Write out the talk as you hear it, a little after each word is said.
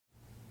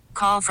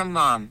call from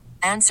mom.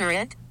 Answer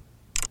it.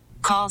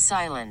 Call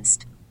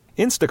silenced.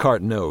 Instacart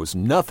knows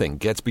nothing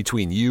gets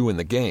between you and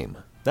the game.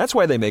 That's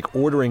why they make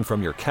ordering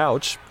from your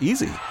couch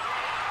easy.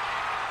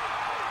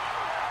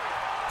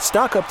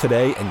 Stock up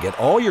today and get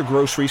all your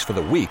groceries for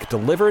the week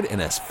delivered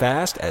in as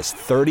fast as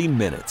 30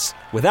 minutes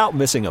without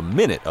missing a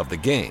minute of the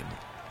game.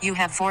 You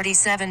have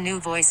 47 new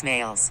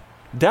voicemails.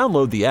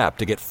 Download the app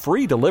to get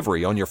free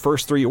delivery on your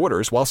first 3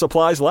 orders while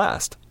supplies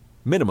last.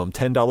 Minimum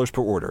 $10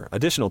 per order.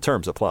 Additional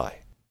terms apply.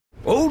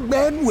 Old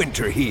Man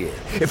Winter here.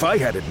 If I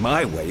had it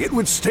my way, it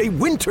would stay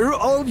winter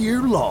all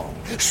year long.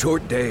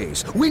 Short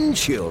days, wind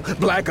chill,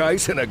 black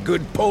ice, and a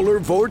good polar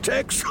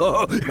vortex.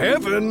 Oh,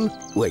 heaven.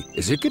 Wait,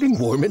 is it getting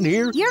warm in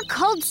here? Your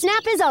cold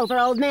snap is over,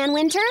 Old Man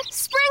Winter.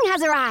 Spring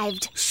has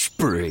arrived.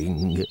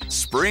 Spring.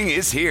 Spring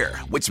is here,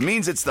 which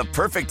means it's the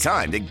perfect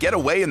time to get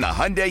away in the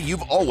Hyundai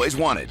you've always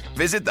wanted.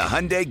 Visit the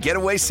Hyundai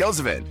Getaway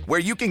Sales Event, where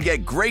you can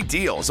get great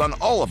deals on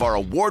all of our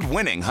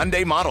award-winning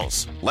Hyundai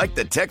models, like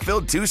the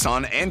tech-filled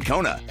Tucson and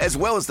Kona, as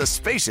well as the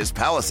spacious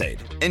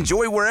Palisade.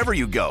 Enjoy wherever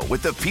you go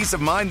with the peace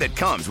of mind that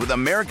comes with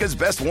America's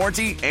best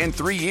warranty and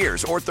 3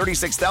 years or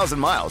 36,000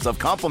 miles of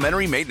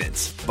complimentary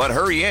maintenance. But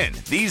hurry in,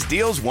 these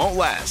deals won't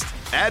last.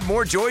 Add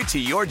more joy to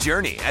your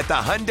journey at the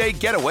Hyundai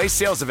Getaway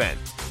Sales Event.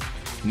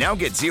 Now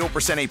get 0%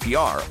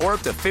 APR or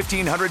up to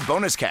 $1,500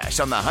 bonus cash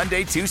on the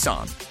Hyundai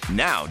Tucson.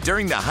 Now,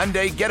 during the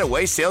Hyundai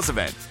Getaway Sales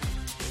Event.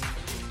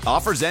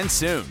 Offers end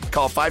soon.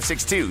 Call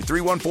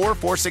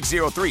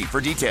 562-314-4603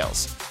 for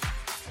details.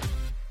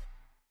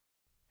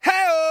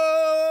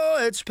 Hey-o,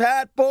 it's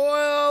Pat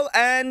Boyle,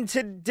 and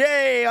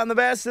today on the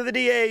Best of the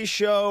DA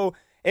show,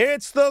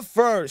 it's the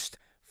first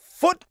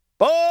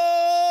Football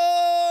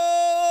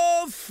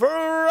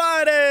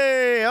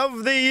Friday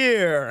of the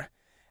year.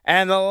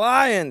 And the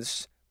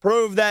Lions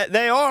prove that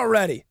they are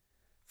ready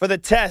for the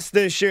test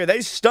this year.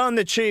 They stunned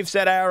the Chiefs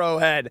at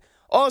Arrowhead.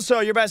 Also,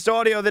 your best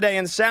audio of the day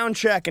and sound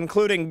check,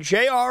 including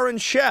JR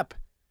and Shep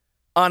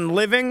on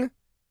living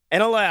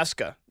in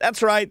Alaska.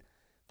 That's right.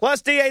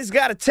 Plus, DA's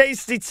got a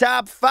tasty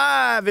top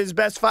 5, his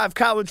best 5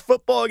 college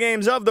football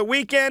games of the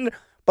weekend.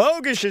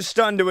 Bogusch is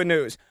stunned to a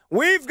news.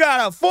 We've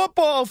got a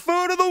football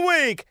food of the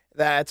week.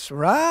 That's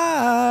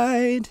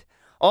right.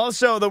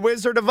 Also, the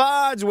Wizard of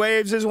Odds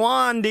waves his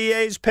wand.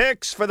 DA's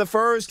picks for the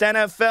first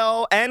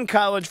NFL and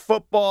college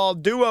football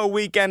duo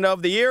weekend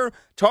of the year.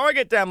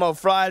 Target Demo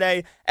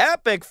Friday.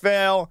 Epic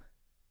fail.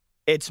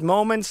 It's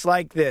moments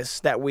like this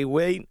that we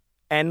wait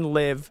and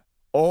live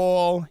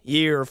all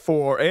year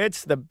for.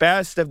 It's the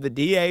Best of the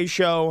DA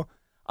show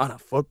on a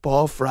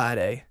Football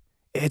Friday.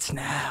 It's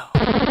now.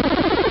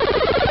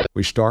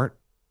 We start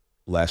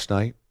last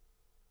night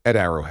at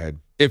Arrowhead.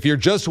 If you're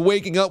just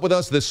waking up with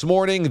us this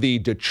morning, the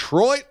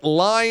Detroit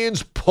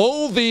Lions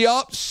pull the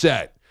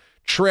upset,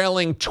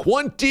 trailing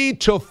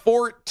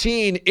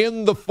 20-14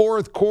 in the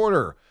fourth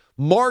quarter,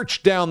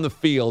 march down the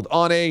field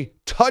on a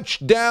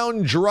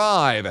touchdown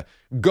drive,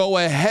 go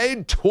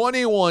ahead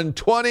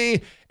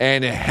 21-20,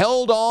 and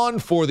held on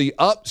for the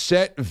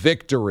upset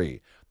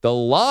victory. The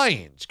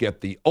Lions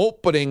get the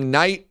opening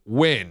night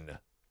win.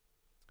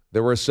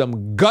 There was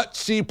some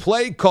gutsy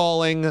play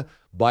calling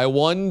by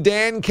one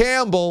Dan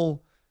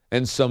Campbell,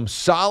 and some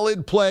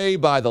solid play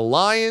by the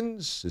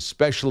Lions,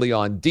 especially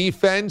on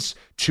defense,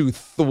 to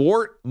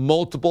thwart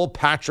multiple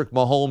Patrick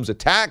Mahomes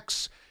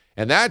attacks.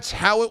 And that's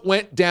how it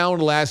went down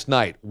last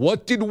night.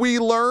 What did we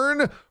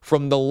learn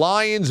from the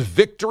Lions'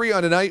 victory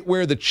on a night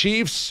where the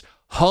Chiefs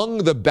hung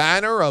the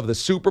banner of the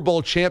Super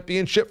Bowl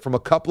championship from a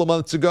couple of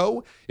months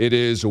ago? It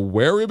is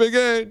where we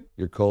begin.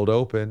 Your cold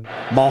open.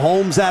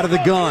 Mahomes out of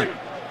the gun.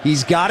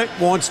 He's got it,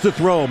 wants to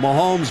throw.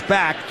 Mahomes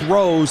back,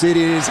 throws. It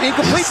is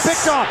incomplete,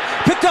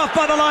 picked off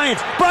by the Lions.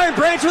 Brian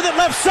Branch with it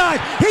left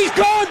side. He's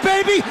going,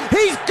 baby.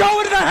 He's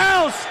going to the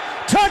house.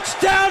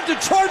 Touchdown,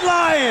 Detroit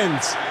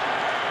Lions.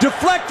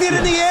 Deflected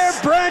in the air.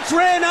 Branch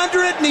ran under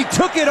it, and he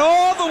took it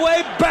all the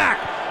way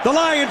back. The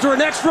Lions are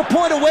an extra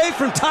point away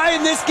from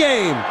tying this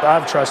game. I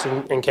have trust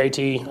in KT.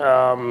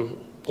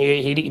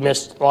 He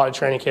missed a lot of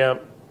training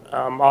camp.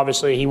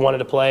 Obviously, he wanted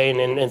to play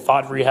and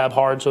fought rehab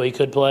hard so he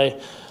could play.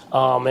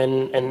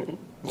 And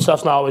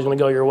stuff's not always going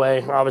to go your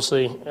way.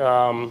 Obviously,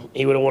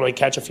 he would have wanted to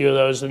catch a few of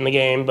those in the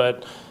game,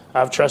 but I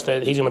have trust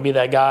that he's going to be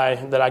that guy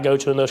that I go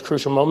to in those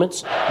crucial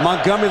moments.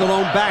 Montgomery, the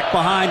lone back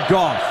behind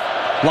Goff.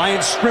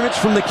 Lions scrimmage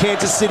from the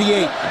Kansas City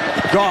 8.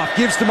 Goff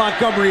gives to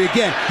Montgomery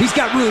again. He's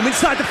got room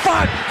inside the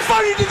 5.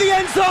 Fighting to the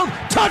end zone.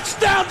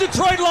 Touchdown,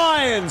 Detroit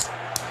Lions.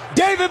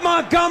 David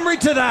Montgomery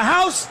to the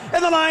house,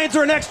 and the Lions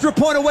are an extra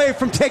point away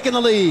from taking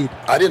the lead.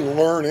 I didn't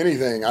learn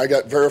anything. I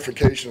got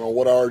verification on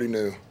what I already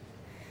knew.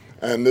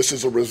 And this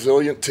is a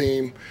resilient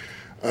team.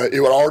 It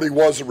already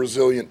was a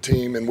resilient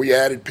team, and we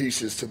added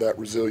pieces to that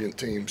resilient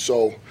team.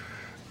 So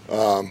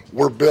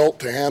we're built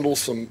to handle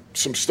some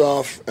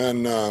stuff,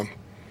 and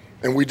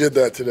we did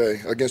that today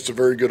against a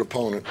very good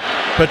opponent.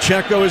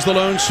 Pacheco is the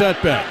lone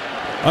setback.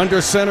 Under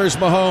center's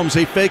Mahomes.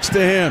 He fakes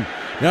to him.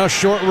 Now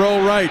short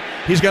roll right.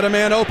 He's got a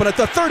man open at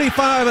the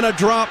 35 and a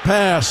drop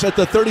pass at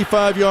the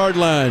 35-yard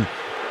line.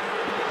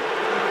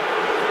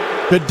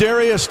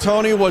 Kadarius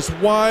Toney was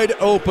wide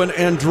open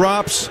and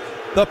drops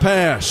The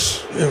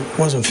pass. It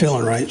wasn't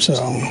feeling right, so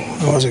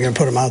I wasn't going to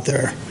put him out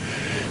there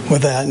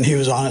with that, and he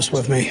was honest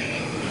with me.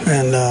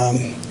 And,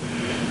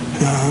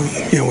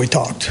 we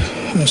talked.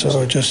 And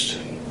so just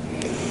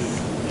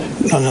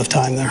not enough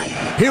time there.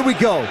 Here we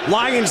go.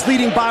 Lions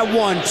leading by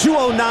 1,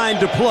 2:09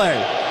 to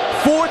play.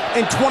 4th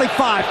and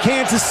 25,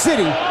 Kansas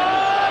City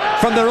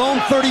from their own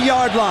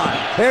 30-yard line.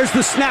 There's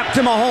the snap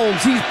to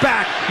Mahomes. He's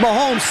back.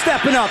 Mahomes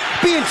stepping up,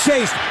 being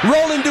chased,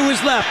 rolling to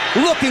his left,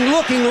 looking,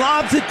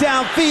 lobs it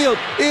downfield.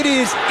 It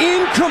is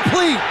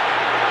incomplete.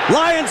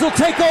 Lions will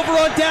take over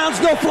on downs,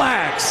 no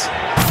flags.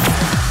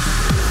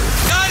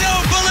 I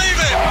don't believe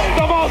it!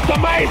 The most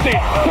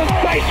amazing,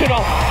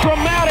 sensational,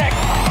 dramatic,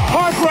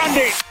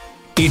 heart-rending.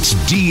 It's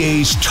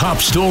DA's top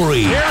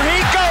story. Here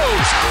he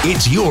goes!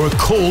 It's your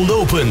cold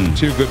open.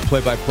 Two good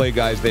play-by-play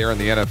guys there in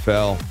the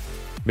NFL.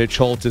 Mitch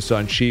Holtis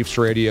on Chiefs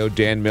Radio,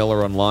 Dan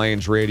Miller on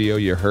Lions Radio.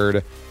 You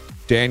heard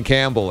Dan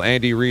Campbell,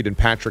 Andy Reid, and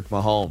Patrick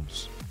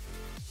Mahomes.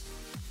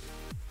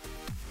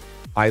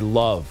 I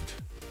loved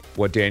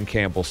what Dan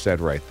Campbell said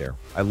right there.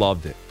 I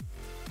loved it.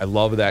 I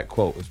love that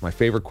quote. It was my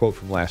favorite quote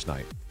from last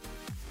night.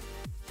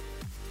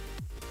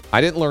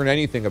 I didn't learn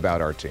anything about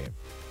our team.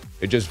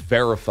 It just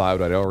verified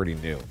what I already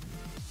knew.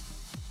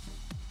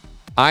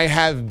 I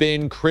have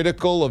been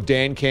critical of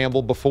Dan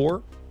Campbell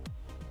before.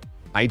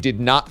 I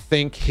did not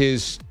think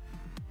his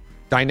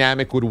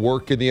dynamic would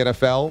work in the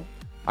NFL.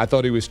 I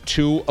thought he was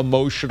too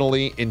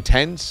emotionally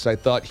intense. I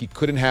thought he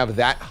couldn't have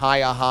that high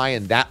a high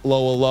and that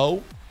low a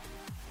low.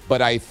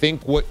 But I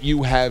think what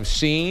you have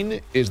seen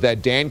is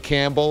that Dan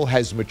Campbell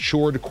has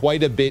matured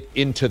quite a bit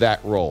into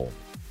that role.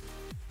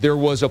 There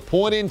was a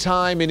point in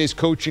time in his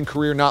coaching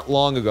career not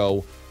long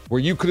ago where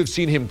you could have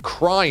seen him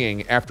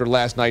crying after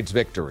last night's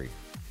victory.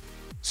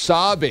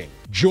 Sobbing,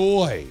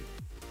 joy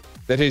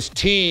that his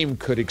team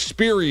could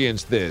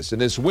experience this,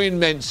 and this win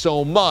meant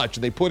so much,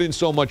 and they put in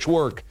so much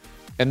work.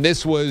 And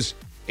this was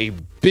a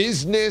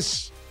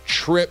business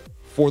trip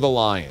for the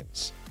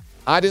Lions.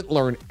 I didn't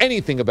learn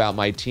anything about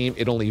my team.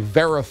 It only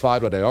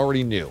verified what I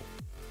already knew.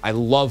 I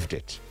loved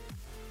it.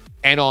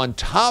 And on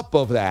top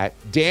of that,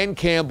 Dan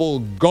Campbell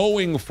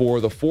going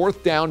for the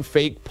 4th down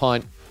fake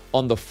punt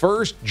on the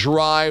first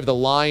drive the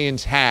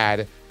Lions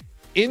had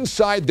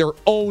inside their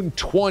own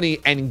 20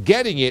 and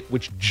getting it,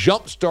 which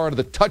jump-started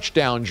the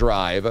touchdown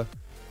drive,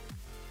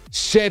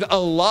 said a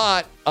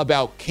lot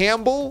about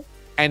Campbell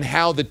and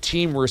how the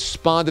team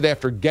responded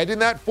after getting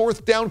that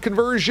 4th down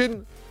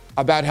conversion,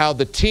 about how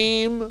the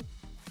team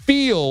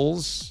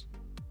feels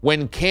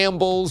when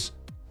Campbell's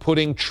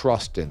putting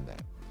trust in them.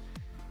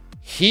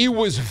 He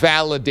was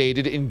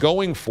validated in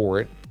going for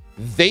it.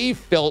 They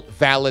felt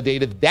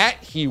validated that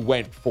he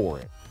went for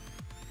it.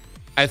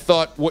 I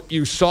thought what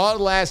you saw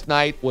last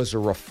night was a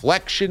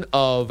reflection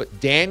of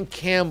Dan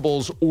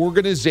Campbell's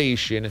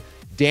organization,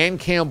 Dan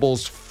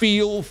Campbell's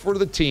feel for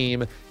the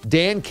team,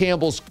 Dan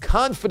Campbell's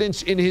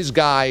confidence in his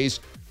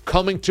guys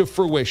coming to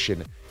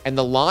fruition. And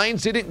the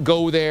Lions didn't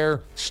go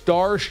there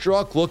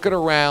starstruck, looking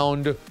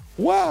around.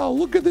 Wow,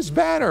 look at this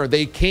banner.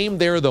 They came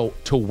there, though,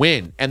 to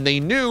win. And they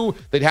knew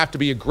they'd have to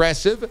be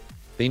aggressive.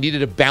 They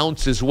needed a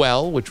bounce as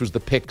well, which was the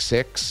pick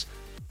six.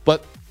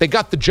 But they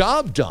got the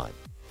job done.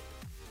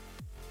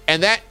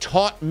 And that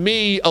taught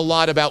me a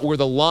lot about where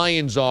the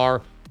Lions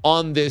are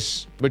on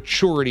this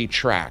maturity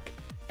track.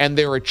 And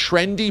they're a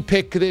trendy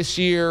pick this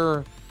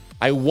year.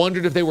 I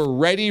wondered if they were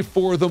ready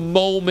for the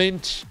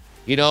moment.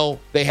 You know,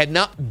 they had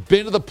not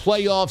been to the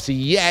playoffs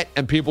yet,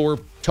 and people were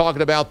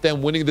talking about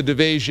them winning the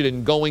division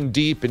and going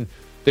deep, and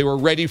they were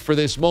ready for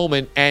this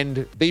moment,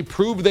 and they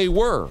proved they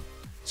were.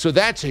 So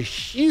that's a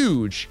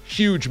huge,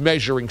 huge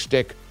measuring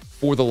stick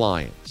for the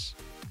Lions.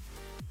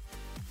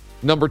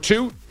 Number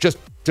two, just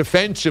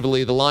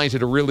defensively, the Lions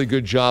did a really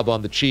good job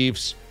on the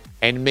Chiefs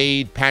and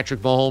made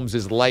Patrick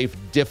Mahomes' life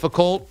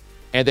difficult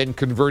and then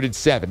converted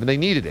 7. And they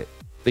needed it.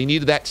 They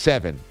needed that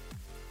 7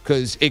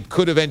 because it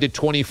could have ended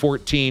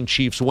 2014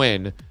 Chiefs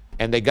win,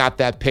 and they got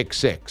that pick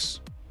 6.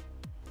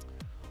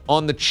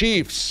 On the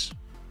Chiefs,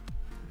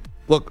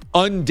 look,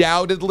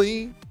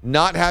 undoubtedly,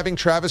 not having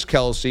Travis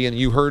Kelce, and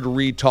you heard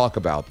Reed talk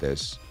about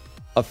this,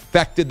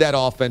 affected that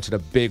offense in a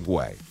big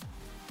way.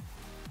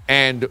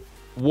 And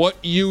what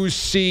you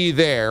see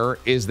there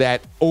is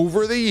that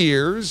over the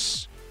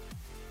years,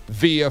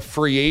 via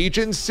free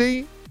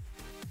agency,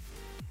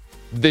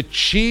 the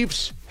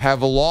Chiefs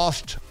have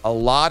lost a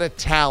lot of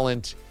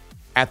talent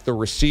at the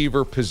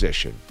receiver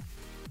position.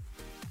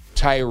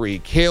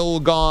 Tyreek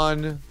Hill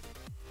gone.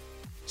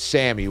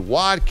 Sammy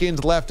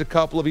Watkins left a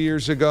couple of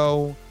years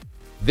ago.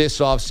 This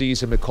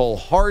offseason, Mecole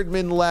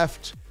Hardman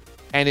left.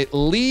 And it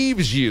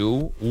leaves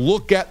you,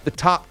 look at the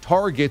top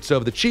targets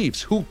of the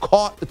Chiefs. Who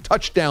caught the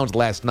touchdowns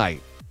last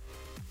night?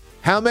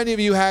 How many of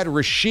you had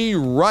Rashee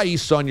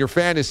Rice on your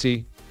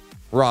fantasy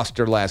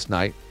roster last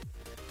night?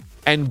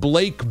 And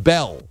Blake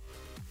Bell.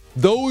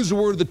 Those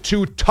were the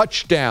 2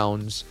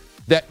 touchdowns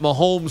that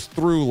Mahomes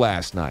threw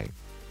last night.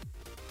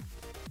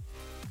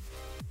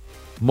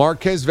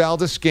 Marquez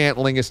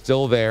Valdes-Scantling is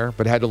still there,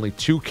 but had only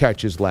 2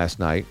 catches last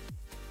night.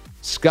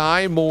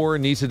 Sky Moore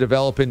needs to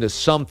develop into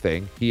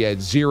something. He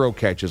had 0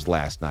 catches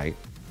last night.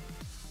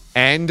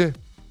 And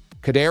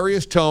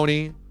Kadarius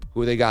Toney,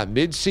 who they got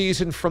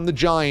midseason from the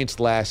Giants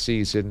last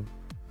season,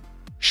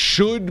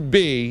 should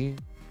be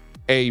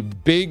a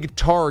big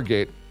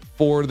target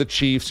for the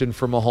Chiefs and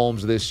for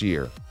Mahomes this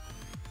year.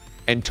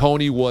 And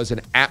Toney was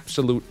an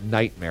absolute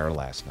nightmare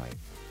last night.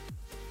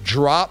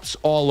 Drops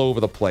all over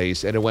the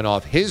place, and it went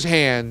off his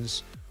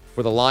hands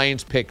for the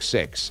Lions' pick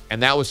 6.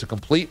 And that was a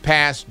complete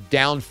pass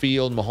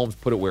downfield. Mahomes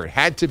put it where it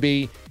had to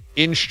be,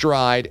 in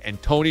stride,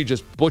 and Toney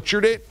just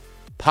butchered it,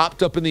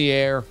 popped up in the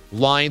air,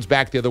 Lions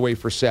back the other way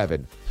for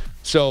 7.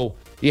 So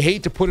you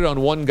hate to put it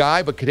on one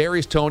guy, but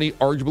Kadarius Toney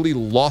arguably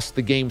lost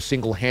the game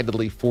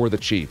single-handedly for the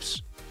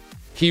Chiefs.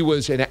 He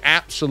was an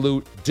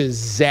absolute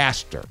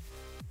disaster.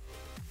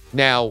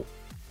 Now,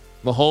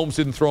 Mahomes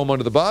didn't throw him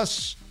under the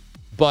bus,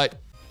 but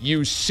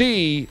you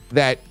see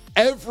that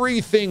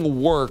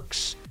everything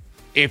works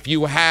if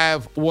you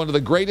have one of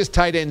the greatest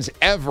tight ends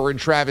ever in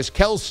Travis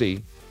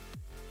Kelce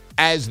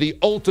as the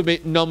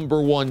ultimate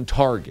number one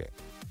target.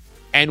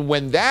 And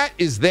when that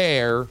is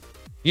there,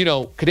 you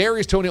know,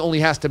 Kadarius Toney only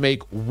has to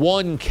make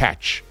one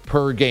catch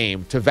per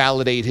game to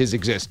validate his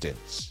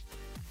existence.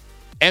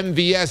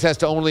 MVS has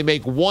to only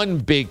make one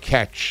big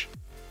catch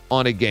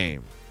on a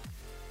game.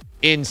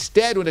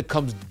 Instead, when it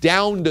comes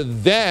down to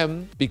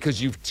them,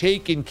 because you've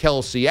taken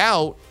Kelce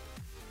out,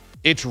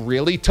 it's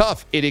really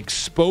tough. It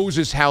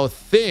exposes how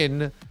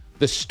thin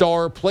the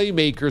star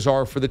playmakers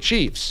are for the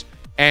Chiefs.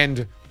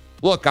 And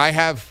look, I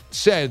have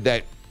said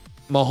that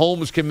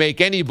Mahomes can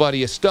make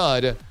anybody a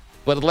stud,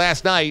 but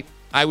last night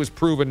I was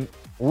proven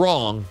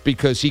wrong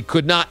because he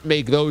could not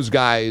make those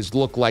guys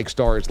look like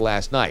stars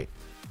last night.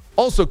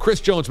 Also, Chris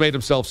Jones made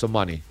himself some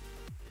money.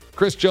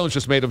 Chris Jones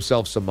just made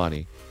himself some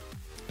money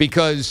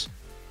because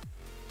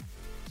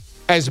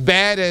as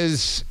bad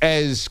as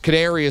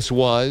Kadarius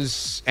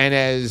was and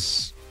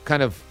as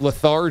kind of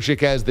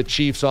lethargic as the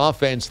Chiefs'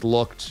 offense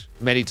looked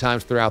many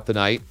times throughout the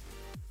night,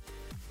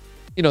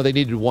 you know, they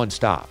needed one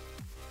stop.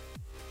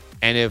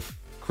 And if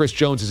Chris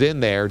Jones is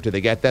in there, do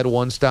they get that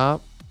one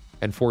stop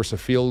and force a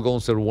field goal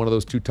instead of one of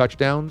those 2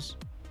 touchdowns?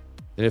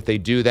 And if they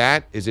do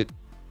that, is it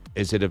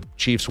a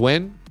Chiefs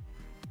win?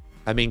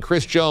 I mean,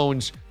 Chris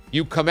Jones,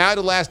 you come out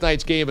of last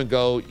night's game and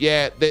go,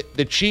 yeah,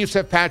 the Chiefs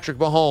have Patrick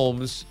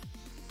Mahomes,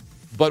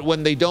 but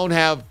when they don't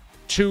have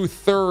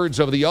 2/3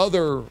 of the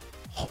other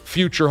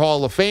future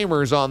Hall of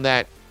Famers on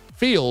that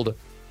field,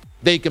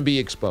 they can be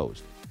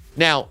exposed.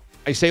 Now,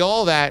 I say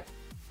all that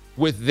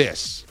with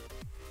this.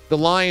 The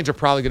Lions are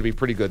probably going to be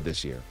pretty good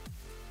this year.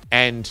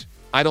 And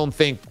I don't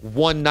think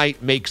one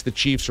night makes the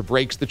Chiefs or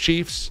breaks the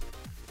Chiefs.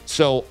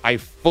 So I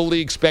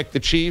fully expect the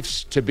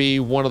Chiefs to be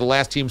one of the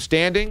last teams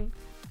standing.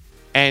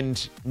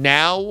 And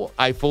now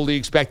I fully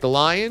expect the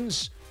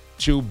Lions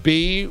to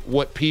be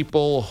what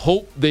people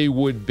hope they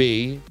would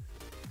be,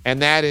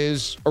 and that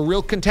is a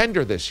real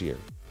contender this year.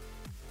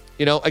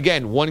 You know,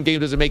 again, one game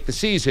doesn't make the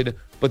season,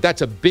 but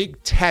that's a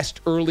big test,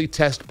 early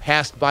test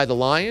passed by the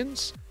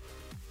Lions.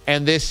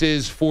 And this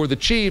is, for the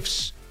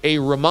Chiefs, a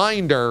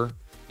reminder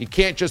you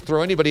can't just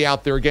throw anybody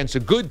out there against a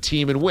good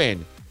team and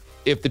win.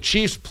 If the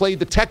Chiefs played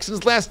the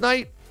Texans last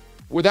night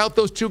without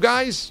those 2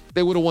 guys,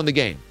 they would have won the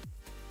game.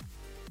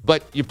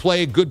 But you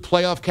play a good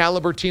playoff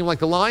caliber team like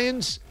the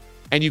Lions,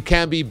 and you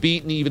can be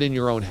beaten even in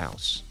your own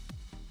house.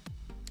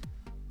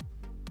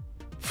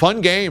 Fun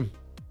game.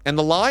 And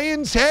the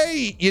Lions,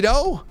 hey, you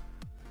know,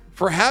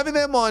 for having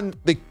them on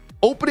the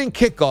opening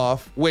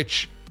kickoff,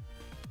 which,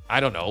 I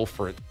don't know,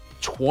 for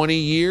 20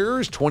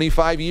 years,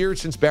 25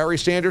 years since Barry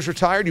Sanders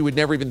retired, you would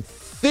never even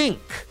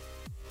think.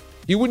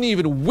 You wouldn't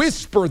even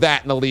whisper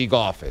that in the league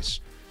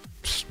office.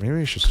 Psst, maybe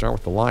you should start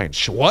with the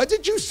Lions. What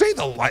did you say?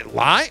 The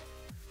Lions?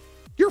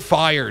 You're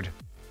fired.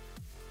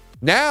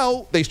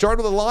 Now they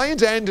started with the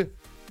Lions, and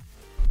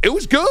it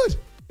was good.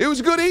 It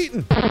was good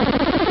eating.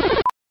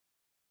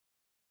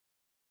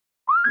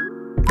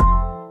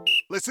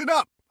 Listen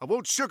up. I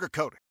won't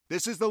sugarcoat it.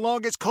 This is the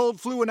longest cold,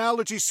 flu, and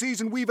allergy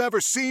season we've ever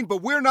seen,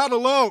 but we're not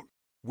alone.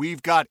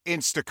 We've got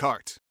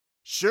Instacart.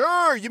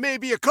 Sure, you may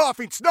be a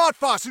coughing snot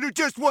faucet who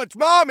just wants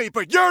mommy,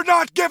 but you're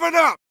not giving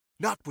up.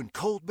 Not when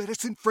cold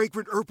medicine,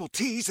 fragrant herbal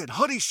teas, and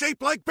honey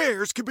shaped like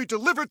bears can be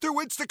delivered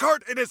through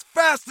Instacart in as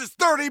fast as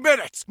 30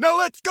 minutes. Now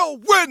let's go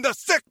win the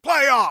sick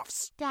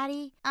playoffs!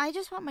 Daddy, I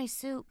just want my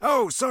soup.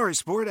 Oh, sorry,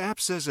 Sport. App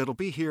says it'll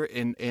be here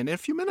in a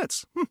few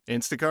minutes.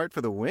 Instacart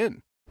for the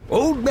win.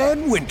 Old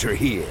Man Winter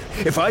here.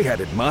 If I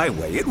had it my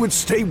way, it would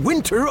stay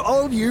winter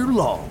all year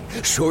long.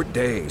 Short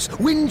days,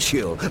 wind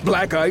chill,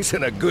 black ice,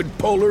 and a good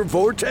polar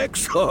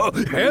vortex. Oh,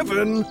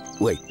 heaven.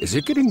 Wait, is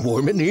it getting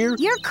warm in here?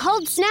 Your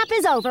cold snap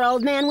is over,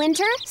 Old Man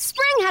Winter.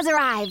 Spring has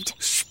arrived.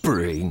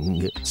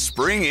 Spring.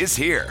 Spring is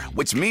here,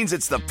 which means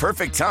it's the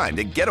perfect time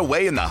to get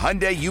away in the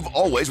Hyundai you've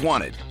always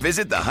wanted.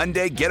 Visit the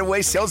Hyundai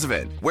Getaway Sales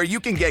Event, where you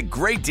can get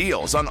great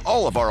deals on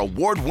all of our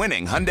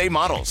award-winning Hyundai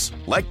models,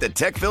 like the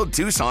tech-filled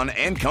Tucson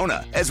and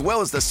Kona, as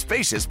well as the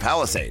spacious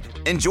Palisade.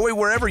 Enjoy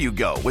wherever you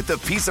go with the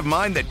peace of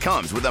mind that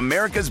comes with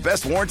America's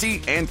best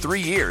warranty and 3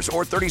 years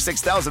or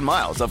 36,000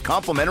 miles of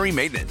complimentary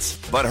maintenance.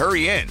 But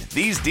hurry in,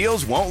 these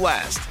deals won't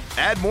last.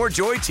 Add more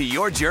joy to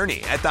your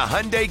journey at the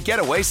Hyundai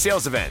Getaway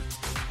Sales Event.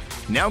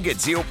 Now get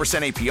 0%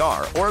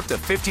 APR or up to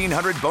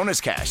 $1,500 bonus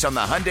cash on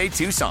the Hyundai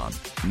Tucson.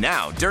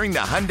 Now, during the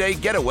Hyundai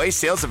Getaway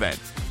Sales Event.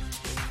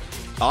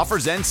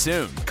 Offers end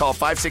soon. Call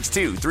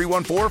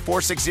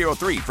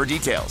 562-314-4603 for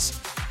details.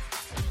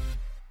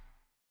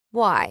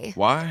 Why?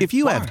 If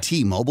you have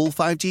T-Mobile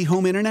 5G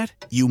home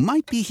internet, you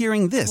might be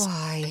hearing this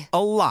Why?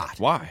 a lot.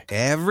 Why?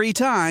 Every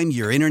time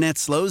your internet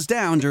slows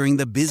down during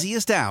the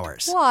busiest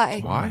hours.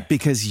 Why?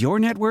 Because your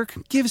network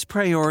gives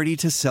priority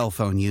to cell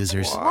phone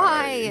users.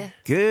 Why?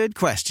 Good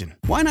question.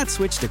 Why not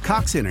switch to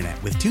Cox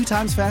Internet with 2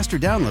 times faster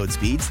download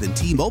speeds than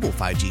T-Mobile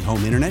 5G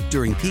home internet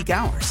during peak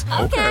hours?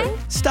 Okay.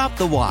 Stop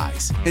the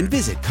whys and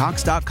visit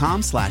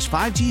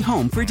cox.com/5G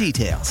home for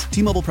details.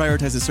 T-Mobile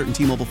prioritizes certain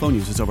T-Mobile phone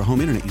users over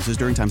home internet users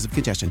during times of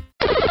congestion.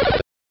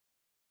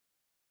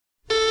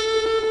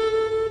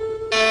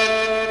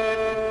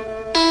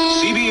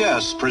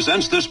 CBS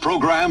presents this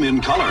program in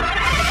color.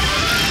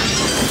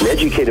 An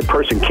educated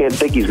person can't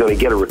think he's going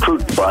to get a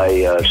recruit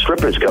by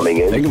strippers coming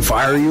in. They can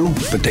fire you,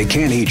 but they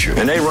can't eat you.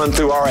 And they run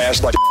through our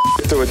ass like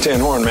through a tin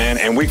horn, man,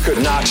 and we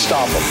could not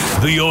stop them.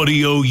 The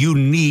audio you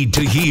need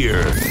to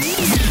hear.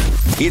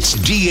 It's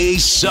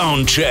DA's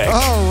Soundcheck.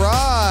 All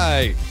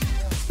right.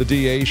 The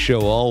DA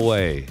Show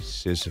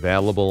always is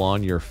available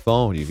on your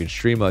phone. You can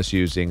stream us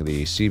using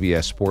the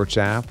CBS Sports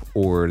app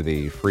or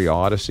the free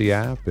Odyssey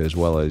app, as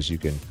well as you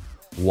can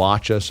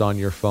watch us on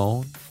your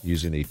phone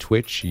using the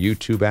Twitch,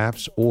 YouTube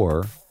apps,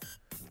 or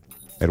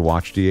at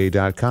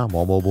watchda.com,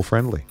 all mobile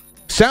friendly.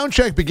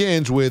 Soundcheck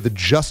begins with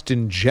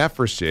Justin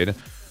Jefferson,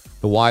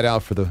 the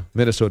wideout for the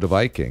Minnesota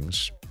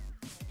Vikings.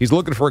 He's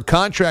looking for a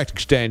contract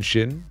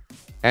extension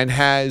and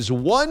has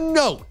one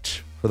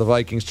note for the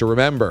Vikings to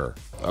remember.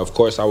 Of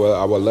course, I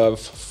would love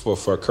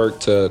for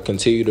Kirk to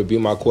continue to be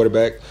my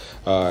quarterback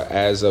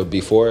as of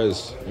before,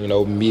 as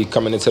me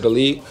coming into the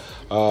league.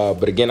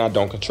 But again, I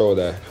don't control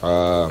that.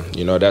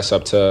 That's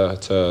up to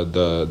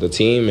the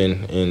team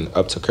and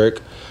up to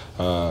Kirk.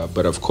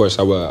 But of course,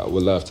 I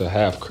would love to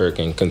have Kirk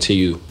and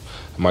continue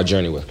my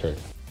journey with Kirk.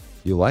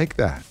 You like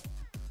that?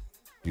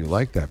 You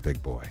like that,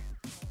 big boy?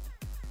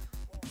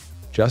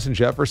 Justin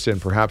Jefferson,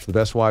 perhaps the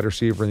best wide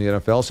receiver in the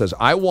NFL, says,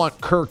 I want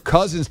Kirk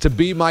Cousins to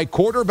be my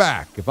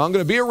quarterback. If I'm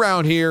going to be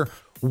around here,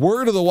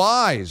 word of the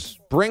wise,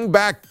 bring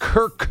back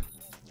Kirk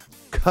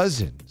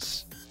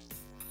Cousins.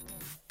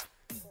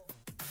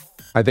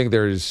 I think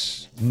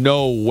there's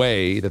no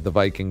way that the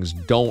Vikings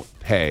don't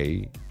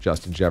pay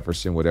Justin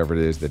Jefferson whatever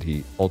it is that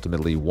he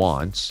ultimately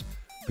wants,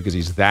 because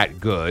he's that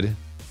good.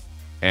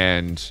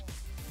 And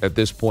at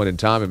this point in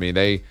time, I mean,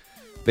 they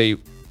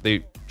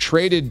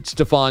traded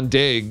Stephon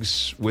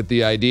Diggs with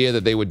the idea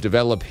that they would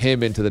develop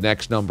him into the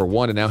next number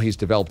one, and now he's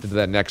developed into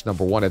that next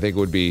number one. I think it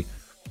would be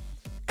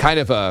kind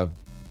of a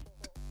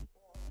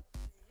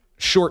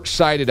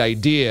short-sighted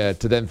idea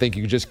to then think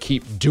you just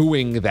keep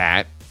doing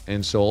that.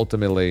 And so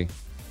ultimately,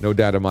 no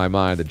doubt in my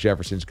mind that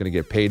Jefferson's going to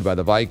get paid by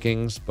the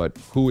Vikings, but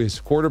who his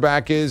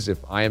quarterback is, if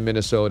I am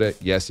Minnesota,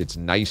 yes, it's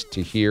nice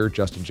to hear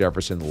Justin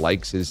Jefferson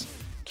likes his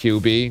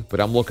QB, but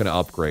I'm looking to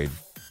upgrade.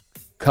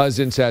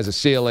 Cousins has a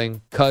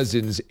ceiling.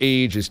 Cousins'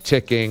 age is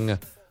ticking.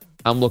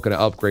 I'm looking to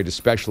upgrade,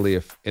 especially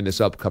if in this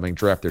upcoming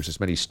draft there's as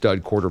many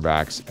stud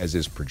quarterbacks as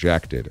is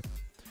projected.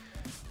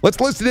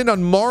 Let's listen in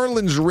on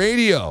Marlins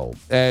radio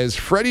as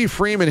Freddie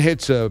Freeman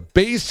hits a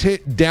base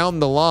hit down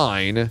the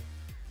line.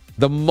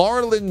 The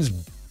Marlins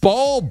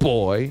ball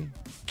boy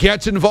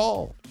gets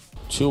involved.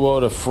 2-0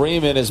 to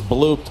Freeman is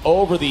blooped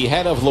over the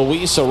head of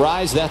Luis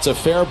Arraez. That's a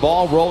fair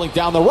ball rolling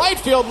down the right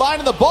field line,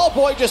 and the ball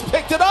boy just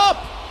picked it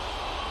up.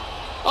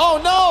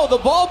 Oh, no,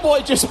 the ball boy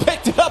just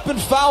picked it up in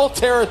foul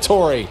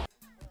territory.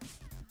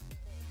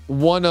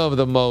 One of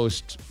the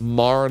most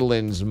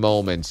Marlins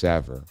moments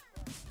ever.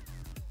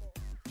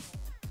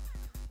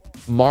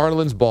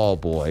 Marlins ball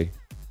boy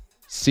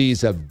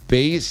sees a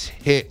base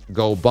hit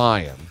go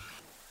by him.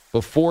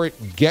 Before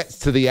it gets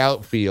to the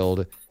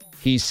outfield,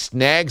 he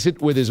snags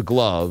it with his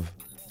glove.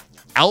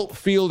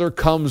 Outfielder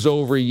comes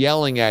over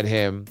yelling at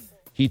him.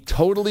 He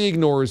totally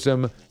ignores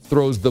him,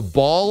 throws the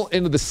ball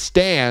into the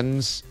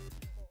stands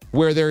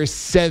where there are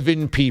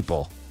 7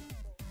 people.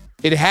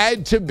 It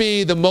had to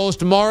be the most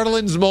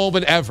Marlins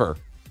moment ever.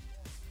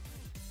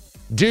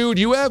 Dude,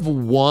 you have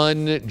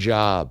one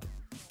job.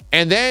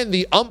 And then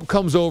the ump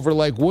comes over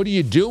like, what are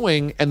you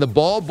doing? And the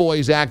ball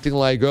boy's acting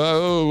like,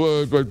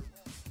 it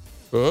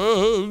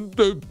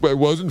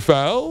wasn't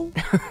foul?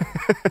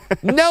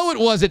 No, it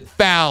wasn't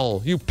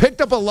foul. You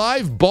picked up a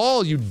live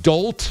ball, you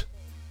dolt.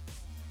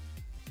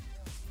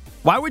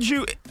 Why would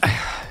you...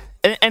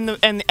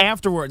 And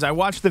afterwards, I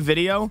watched the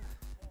video.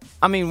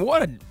 I mean,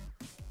 what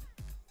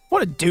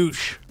a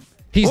douche.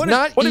 He's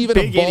not even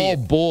a ball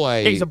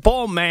boy. He's a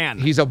ball man.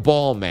 He's a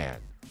ball man.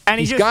 And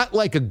he's got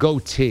like a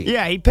goatee.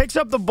 Yeah, he picks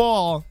up the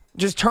ball,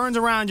 just turns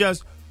around,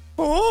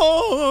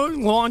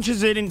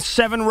 launches it in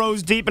 7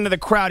 rows deep into the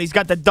crowd. He's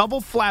got the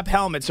double flap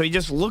helmet, so he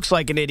just looks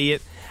like an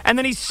idiot. And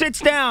then he sits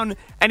down,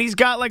 and he's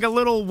got like a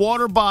little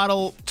water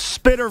bottle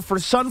spitter for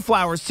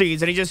sunflower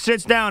seeds. And he just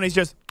sits down, he's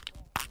just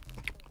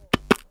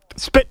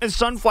spitting his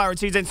sunflower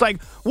seeds. And it's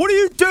like, what are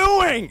you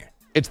doing?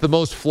 It's the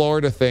most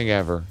Florida thing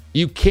ever.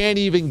 You can't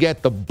even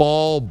get the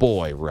ball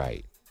boy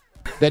right.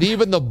 That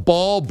even the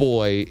ball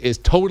boy is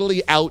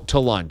totally out to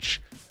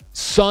lunch.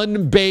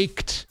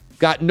 Sun-baked,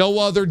 got no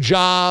other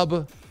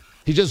job.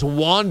 He's just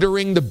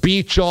wandering the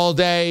beach all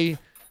day.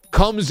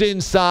 Comes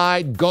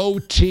inside,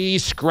 goatee,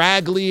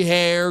 scraggly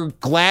hair,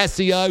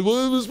 glassy eye.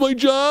 What was my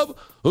job?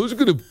 I was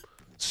going to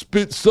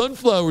spit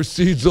sunflower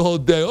seeds all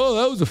day. Oh,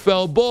 that was a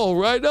foul ball,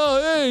 right?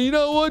 Oh, hey, you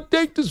know what?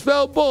 Take this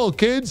foul ball,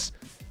 kids.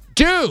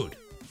 Dude,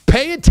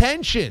 pay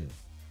attention.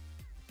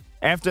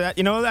 After that,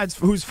 that's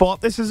whose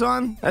fault this is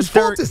on? Whose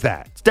fault is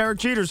that? It's Derek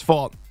Jeter's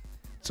fault.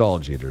 It's all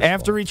Jeter's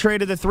After fault. he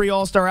traded the 3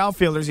 all-star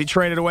outfielders, he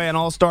traded away an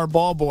all-star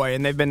ball boy,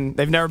 and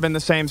they've never been the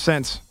same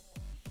since.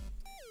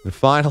 And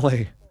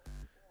finally,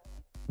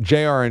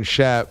 JR and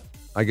Shep,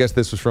 I guess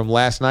this was from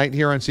last night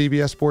here on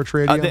CBS Sports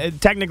Radio.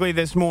 Technically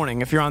this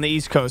morning, if you're on the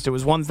East Coast, it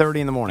was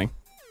 1:30 in the morning.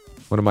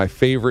 One of my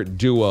favorite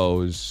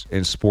duos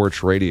in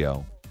sports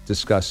radio,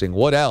 discussing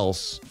what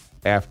else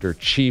after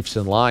Chiefs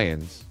and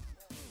Lions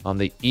on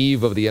the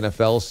eve of the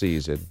NFL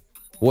season.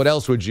 What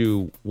else would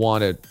you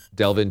want to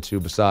delve into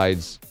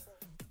besides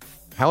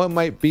how it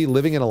might be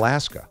living in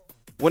Alaska?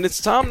 When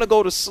it's time to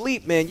go to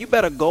sleep, man, you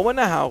better go in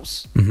the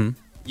house. Mm-hmm.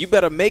 You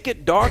better make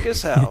it dark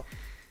as hell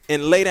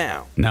and lay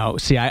down. No,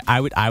 see, I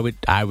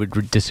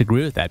would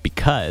disagree with that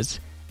because,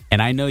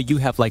 and I know you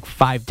have like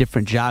 5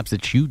 different jobs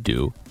that you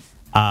do.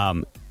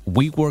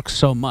 We work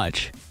so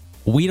much,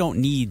 we don't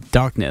need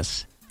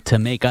darkness to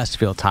make us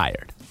feel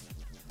tired.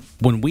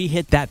 When we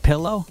hit that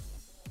pillow,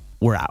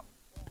 we're out.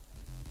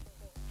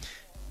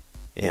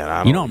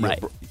 Yeah, you know I'm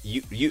right.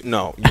 You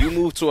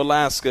move to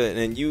Alaska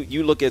and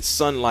you look at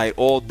sunlight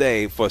all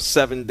day for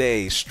 7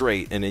 days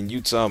straight, and then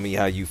you tell me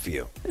how you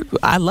feel.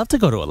 I'd love to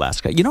go to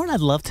Alaska. You know what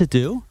I'd love to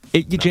do?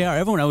 JR,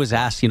 everyone always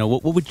asks,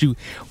 what would you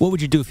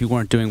do if you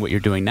weren't doing what you're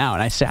doing now?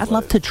 And I say, I'd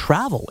love to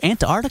travel.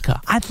 Antarctica.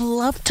 I'd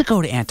love to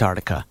go to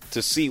Antarctica.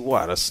 To see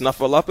what? A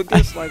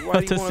snuffleupagus? Like,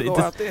 why do you want to go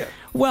out there?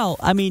 Well,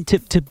 I mean,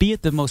 to be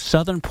at the most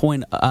southern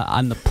point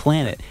on the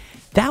planet,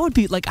 that would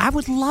be like, I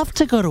would love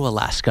to go to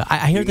Alaska.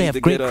 I hear they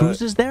have great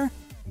cruises there.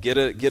 Get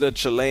a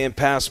Chilean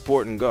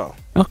passport and go.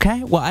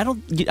 Okay. Well,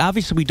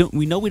 obviously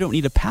we know we don't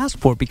need a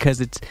passport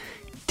because it's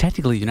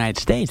technically the United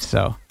States,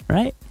 so,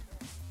 right?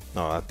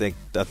 No, I think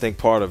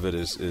part of it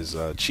is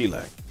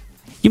Chile.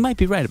 You might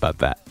be right about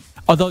that.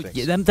 Although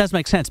that does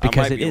make sense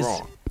because I might be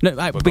wrong.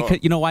 No, because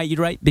you know why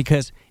you're right?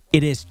 Because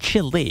it is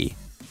Chile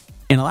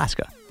in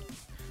Alaska.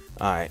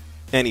 All right.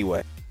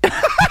 Anyway.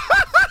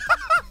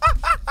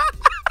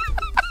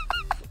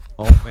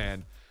 Oh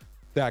man,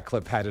 that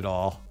clip had it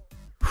all.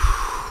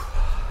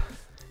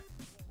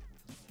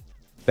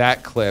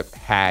 That clip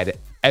had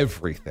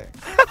everything.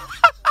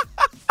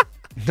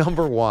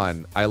 Number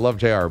one, I love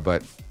JR,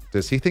 but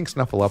does he think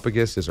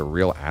Snuffleupagus is a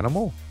real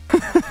animal?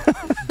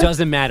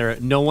 Doesn't matter.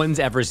 No one's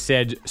ever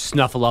said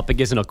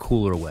Snuffleupagus in a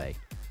cooler way.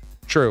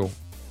 True.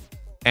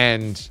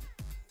 And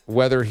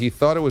whether he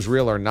thought it was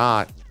real or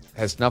not,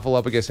 has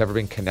Snuffleupagus ever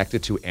been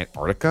connected to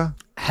Antarctica?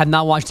 Have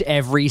not watched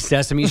every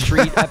Sesame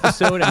Street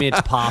episode. I mean,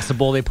 it's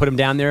possible they put him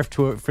down there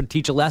to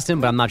teach a lesson,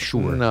 but I'm not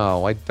sure.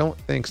 No, I don't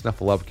think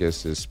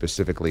Snuffleupagus is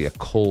specifically a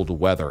cold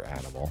weather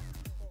animal.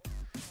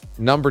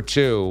 Number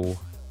two,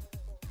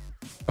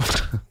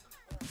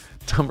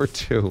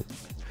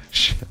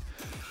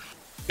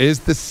 is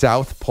the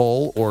South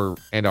Pole or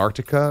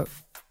Antarctica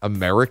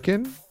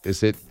American?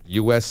 Is it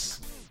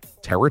U.S.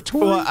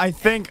 territory? Well, I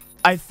think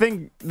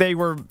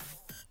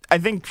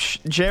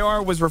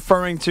JR was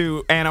referring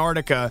to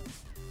Antarctica,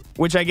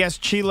 which I guess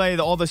Chile,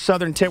 all the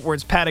southern tip where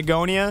it's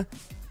Patagonia,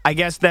 I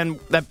guess then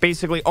that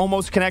basically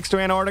almost connects to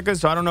Antarctica.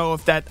 So I don't know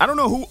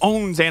who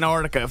owns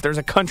Antarctica, if there's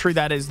a country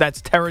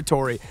that's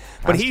territory.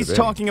 But he's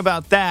talking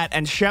about that,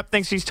 and Shep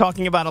thinks he's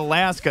talking about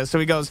Alaska. So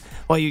he goes,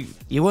 well, you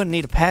wouldn't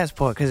need a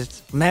passport because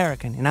it's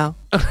American, you know?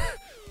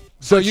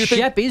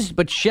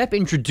 But Shep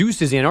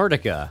introduces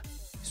Antarctica.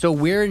 So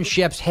where in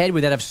Shep's head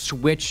would that have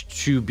switched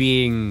to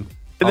being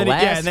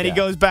Alaska? And then he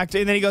goes back to,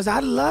 and then he goes,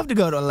 I'd love to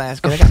go to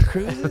Alaska. They got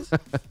cruises.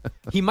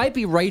 He might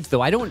be right,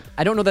 though. I don't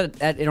know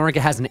that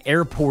Antarctica has an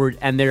airport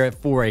and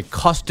therefore a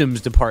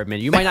customs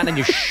department. You might not need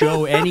to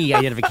show any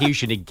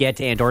identification to get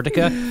to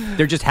Antarctica.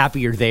 They're just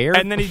happy you're there.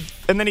 And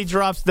then he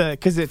drops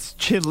because it's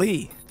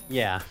Chile.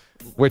 Yeah.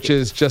 Which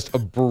is just a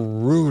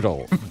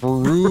brutal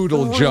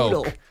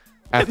joke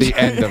at the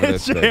end of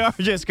this thing.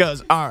 JR just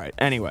goes, all right,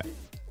 anyway.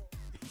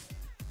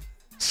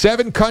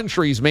 7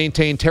 countries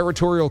maintain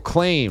territorial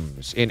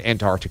claims in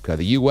Antarctica.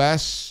 The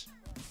U.S.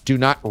 and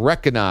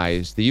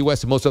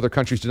most other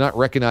countries do not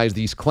recognize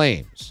these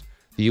claims.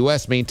 The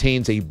U.S.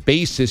 maintains a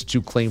basis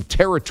to claim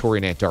territory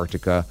in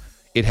Antarctica.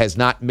 It has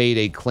not made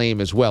a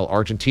claim as well.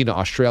 Argentina,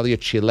 Australia,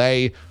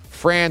 Chile,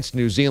 France,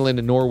 New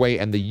Zealand, Norway,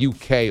 and the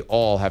U.K.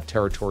 all have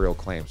territorial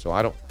claims.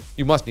 So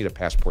you must need a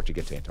passport to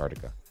get to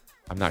Antarctica.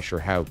 I'm not sure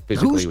how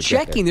physically. Who's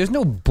checking? There's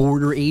no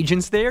border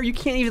agents there. You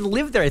can't even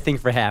live there, I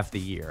think, for half the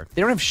year.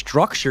 They don't have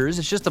structures.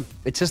 It's just a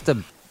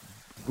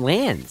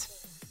land.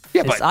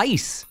 Yeah, it's but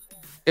ice.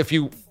 If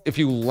you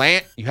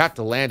land, you have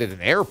to land at an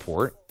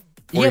airport.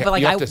 Yeah, but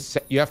like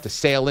you have to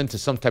sail into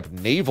some type of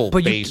naval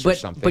base or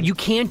something. But you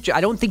can't.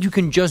 I don't think you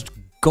can just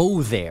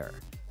go there.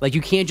 Like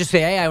you can't just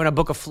say, "Hey, I want to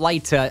book a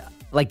flight to."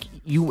 Like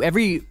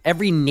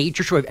every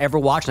nature show I've ever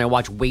watched, and I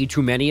watch way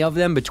too many of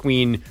them.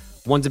 Between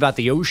ones about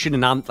the ocean,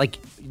 and I'm like,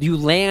 you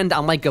land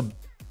on like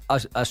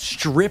a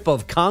strip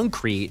of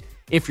concrete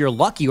if you're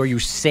lucky, or you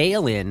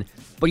sail in.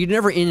 But you're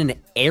never in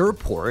an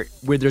airport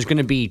where there's going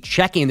to be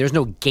check-in. There's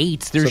no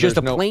gates. There's just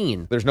a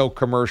plane. There's no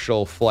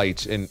commercial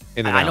flights in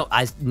and out.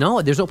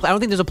 No, there's no. I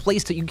don't think there's a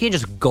place that you can't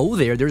just go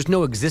there. There's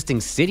no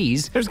existing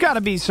cities. There's got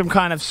to be some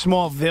kind of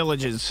small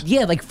villages.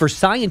 Yeah, like for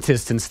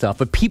scientists and stuff.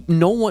 But people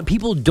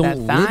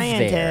don't live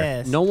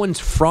there. No one's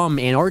from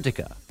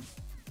Antarctica.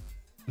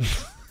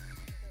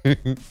 I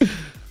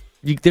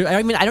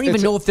don't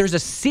even know if there's a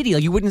city.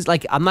 Like you wouldn't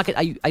like. I'm not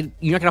gonna.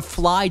 You're not gonna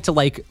fly to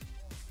like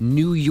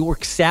New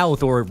York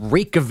South or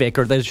Reykjavik,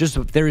 or there's just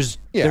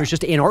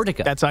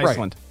Antarctica. That's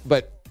Iceland.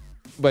 Right.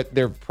 But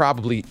there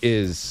probably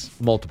is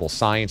multiple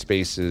science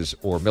bases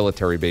or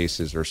military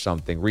bases or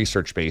something,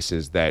 research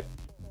bases that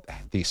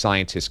the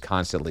scientists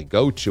constantly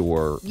go to,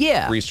 or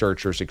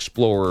researchers,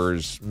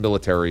 explorers,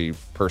 military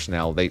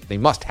personnel. They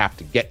must have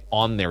to get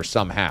on there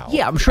somehow.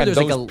 Yeah, I'm sure there's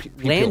like a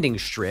landing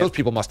strip. Those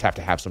people must have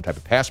to have some type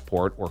of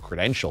passport or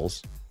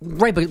credentials.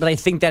 Right, but I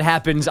think that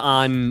happens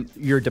on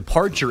your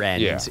departure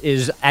end.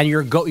 And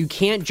you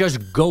can't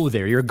just go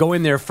there. You're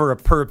going there for a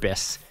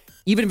purpose,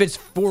 even if it's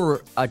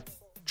for a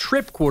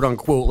trip, quote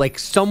unquote. Like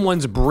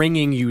someone's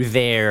bringing you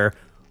there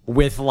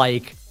with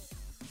like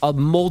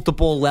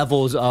multiple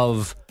levels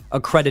of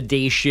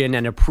accreditation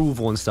and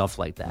approval and stuff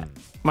like that.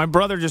 My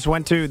brother just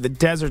went to the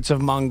deserts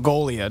of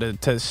Mongolia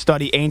to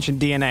study ancient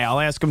DNA. I'll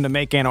ask him to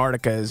make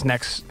Antarctica his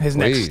next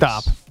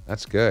stop.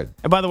 That's good.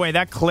 And by the way,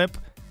 that clip.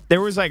 There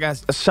was like a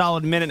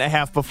solid minute and a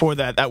half before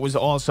that was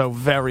also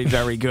very,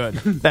 very good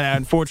that I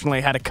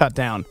unfortunately had to cut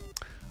down.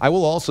 I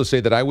will also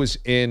say that I was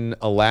in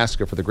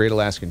Alaska for the Great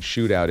Alaskan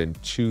Shootout in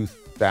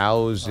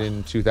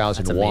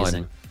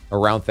 2001,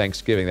 around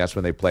Thanksgiving. That's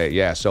when they play it.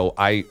 Yeah, so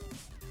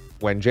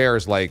when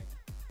JR's like,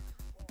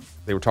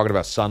 they were talking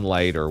about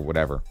sunlight or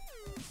whatever,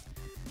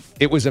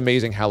 it was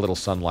amazing how little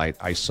sunlight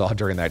I saw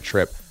during that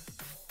trip.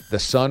 The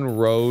sun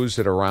rose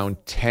at around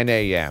 10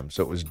 a.m.,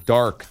 so it was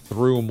dark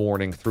through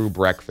morning, through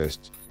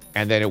breakfast,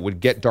 and then it would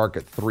get dark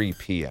at 3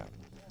 p.m.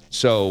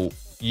 So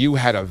you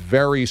had a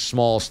very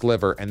small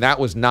sliver, and that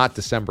was not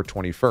December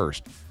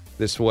 21st.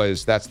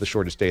 That's the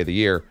shortest day of the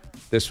year.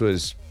 This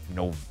was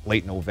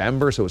late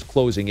November, so it was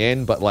closing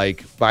in. But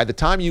like by the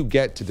time you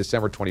get to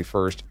December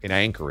 21st in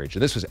Anchorage,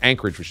 and this was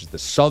Anchorage, which is the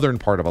southern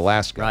part of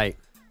Alaska, right?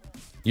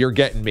 You're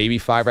getting maybe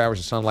 5 hours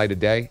of sunlight a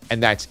day,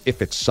 and that's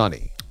if it's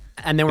sunny.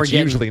 And then it's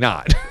usually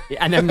not.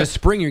 And then in the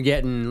spring, you're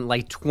getting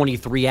like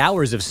 23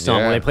 hours of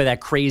sun when they play that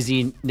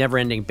crazy,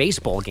 never-ending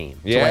baseball game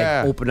to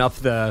like open up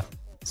the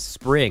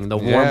spring, the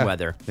warm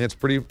weather. It's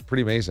pretty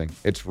amazing.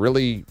 It's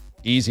really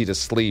easy to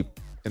sleep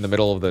in the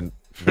middle of the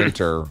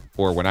winter.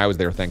 Or when I was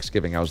there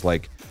Thanksgiving, I was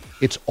like,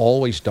 it's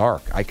always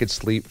dark. I could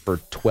sleep for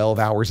 12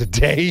 hours a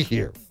day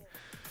here.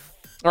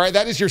 All right,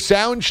 that is your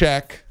sound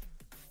check.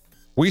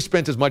 We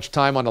spent as much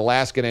time on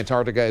Alaska and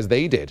Antarctica as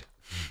they did.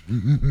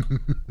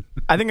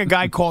 I think a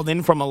guy called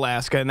in from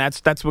Alaska, and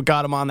that's what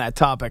got him on that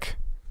topic.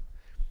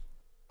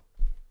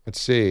 Let's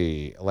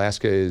see.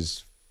 Alaska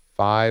is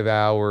 5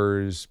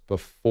 hours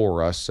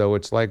before us, so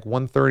it's like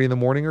 1:30 in the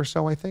morning or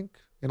so, I think,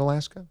 in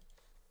Alaska.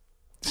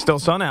 Still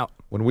sun out.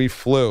 When we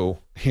flew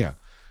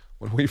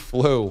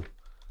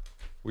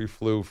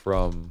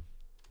from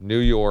New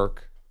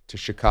York to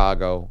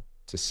Chicago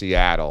to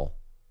Seattle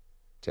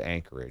to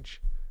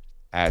Anchorage.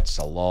 That's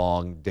a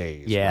long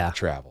day's worth of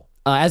travel.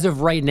 As of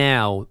right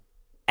now,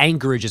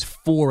 Anchorage is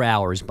 4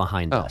 hours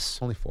behind us.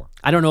 Only 4.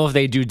 I don't know if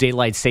they do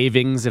daylight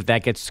savings, if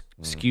that gets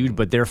skewed,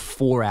 but they're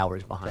 4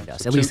 hours behind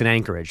us, at least in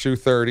Anchorage.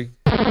 2:30.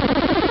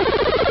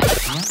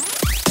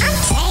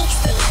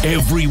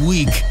 Every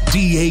week,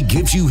 DA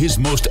gives you his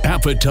most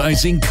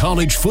appetizing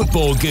college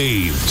football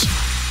games.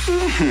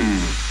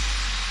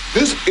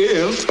 This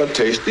is a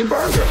tasty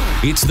burger.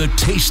 It's the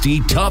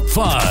Tasty Top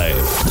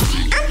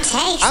 5.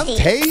 I'm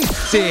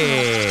tasty.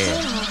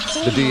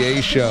 The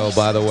DA show,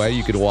 by the way,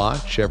 you can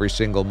watch every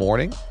single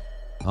morning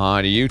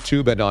on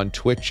YouTube and on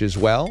Twitch as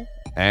well.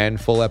 And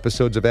full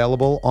episodes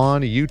available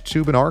on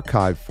YouTube and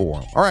archive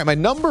form. All right, my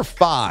number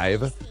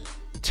 5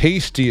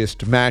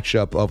 tastiest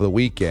matchup of the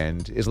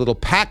weekend is a little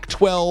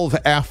Pac-12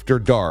 after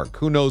dark.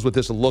 Who knows what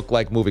this will look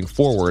like moving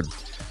forward.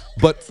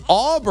 But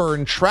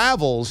Auburn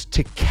travels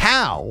to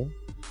Cal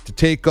to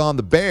take on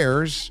the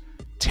Bears.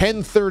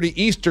 10:30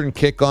 Eastern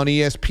kick on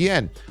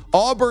ESPN.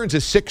 Auburn's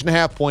a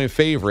 6.5-point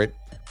favorite.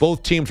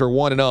 Both teams are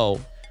 1-0.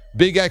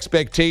 Big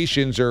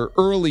expectations or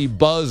early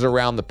buzz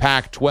around the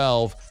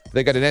Pac-12.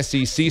 They got an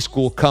SEC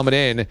school coming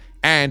in,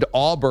 and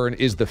Auburn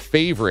is the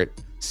favorite,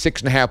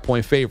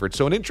 6.5-point favorite.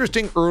 So an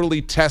interesting early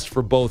test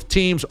for both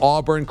teams.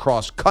 Auburn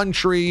cross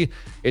country.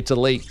 It's a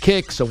late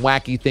kick. Some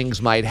wacky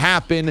things might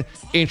happen.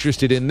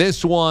 Interested in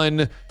this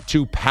one.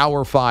 2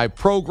 Power 5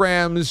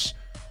 programs.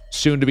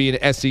 Soon to be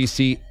an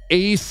SEC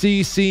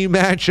ACC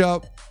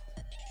matchup.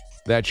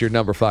 That's your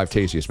number 5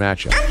 tastiest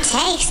matchup.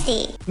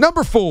 Tasty.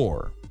 Number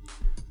 4.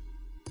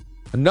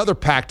 Another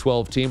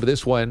Pac-12 team, but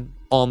this one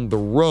on the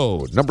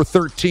road. Number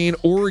 13,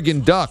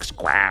 Oregon Ducks.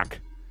 Quack.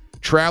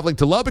 Traveling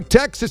to Lubbock,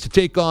 Texas to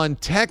take on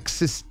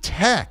Texas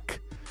Tech.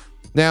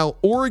 Now,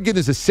 Oregon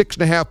is a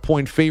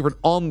 6.5-point favorite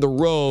on the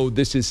road.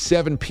 This is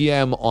 7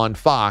 p.m. on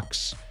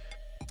Fox.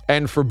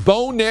 And for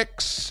Bo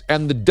Nix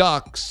and the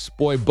Ducks,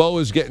 boy, Bo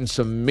is getting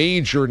some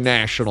major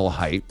national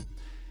hype.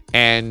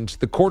 And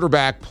the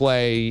quarterback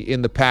play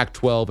in the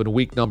Pac-12 in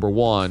week number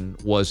 1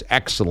 was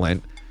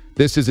excellent.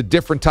 This is a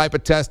different type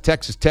of test.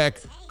 Texas Tech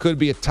could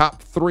be a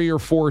top 3 or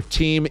 4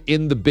 team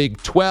in the Big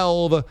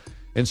 12.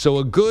 And so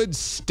a good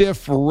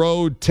stiff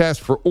road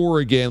test for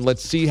Oregon.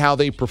 Let's see how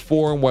they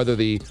perform, whether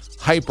the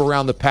hype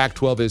around the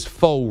Pac-12 is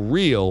faux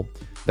real.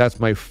 That's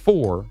my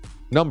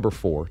number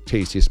 4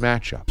 tastiest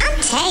matchup.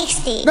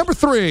 Tasty. Number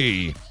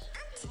 3,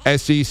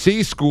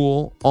 SEC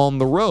school on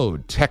the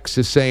road.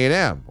 Texas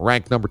A&M,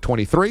 ranked number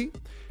 23,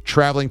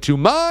 traveling to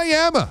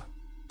Miami.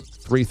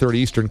 3:30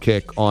 Eastern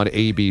kick on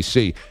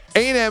ABC.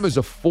 A&M is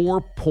a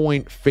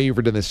 4-point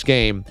favorite in this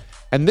game,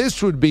 and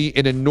this would be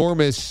an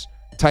enormous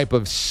type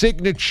of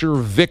signature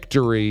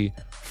victory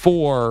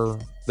for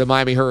the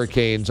Miami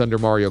Hurricanes under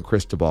Mario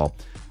Cristobal.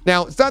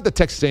 Now, it's not that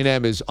Texas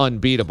A&M is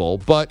unbeatable,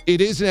 but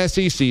it is an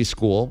SEC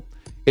school.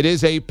 It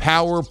is a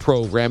power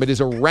program. It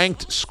is a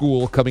ranked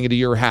school coming into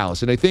your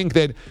house. And I think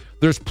that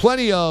there's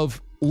plenty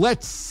of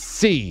let's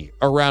see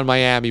around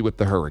Miami with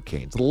the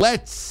Hurricanes.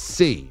 Let's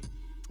see.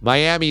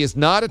 Miami is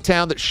not a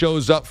town that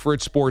shows up for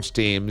its sports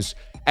teams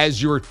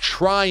as you're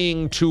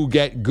trying to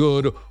get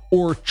good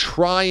or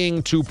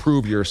trying to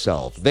prove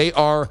yourself. They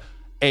are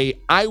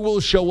I will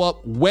show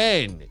up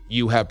when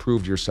you have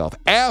proved yourself,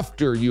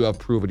 after you have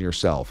proven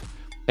yourself.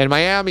 And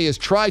Miami has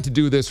tried to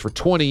do this for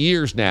 20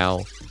 years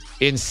now.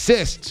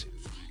 Insist,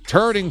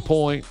 turning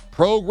point,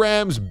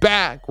 programs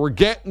back, we're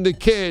getting the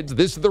kids,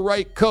 this is the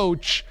right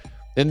coach,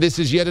 and this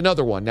is yet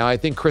another one. Now, I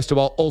think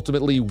Cristobal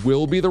ultimately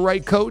will be the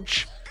right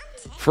coach.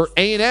 For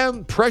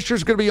A&M,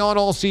 pressure's going to be on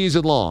all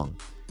season long.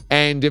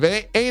 And if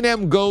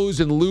A&M goes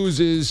and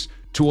loses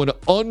to an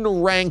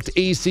unranked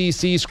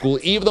ACC school,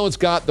 even though it's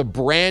got the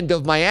brand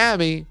of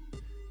Miami,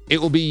 it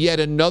will be yet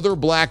another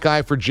black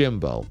eye for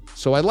Jimbo.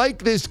 So I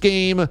like this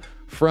game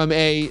from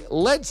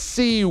let's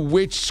see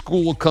which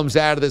school comes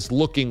out of this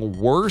looking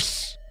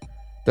worse.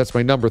 That's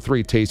my number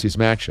 3 tastiest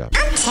matchup.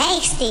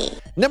 Tasty.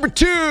 Number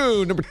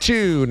two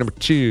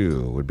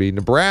would be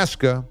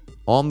Nebraska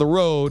on the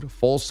road,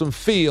 Folsom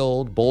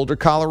Field, Boulder,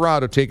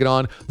 Colorado, taking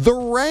on the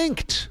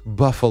ranked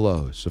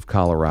Buffaloes of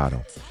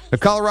Colorado. Now,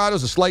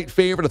 Colorado's a slight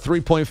favorite, a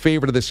 3-point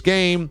favorite of this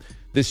game.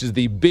 This is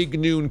the big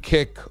noon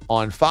kick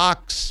on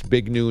Fox,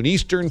 big noon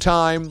Eastern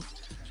time.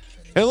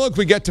 And look,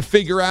 we get to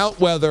figure out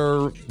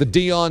whether the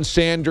Deion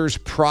Sanders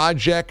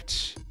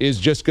project is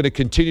just going to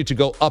continue to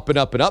go up and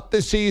up and up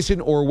this season,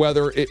 or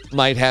whether it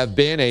might have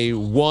been a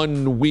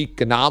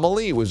 1-week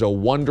anomaly. It was a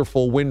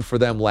wonderful win for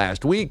them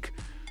last week.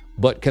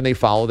 But can they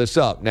follow this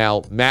up?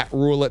 Now, Matt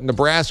Rule at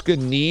Nebraska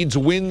needs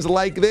wins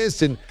like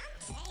this, and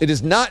it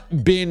has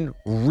not been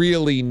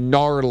really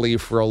gnarly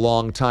for a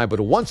long time.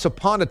 But once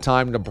upon a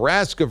time,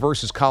 Nebraska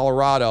versus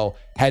Colorado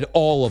had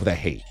all of the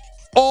hate.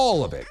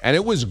 All of it. And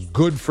it was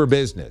good for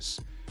business.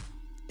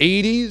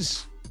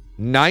 80s,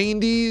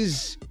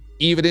 90s,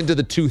 even into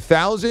the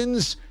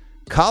 2000s,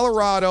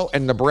 Colorado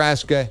and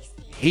Nebraska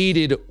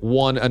hated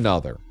one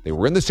another. They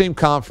were in the same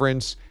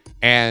conference,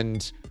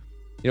 and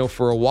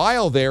for a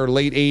while there,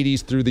 late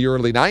 80s through the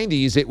early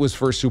 90s, it was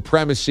for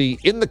supremacy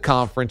in the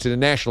conference in a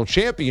national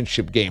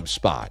championship game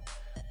spot.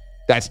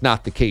 That's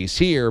not the case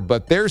here,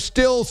 but there's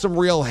still some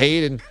real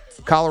hate, and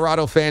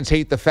Colorado fans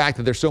hate the fact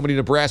that there's so many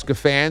Nebraska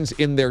fans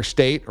in their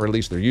state, or at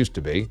least there used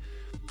to be,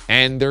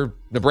 and their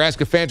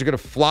Nebraska fans are going to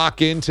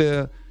flock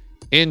into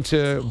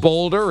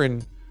Boulder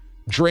and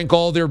drink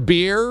all their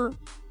beer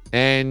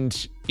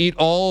and eat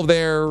all of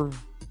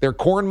their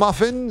corn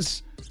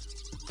muffins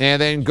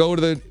and then go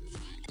to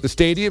the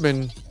stadium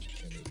and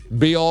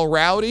be all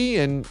rowdy,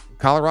 and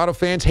Colorado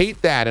fans hate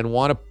that and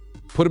want to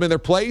put them in their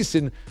place.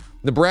 And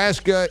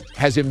Nebraska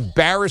has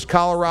embarrassed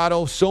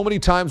Colorado so many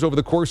times over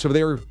the course of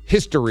their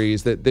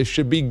histories that this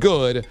should be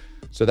good.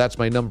 So that's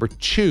my number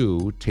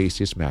 2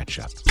 tastiest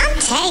matchup.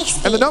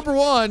 Tasty. And the number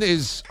 1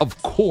 is, of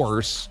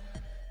course,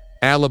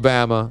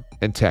 Alabama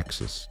and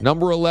Texas.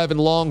 Number 11,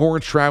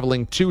 Longhorns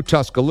traveling to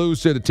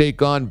Tuscaloosa to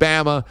take on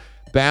Bama.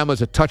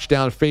 Bama's a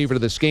touchdown favorite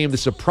of this game.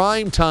 This is a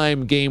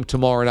primetime game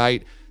tomorrow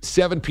night,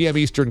 7 p.m.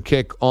 Eastern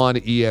kick on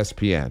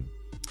ESPN.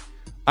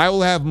 I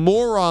will have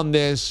more on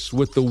this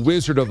with the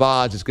Wizard of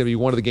Odds. It's going to be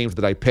one of the games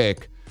that I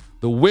pick.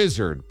 The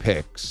Wizard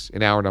picks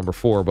in hour number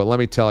 4. But let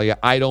me tell you,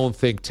 I don't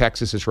think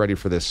Texas is ready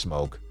for this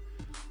smoke.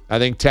 I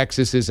think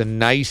Texas is a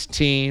nice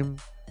team.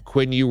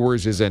 Quinn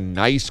Ewers is a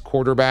nice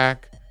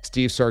quarterback.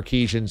 Steve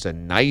Sarkisian's a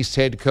nice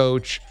head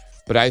coach.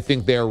 But I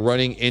think they're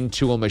running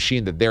into a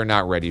machine that they're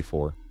not ready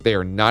for. They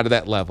are not at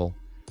that level.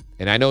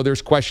 And I know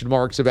there's question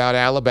marks about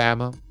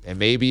Alabama. And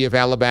maybe if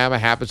Alabama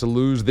happens to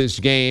lose this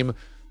game,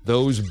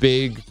 those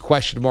big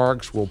question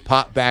marks will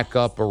pop back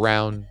up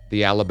around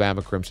the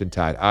Alabama Crimson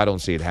Tide. I don't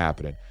see it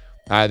happening.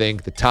 I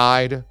think the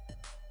Tide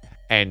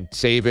and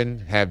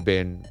Saban have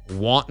been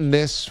wanting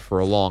this for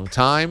a long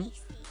time.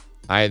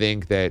 I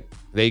think that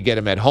they get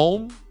them at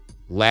home.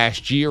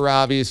 Last year,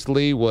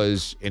 obviously,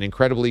 was an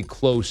incredibly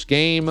close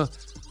game.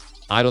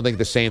 I don't think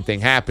the same thing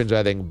happens.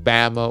 I think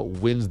Bama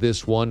wins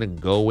this one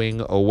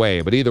going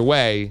away. But either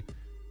way,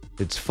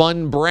 it's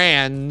fun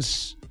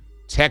brands,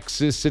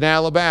 Texas and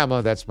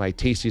Alabama. That's my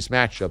tastiest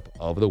matchup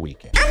of the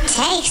weekend. I'm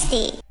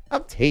tasty.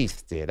 I'm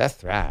tasty.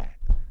 That's right.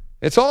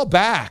 It's all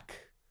back.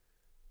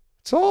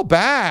 It's all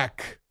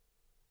back.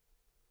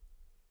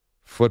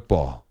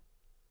 Football.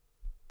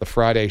 The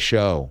Friday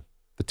show.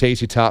 The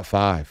Tasty Top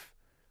 5.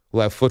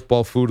 We'll have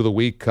football food of the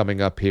week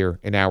coming up here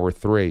in hour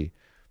 3.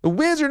 The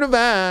Wizard of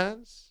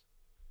Oz.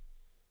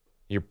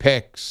 Your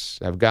picks.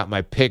 I've got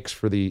my picks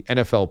for the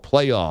NFL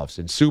playoffs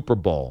and Super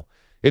Bowl.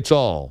 It's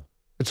all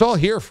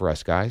here for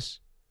us, guys.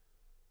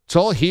 It's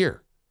all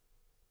here.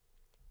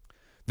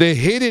 The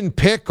Hidden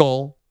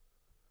Pickle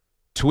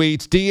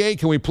tweets, DA,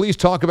 can we please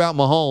talk about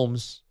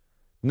Mahomes?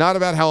 Not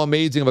about how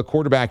amazing of a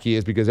quarterback he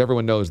is, because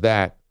everyone knows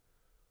that.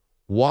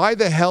 Why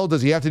the hell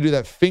does he have to do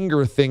that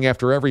finger thing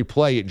after every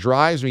play? It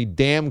drives me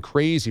damn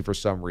crazy for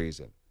some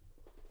reason.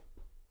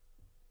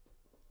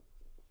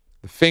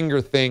 The finger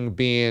thing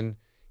being,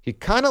 he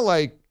kind of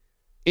like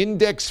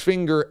index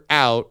finger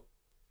out,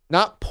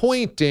 not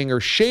pointing or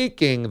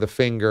shaking the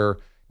finger,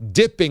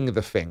 dipping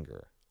the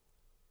finger.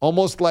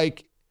 Almost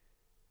like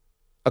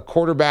a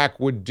quarterback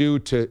would do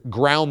to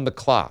ground the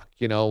clock,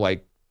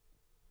 like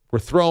we're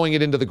throwing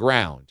it into the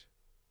ground.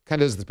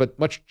 Kind of, but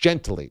much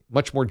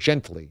more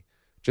gently.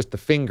 Just the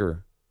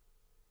finger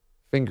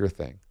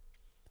thing.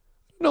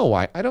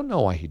 I don't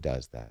know why he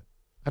does that.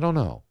 I don't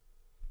know.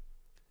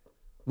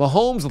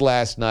 Mahomes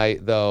last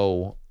night,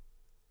 though,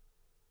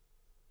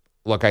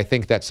 look, I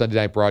think that Sunday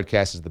night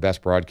broadcast is the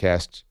best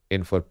broadcast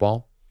in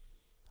football.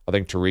 I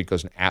think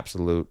Tirico's an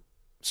absolute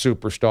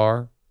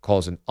superstar,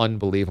 calls an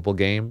unbelievable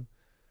game.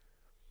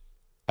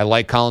 I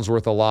like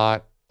Collinsworth a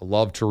lot. I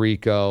love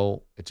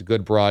Tirico. It's a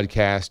good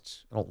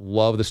broadcast. I don't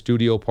love the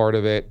studio part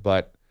of it,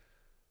 but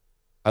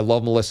I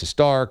love Melissa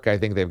Stark. I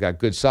think they've got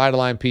good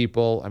sideline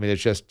people. I mean, the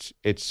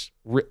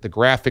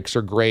graphics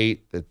are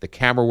great. The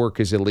camera work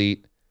is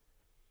elite.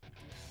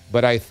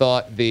 But I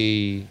thought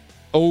the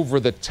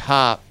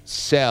over-the-top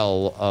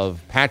sell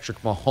of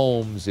Patrick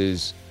Mahomes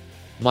is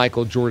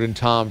Michael Jordan,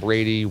 Tom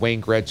Brady,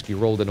 Wayne Gretzky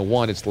rolled into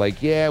one. It's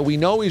like, yeah, we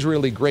know he's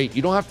really great.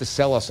 You don't have to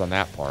sell us on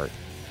that part.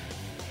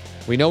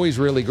 We know he's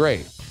really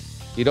great.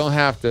 You don't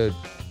have to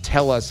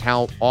tell us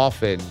how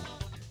often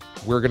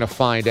we're going to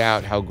find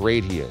out how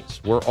great he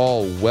is. We're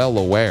all well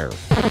aware.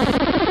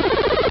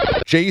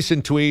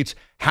 Jason tweets,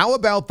 how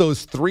about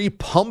those 3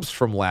 pumps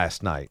from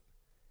last night?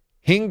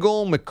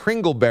 Hingle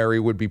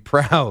McCringleberry would be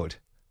proud.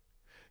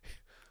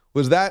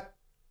 Was that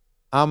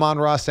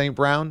Amon-Ra St.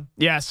 Brown?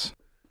 Yes.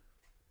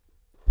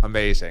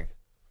 Amazing.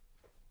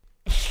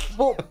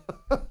 Well,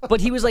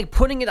 but he was like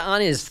putting it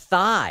on his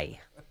thigh.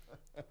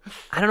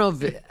 I don't know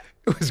if it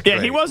was great.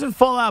 Yeah, he wasn't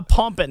full out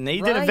pumping.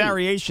 He did a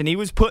variation. He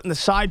was putting the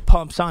side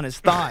pumps on his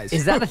thighs.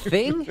 Is that a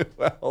thing?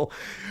 Well,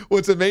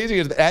 what's amazing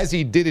is as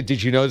he did it,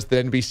 did you notice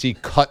that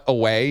NBC cut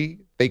away?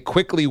 They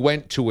quickly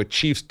went to a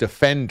Chiefs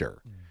defender.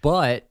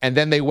 And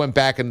then they went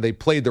back and they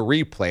played the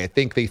replay. I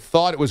think they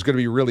thought it was going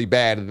to be really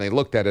bad, and they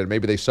looked at it, and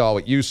maybe they saw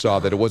what you saw,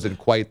 that it wasn't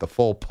quite the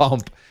full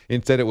pump.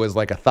 Instead, it was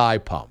like a thigh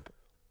pump.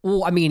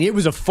 Well, I mean, it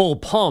was a full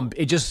pump.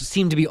 It just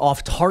seemed to be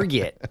off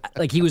target.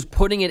 Like he was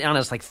putting it on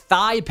his like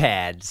thigh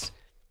pads.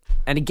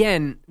 And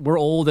again, we're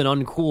old and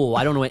uncool.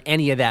 I don't know what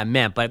any of that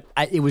meant, but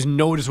it was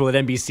noticeable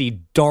that NBC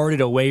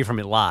darted away from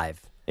it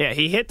live. Yeah,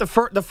 he hit the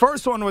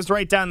first one was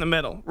right down the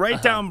middle, right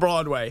down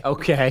Broadway.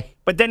 Okay.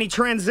 But then he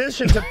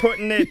transitioned to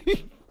putting it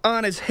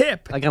on his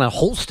hip. Like on a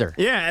holster.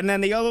 Yeah, and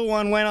then the other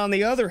one went on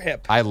the other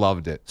hip. I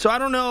loved it. So I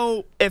don't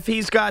know if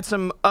he's got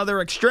some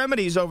other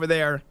extremities over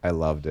there. I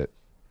loved it.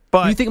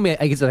 But you think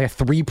it's like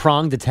a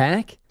 3-pronged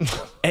attack?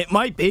 It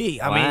might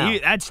be. I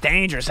mean, that's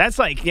dangerous. That's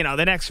like, the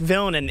next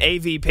villain in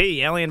AVP,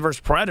 Alien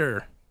vs.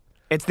 Predator.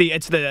 It's the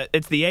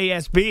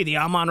ASB, the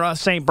Amon-Ra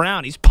St.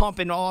 Brown. He's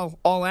pumping all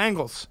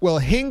angles. Well,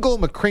 Hingle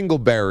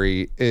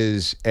McCringleberry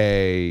is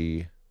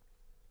a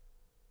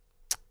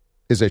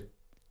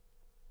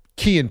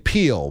Key and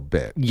Peele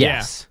bit.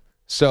 Yes.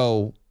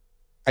 So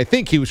I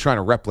think he was trying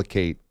to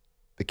replicate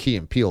the Key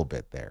and Peele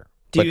bit there.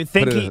 Do you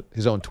think put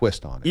his own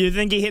twist on it? You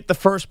think he hit the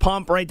first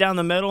pump right down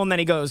the middle, and then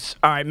he goes,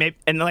 all right, maybe,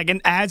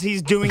 and as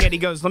he's doing it, he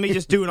goes, let me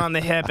just do it on the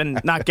hip and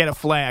not get a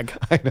flag.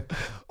 I know.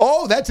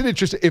 Oh, that's an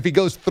interesting. If he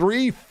goes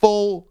 3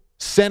 full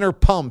center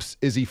pumps,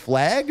 is he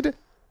flagged?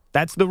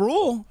 That's the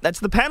rule.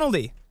 That's the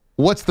penalty.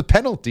 What's the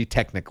penalty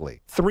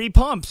technically? 3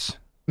 pumps.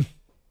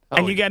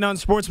 And you get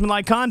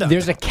unsportsmanlike conduct.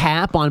 There's a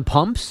cap on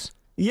pumps?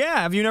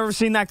 Yeah, have you never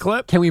seen that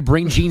clip? Can we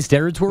bring Gene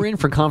Steratore in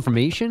for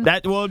confirmation?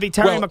 It'd be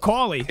Terry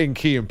McAuley. In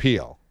Key and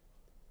Peele.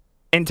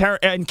 In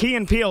Key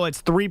and Peele,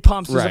 it's 3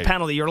 pumps as a Right.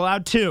 penalty. You're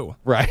allowed 2.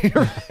 Right.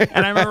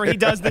 And I remember he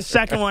does the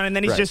second one, and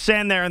then he's Right. just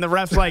standing there, and the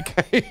ref's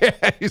like,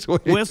 He's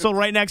waiting. whistle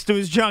right next to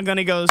his junk, and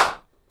he goes,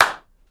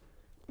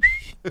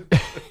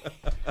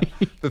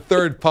 The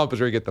third pump is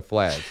where you get the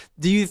flag.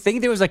 Do you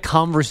think there was a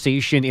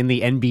conversation in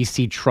the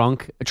NBC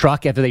truck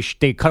after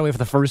they cut away for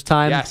the first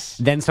time? Yes.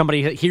 Then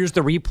somebody hears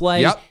the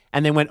replay, Yep.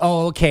 and then went,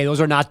 "Oh, okay,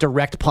 those are not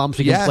direct pumps.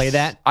 We can play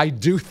that." I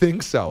do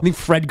think so. I think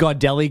Fred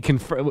Gaudelli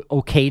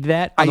okayed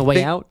that on the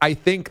way out. I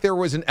think there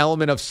was an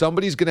element of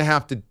somebody's going to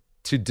have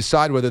to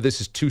decide whether this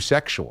is too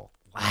sexual.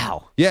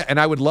 Wow. Yeah, and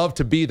I would love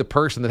to be the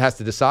person that has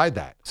to decide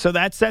that. so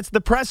that sets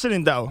the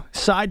precedent, though.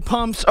 Side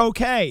pumps,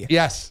 okay.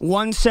 Yes.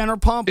 1 center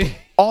pump,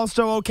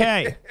 also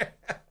okay.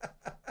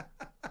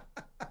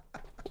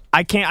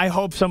 I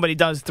hope somebody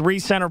does 3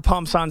 center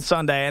pumps on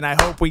Sunday, and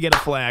I hope we get a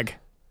flag.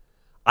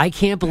 I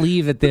can't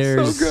believe that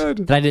there's so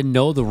good. that I didn't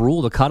know the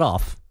rule, the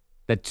cutoff.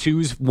 That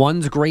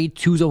 1's great,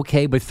 2's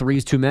okay, but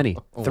 3's too many.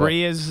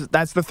 3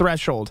 that's the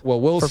threshold. Well,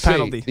 we'll for see.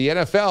 penalty. The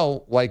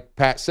NFL, like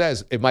Pat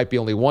says, it might be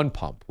only 1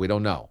 pump. We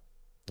don't know.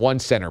 1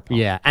 center pump.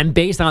 Yeah, and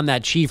based on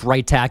that Chief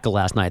right tackle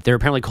last night, they're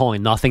apparently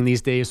calling nothing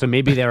these days, so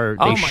maybe they Oh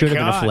my should have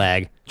been a God.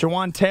 flag.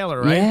 Jawan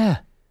Taylor, right? Yeah.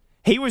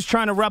 He was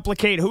trying to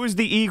replicate. Who is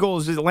the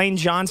Eagles? Is it Lane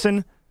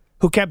Johnson,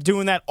 who kept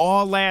doing that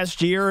all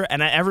last year,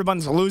 and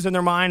everyone's losing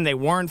their mind. They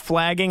weren't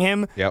flagging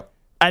him. Yep.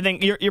 I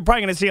think you're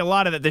probably going to see a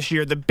lot of that this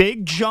year. The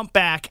big jump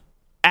back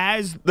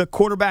as the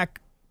quarterback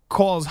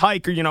calls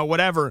hike or,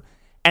 whatever,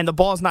 and the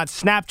ball's not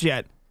snapped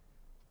yet.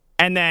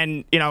 And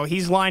then,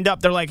 he's lined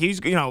up. They're like, Harry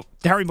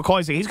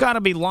McCoy's like, he's got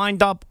to be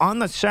lined up on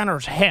the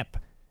center's hip.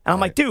 And I'm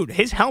like, dude,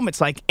 his helmet's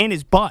like in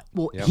his butt.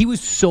 Well, he was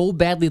so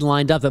badly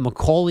lined up that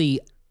Macaulay,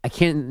 I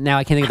can't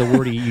think of the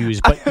word he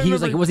used, but he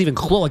was like, it wasn't even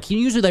close. Like,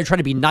 usually they're trying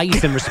to be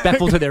nice and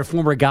respectful to their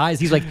former guys.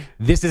 He's like,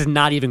 this is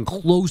not even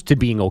close to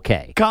being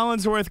okay.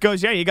 Collinsworth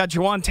goes, yeah, you got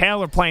Jawan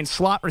Taylor playing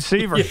slot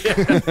receiver.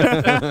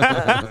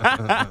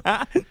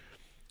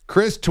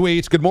 Chris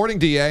tweets, "Good morning,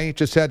 DA.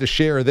 Just had to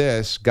share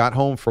this. Got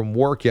home from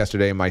work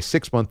yesterday and my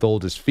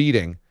 6-month-old is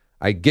feeding.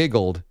 I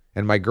giggled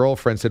and my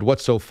girlfriend said,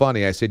 'What's so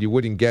funny?' I said, 'You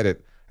wouldn't get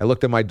it.' I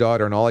looked at my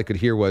daughter and all I could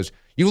hear was,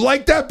 'You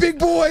like that, big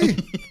boy?'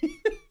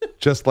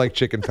 Just like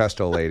chicken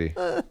pesto lady."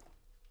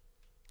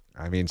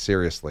 I mean,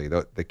 seriously,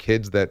 the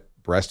kids that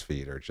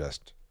breastfeed are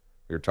just,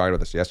 we were talking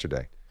about this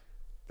yesterday.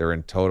 They're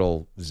in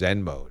total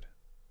Zen mode.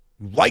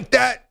 Like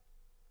that?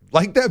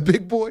 Like that,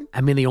 big boy?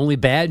 I mean, the only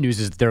bad news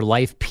is their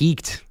life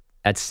peaked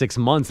at 6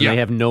 months, and they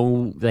have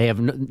no,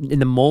 in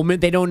the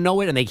moment, they don't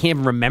know it, and they can't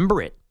even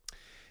remember it.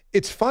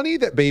 It's funny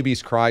that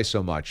babies cry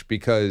so much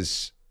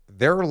because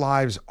their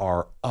lives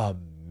are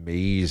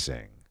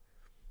amazing.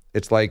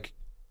 It's like,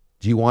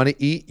 do you want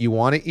to eat? You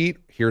want to eat?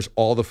 Here's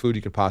all the food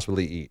you could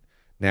possibly eat.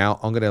 Now,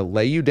 I'm going to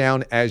lay you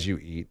down as you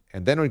eat,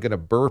 and then we're going to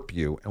burp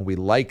you, and we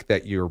like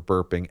that you're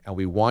burping, and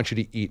we want you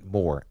to eat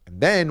more.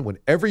 And then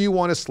whenever you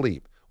want to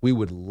sleep, we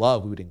would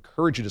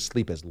encourage you to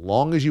sleep as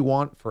long as you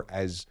want for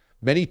as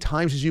many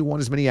times as you want,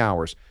 as many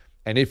hours.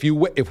 And if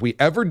we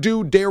ever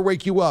do dare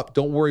wake you up,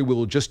 don't worry, we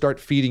will just start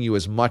feeding you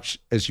as much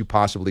as you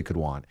possibly could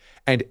want.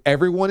 And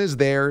everyone is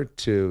there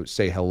to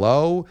say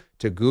hello,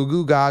 to goo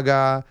goo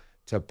gaga,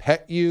 to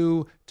pet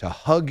you, to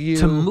hug you,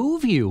 To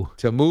move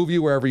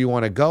you wherever you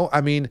want to go.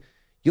 I mean,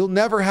 you'll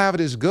never have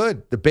it as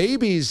good. The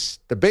babies,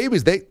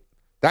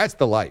 that's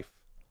the life.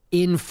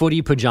 In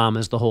footy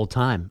pajamas the whole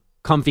time.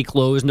 Comfy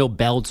clothes, no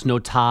belts, no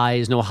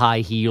ties, no high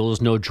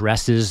heels, no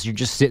dresses. You're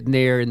just sitting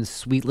there in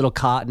sweet little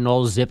cotton,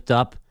 all zipped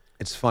up.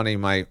 It's funny,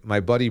 my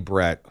buddy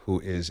Brett, who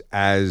is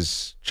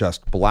as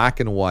just black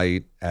and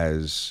white,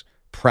 as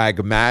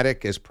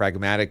pragmatic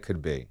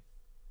could be,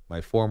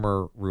 my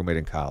former roommate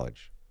in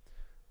college.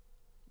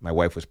 My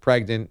wife was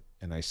pregnant,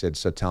 and I said,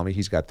 so tell me,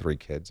 he's got 3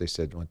 kids. I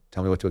said, well,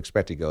 tell me what to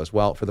expect. He goes,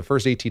 well, for the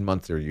first 18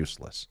 months, they're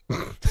useless.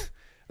 And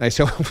I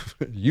said,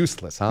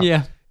 useless, huh?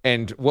 Yeah.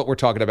 And what we're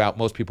talking about,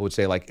 most people would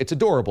say, like, it's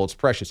adorable, it's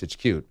precious, it's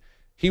cute.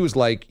 He was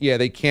like, yeah,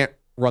 they can't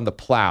run the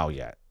plow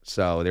yet,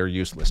 so they're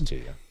useless to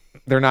you.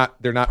 They're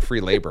not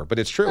free labor, but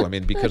it's true. I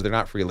mean, because they're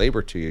not free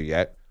labor to you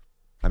yet,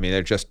 I mean,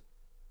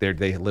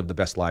 they live the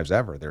best lives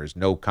ever. There is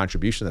no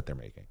contribution that they're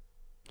making.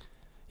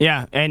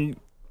 Yeah, and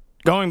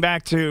going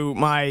back to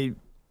my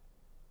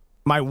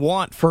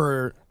want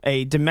for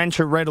a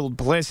dementia-riddled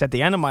bliss at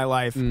the end of my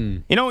life,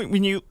 you know,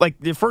 when you, like,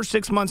 the first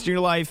 6 months of your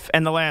life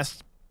and the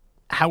last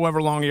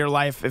however long of your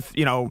life, if,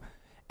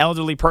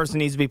 elderly person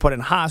needs to be put in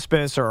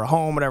hospice or a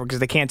home, whatever, because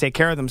they can't take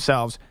care of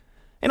themselves,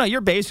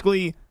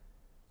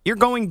 you're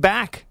going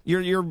back.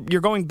 You're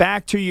going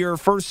back to your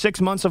first 6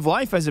 months of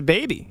life as a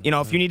baby.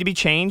 If you need to be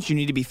changed, you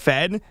need to be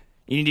fed,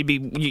 you need to be,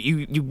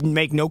 you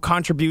make no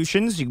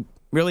contributions, you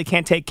really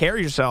can't take care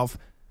of yourself.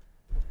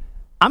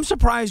 I'm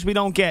surprised we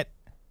don't get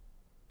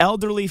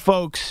elderly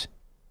folks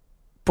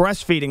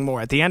breastfeeding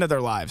more at the end of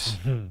their lives.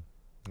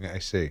 I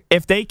see.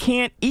 If they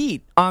can't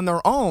eat on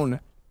their own,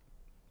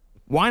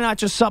 why not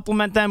just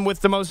supplement them with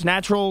the most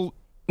natural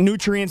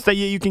nutrients that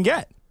you can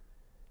get?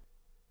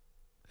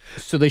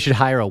 So they should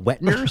hire a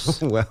wet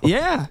nurse? Well,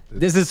 yeah.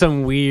 This is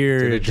some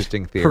weird,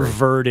 interesting theory.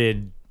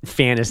 perverted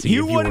fantasy.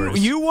 You of wouldn't.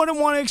 yours. You wouldn't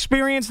want to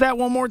experience that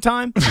one more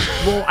time.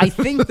 Well, I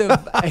think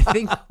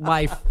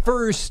my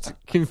first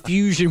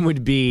confusion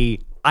would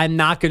be I'm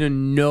not going to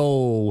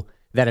know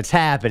that it's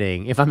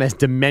happening if I'm as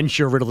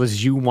dementia riddled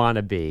as you want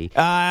to be.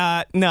 No,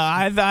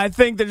 I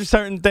think there's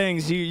certain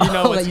things you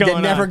know what's going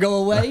on. That never go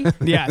away?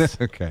 Yes.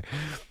 Okay.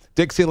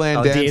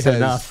 Dixieland Dan says.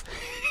 Enough.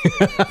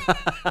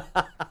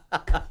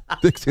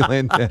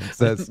 Dixieland Dan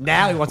says.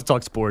 Now he wants to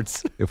talk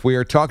sports. If we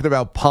are talking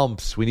about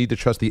pumps, we need to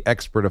trust the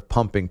expert of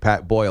pumping,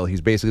 Pat Boyle.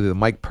 He's basically the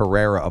Mike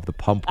Pereira of the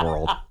pump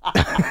world.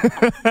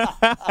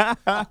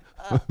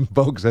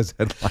 Vogue says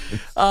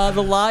headlines.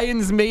 The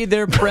Lions made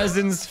their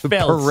presence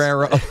felt.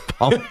 Pereira of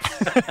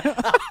pumps.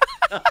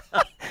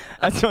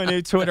 That's my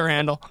new Twitter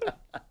handle.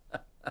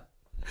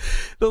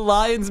 The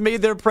Lions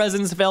made their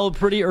presence felt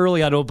pretty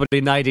early on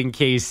opening night in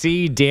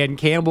KC. Dan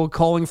Campbell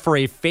calling for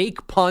a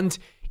fake punt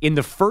in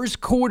the first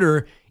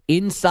quarter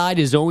inside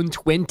his own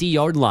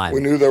 20-yard line.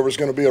 We knew there was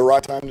going to be a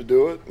right time to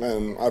do it,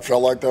 and I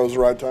felt like that was the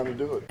right time to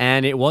do it.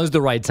 And it was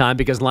the right time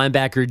because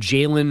linebacker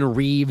Jalen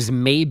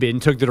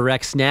Reeves-Maben took the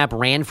direct snap,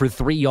 ran for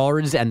 3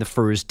 yards, and the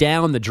first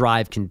down. The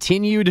drive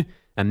continued,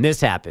 and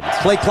this happened.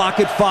 Play clock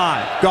at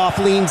 5. Goff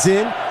leans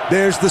in.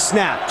 There's the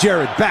snap.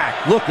 Jared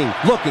back, looking,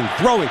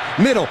 throwing,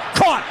 middle,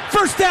 caught,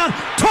 first down,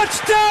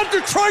 touchdown,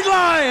 Detroit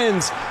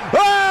Lions!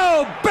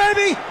 Oh,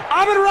 baby,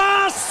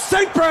 Mraz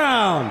St.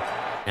 Brown!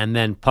 And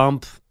then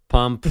pump.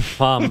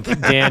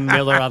 Dan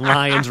Miller on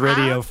Lions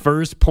radio.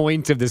 First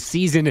point of the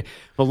season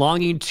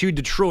belonging to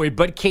Detroit.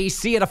 But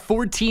KC had a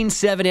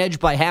 14-7 edge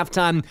by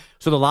halftime.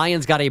 So the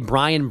Lions got a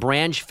Brian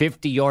Branch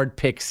 50-yard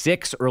pick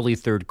six early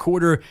third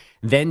quarter.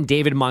 Then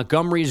David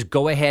Montgomery's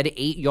go-ahead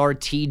 8-yard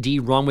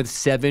TD run with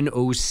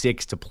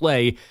 7:06 to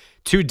play.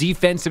 Two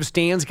defensive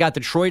stands got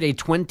Detroit a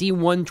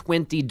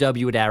 21-20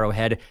 W at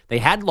Arrowhead. They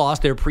had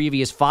lost their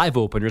previous 5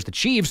 openers. The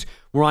Chiefs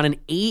were on an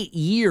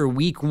 8-year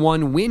Week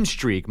 1 win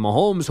streak.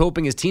 Mahomes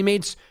hoping his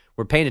teammates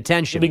were paying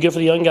attention. It'd be good for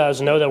the young guys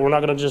to know that we're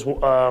not going to just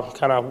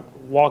kind of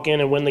walk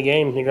in and win the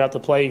game. You have to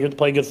play good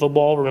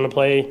football. We're going to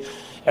play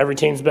every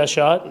team's best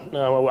shot.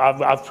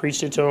 I've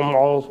preached it to them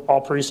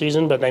all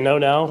preseason, but they know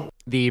now.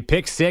 The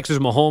pick six was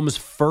Mahomes'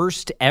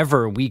 first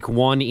ever Week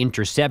 1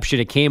 interception.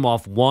 It came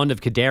off one of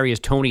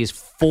Kadarius Toney's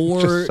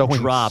 4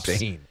 drops.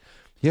 Insane.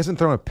 He hasn't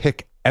thrown a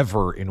pick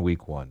ever in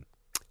Week 1.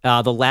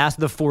 The last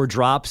of the 4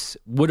 drops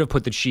would have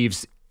put the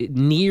Chiefs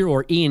near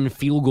or in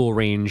field goal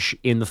range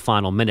in the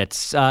final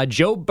minutes.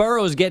 Joe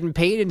Burrow's getting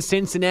paid in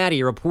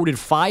Cincinnati. A reported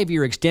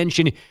 5-year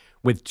extension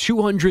with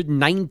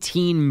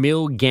 $219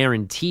 million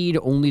guaranteed.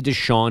 Only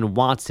Deshaun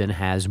Watson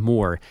has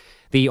more.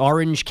 The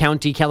Orange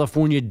County,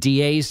 California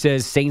DA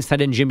says Saints tight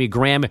end Jimmy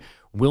Graham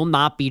will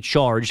not be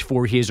charged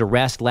for his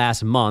arrest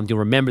last month. You'll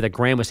remember that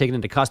Graham was taken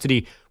into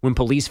custody when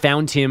police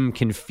found him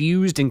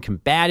confused and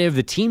combative.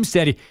 The team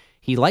said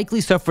he likely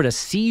suffered a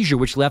seizure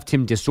which left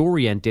him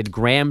disoriented.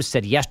 Graham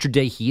said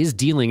yesterday he is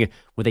dealing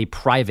with a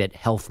private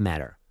health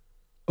matter.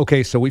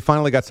 Okay, so we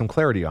finally got some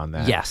clarity on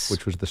that. Yes.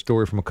 Which was the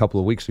story from a couple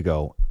of weeks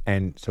ago.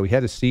 And so he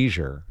had a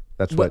seizure.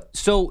 That's what...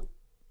 So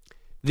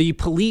the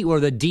police or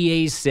the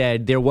DA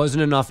said there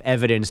wasn't enough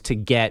evidence to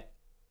get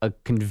a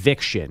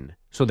conviction,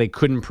 so they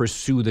couldn't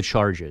pursue the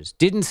charges.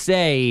 Didn't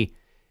say,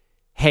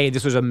 hey,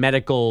 this was a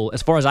medical,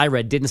 as far as I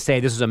read, didn't say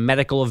this was a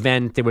medical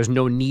event. There was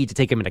no need to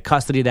take him into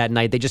custody that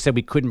night. They just said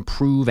we couldn't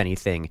prove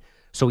anything,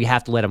 so we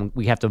have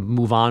to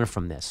move on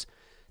from this.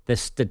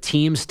 The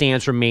team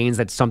stance remains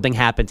that something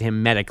happened to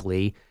him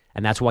medically,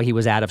 and that's why he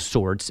was out of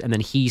sorts. And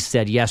then he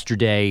said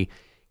yesterday,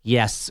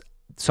 yes,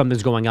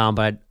 something's going on,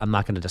 but I'm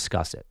not going to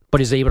discuss it. But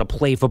he's able to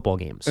play football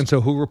games. And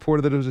so who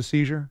reported that it was a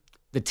seizure?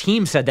 The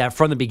team said that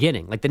from the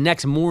beginning. Like the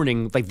next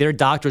morning, like their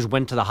doctors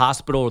went to the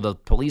hospital or the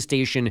police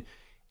station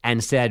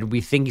and said,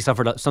 we think he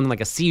suffered something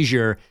like a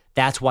seizure.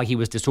 That's why he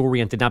was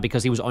disoriented, not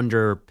because he was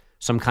under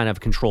some kind of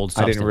controlled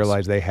substance. I didn't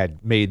realize they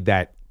had made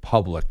that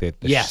public, the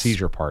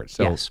seizure part.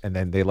 So, and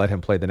then they let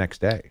him play the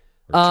next day.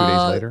 Or 2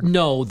 days later?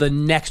 No, the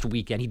next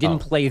weekend. He didn't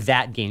play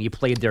that game. He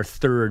played their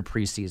third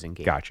preseason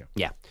game. Gotcha.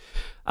 Yeah.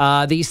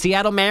 The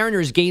Seattle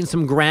Mariners gained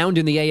some ground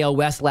in the AL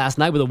West last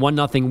night with a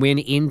 1-0 win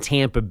in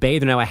Tampa Bay.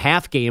 They're now a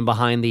half game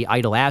behind the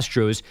idle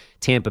Astros.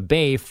 Tampa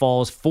Bay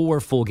falls 4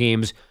 full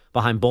games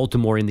behind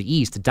Baltimore in the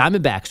East. The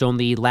Diamondbacks own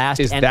the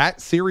last... Is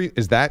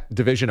that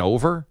division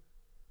over?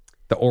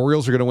 The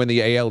Orioles are going to win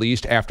the AL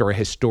East after a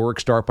historic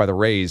start by the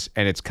Rays,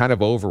 and it's kind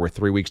of over with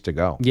 3 weeks to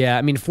go. Yeah,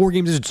 I mean, 4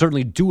 games is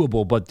certainly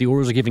doable, but the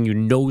Orioles are giving you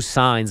no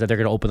signs that they're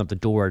going to open up the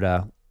door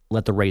to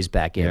let the Rays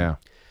back in. Yeah.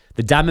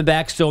 The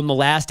Diamondbacks own the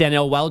last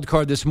NL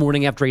wildcard this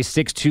morning after a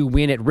 6-2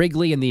 win at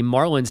Wrigley, and the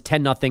Marlins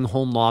 10-0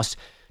 home loss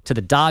to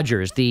the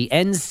Dodgers. The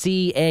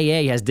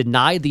NCAA has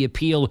denied the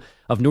appeal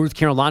of North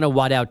Carolina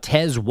wideout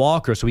Tez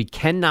Walker, so he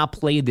cannot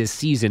play this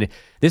season.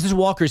 This is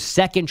Walker's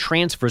second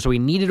transfer, so he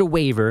needed a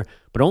waiver,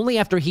 but only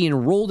after he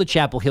enrolled at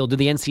Chapel Hill did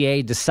the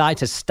NCAA decide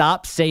to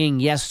stop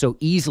saying yes so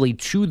easily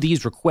to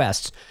these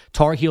requests.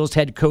 Tar Heels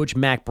head coach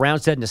Mac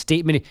Brown said in a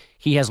statement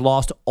he has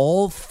lost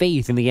all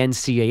faith in the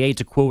NCAA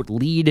to, quote,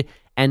 lead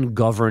and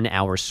govern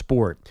our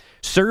sport.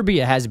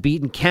 Serbia has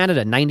beaten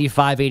Canada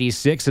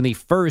 95-86 in the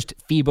first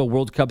FIBA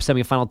World Cup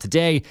semifinal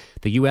today.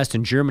 The U.S.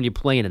 and Germany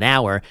play in an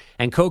hour.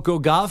 And Coco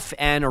Gauff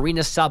and Aryna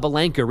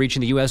Sabalenka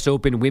reaching the U.S.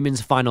 Open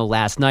women's final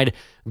last night.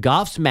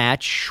 Gauff's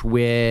match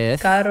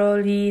with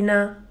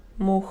Karolina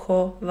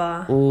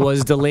Muchova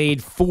was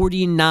delayed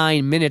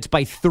 49 minutes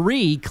by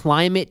 3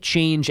 climate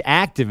change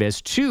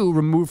activists, 2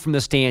 removed from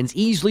the stands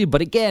easily.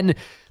 But again,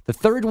 the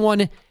third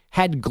one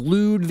had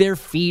glued their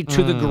feet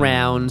to the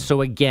ground.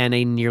 So again,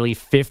 a nearly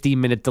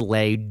 50-minute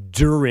delay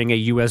during a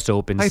U.S.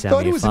 Open semifinal. I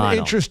thought it was an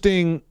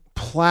interesting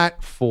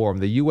platform,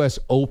 the U.S.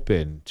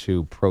 Open,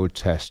 to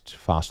protest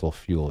fossil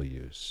fuel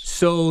use.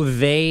 So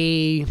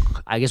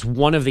I guess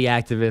one of the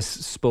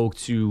activists spoke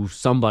to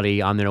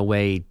somebody on their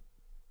way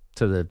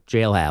to the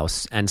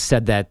jailhouse and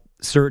said that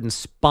certain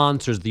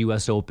sponsors the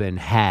U.S. Open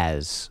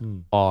has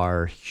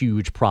are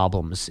huge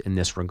problems in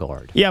this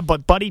regard. Yeah,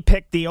 but Buddy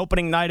picked the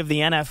opening night of the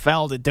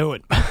NFL to do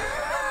it.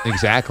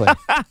 Exactly.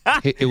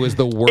 It was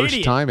the worst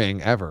Idiot.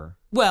 timing ever.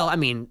 Well, I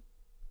mean,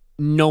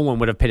 no one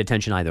would have paid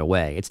attention either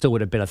way. It still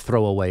would have been a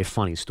throwaway,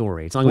 funny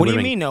story. It's not What do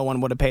you mean no one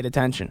would have paid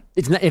attention?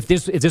 It's not, if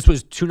this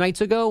was 2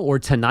 nights ago or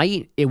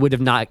tonight, it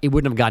wouldn't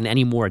have gotten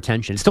any more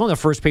attention. It's still on the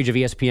first page of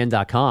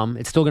ESPN.com.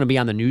 It's still going to be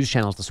on the news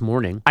channels this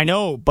morning. I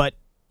know, but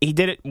he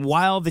did it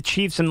while the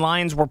Chiefs and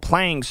Lions were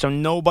playing, so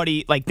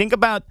nobody, think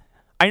about,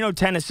 I know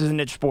tennis is a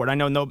niche sport. I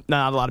know not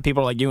a lot of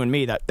people like you and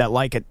me that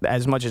like it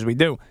as much as we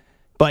do,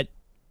 but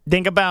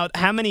think about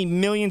how many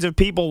millions of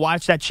people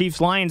watch that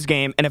Chiefs-Lions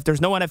game, and if there's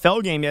no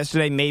NFL game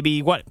yesterday,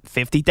 maybe,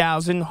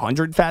 50,000,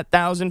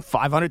 100,000,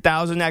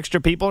 500,000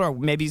 extra people, or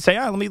maybe say,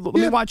 let me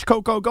watch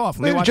Coco Gauff,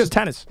 let me watch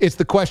tennis. It's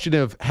the question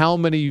of how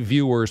many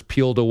viewers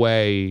peeled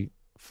away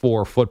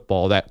for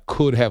football that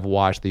could have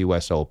watched the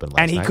U.S. Open last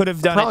night. And he could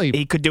have done it.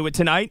 He could do it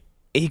tonight.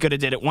 He could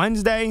have did it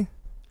Wednesday.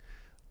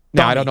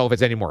 Now, I don't know if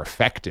it's any more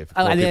effective.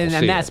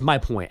 And that's my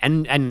point.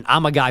 And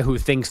I'm a guy who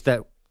thinks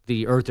that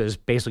the Earth is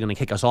basically going to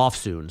kick us off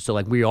soon. So,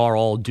 we are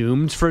all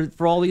doomed for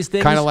all these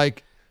things. Kind of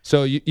like,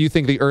 so you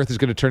think the Earth is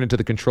going to turn into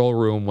the control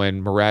room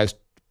when Mraz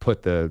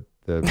put the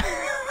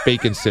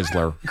bacon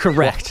sizzler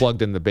correct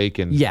plugged in the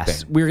bacon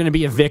Yes, thing. We're going to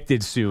be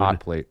evicted soon. Hot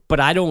plate.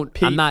 But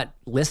I'm not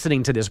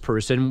listening to this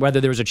person,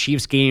 whether there was a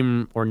Chiefs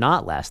game or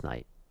not last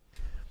night.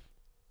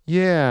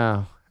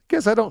 Yeah. I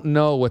guess I don't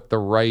know what the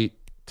right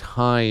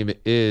time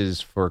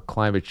is for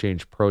climate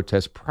change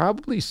protests.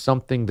 Probably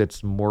something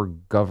that's more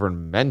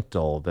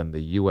governmental than the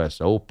U.S.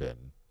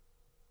 Open.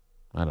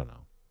 I don't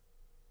know.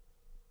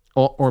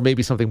 Or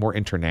maybe something more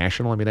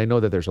international. I mean, I know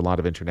that there's a lot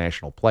of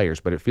international players,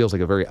 but it feels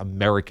like a very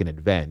American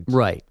event.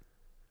 Right.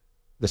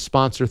 The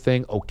sponsor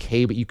thing,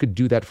 okay, but you could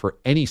do that for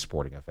any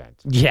sporting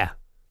event. Yeah,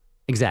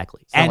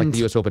 exactly. It's not like the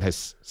U.S. Open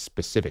has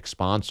specific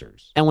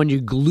sponsors. And when you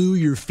glue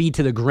your feet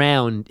to the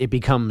ground, it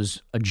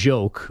becomes a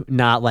joke,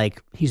 not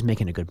like, he's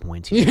making a good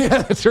point here.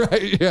 Yeah, that's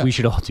right. Yeah. We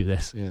should all do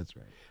this. Yeah, that's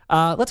right.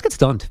 Let's get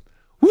stunned.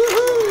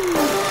 Woohoo!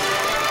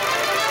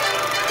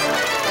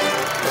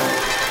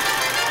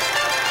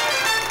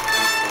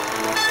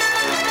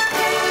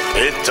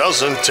 It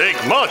doesn't take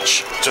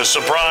much to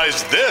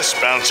surprise this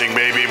bouncing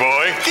baby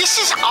boy. This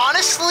is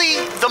honestly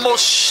the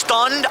most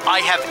stunned I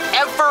have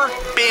ever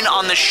been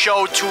on the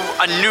show to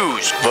a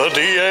news. The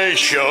DA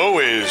show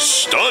is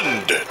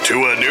stunned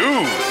to a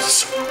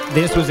news.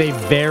 This was a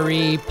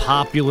very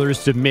popular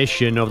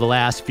submission over the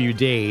last few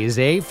days.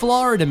 A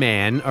Florida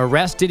man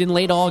arrested in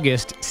late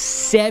August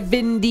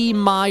 70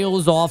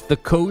 miles off the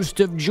coast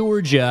of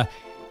Georgia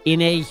in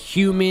a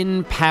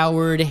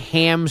human-powered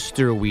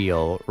hamster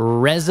wheel.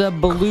 Reza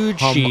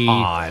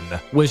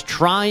Bellucci was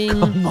trying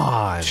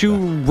to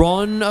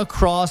run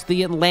across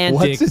the Atlantic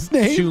What's his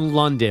name? to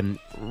London.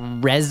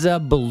 Reza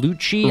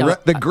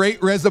Bellucci. The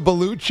great Reza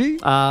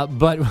Bellucci?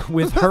 But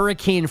with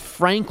Hurricane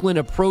Franklin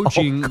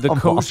approaching, the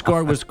Coast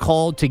Guard was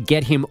called to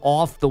get him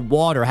off the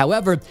water.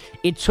 However,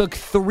 it took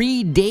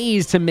 3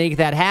 days to make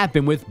that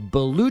happen, with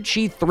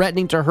Bellucci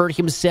threatening to hurt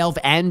himself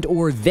and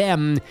or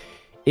them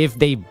if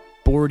they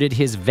boarded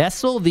his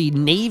vessel. The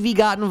Navy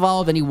got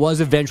involved, and he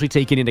was eventually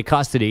taken into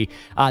custody.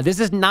 This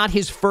is not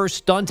his first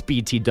stunt,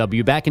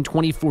 BTW. Back in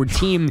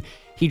 2014,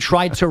 he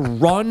tried to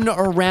run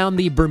around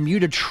the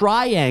Bermuda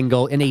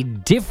Triangle in a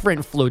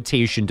different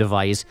flotation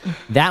device.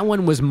 That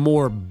one was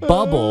more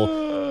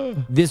bubble.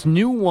 This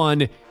new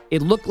one,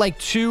 it looked like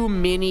 2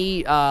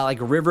 mini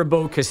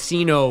riverboat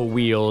casino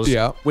wheels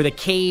with a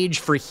cage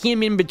for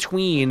him in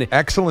between.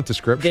 Excellent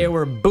description. There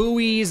were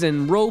buoys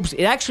and ropes.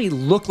 It actually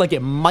looked like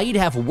it might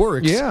have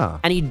worked. Yeah.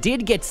 And he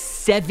did get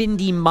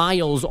 70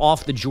 miles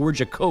off the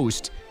Georgia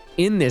coast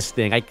in this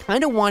thing. I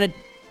kind of wanted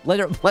let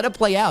it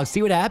play out,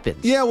 see what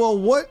happens. Yeah, well,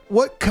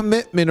 what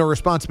commitment or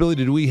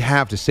responsibility do we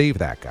have to save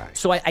that guy?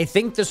 So I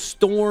think the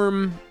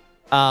storm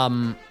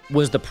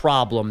was the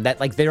problem. That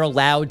like they're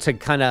allowed to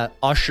kind of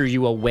usher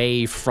you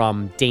away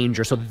from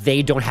danger, so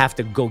they don't have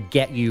to go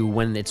get you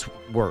when it's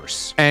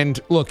worse. And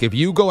look, if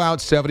you go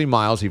out 70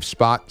 miles, you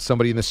spot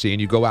somebody in the sea,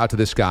 and you go out to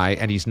this guy,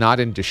 and he's not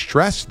in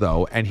distress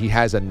though, and he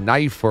has a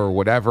knife or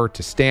whatever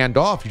to stand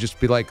off, you just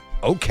be like,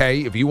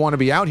 okay, if you want to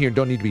be out here and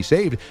don't need to be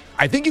saved,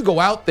 I think you go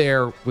out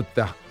there with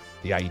the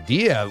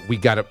idea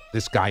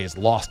this guy is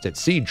lost at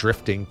sea,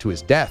 drifting to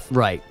his death.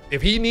 Right.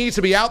 If he needs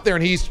to be out there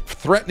and he's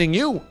threatening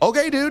you,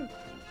 okay, dude,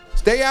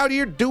 stay out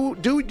here. Do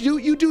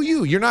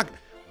you. You're not.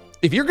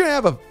 If you're gonna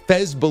have a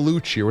Fez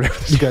Bellucci or whatever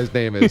this guy's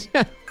name is,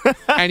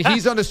 and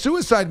he's on a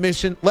suicide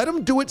mission, let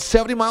him do it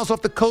 70 miles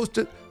off the coast.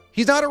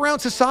 He's not around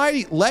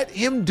society. Let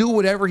him do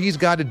whatever he's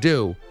got to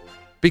do.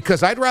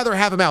 Because I'd rather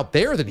have him out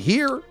there than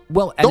here.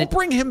 Well, don't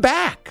bring him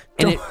back.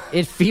 And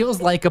it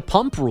feels like a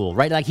pump rule,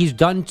 right? Like he's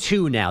done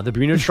 2 now. The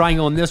Bermuda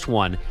Triangle on this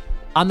one.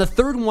 On the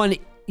third one,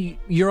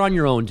 you're on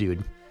your own,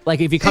 dude.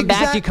 Like if you come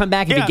back, you come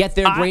back. If you get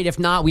there, great. If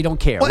not, we don't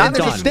care. Well, and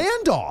done. there's a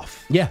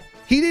standoff. Yeah.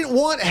 He didn't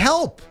want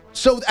help.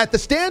 So at the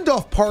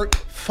standoff part,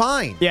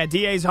 fine. Yeah,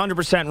 DA's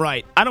 100%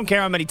 right. I don't care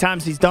how many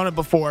times he's done it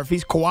before. If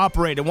he's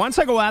cooperated, once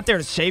I go out there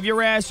to save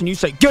your ass and you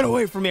say, get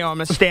away from me or I'm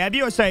going to stab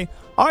you, I say,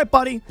 all right,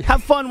 buddy,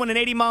 have fun when an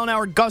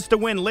 80-mile-an-hour gust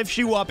of wind lifts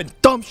you up and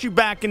dumps you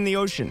back in the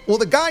ocean. Well,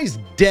 the guy's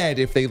dead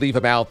if they leave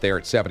him out there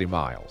at 70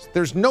 miles.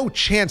 There's no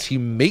chance he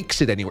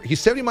makes it anywhere. He's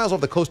 70 miles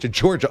off the coast of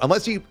Georgia.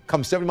 Unless he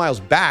comes 70 miles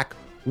back,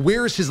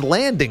 where's his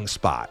landing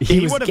spot?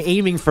 He was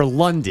aiming for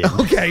London.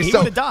 Okay, he so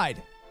would have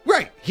died.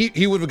 Right.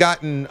 He would have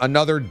gotten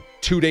another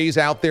 2 days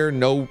out there,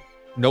 no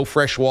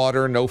fresh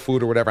water, no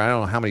food or whatever. I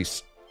don't know how many.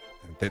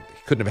 He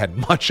couldn't have had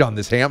much on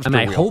this hamster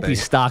wheel. I hope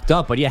he's stocked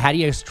up. But yeah, how do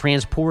you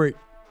transport?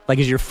 Like,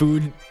 is your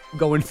food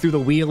going through the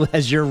wheel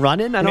as you're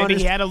running? Maybe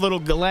he had a little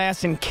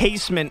glass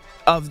encasement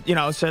of,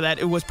 so that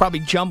it was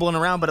probably jumbling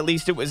around, but at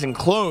least it was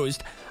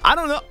enclosed. I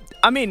don't know.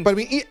 But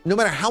no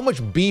matter how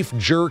much beef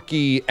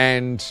jerky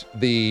and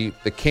the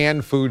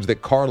canned foods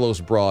that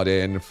Carlos brought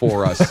in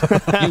for us,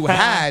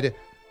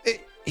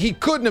 he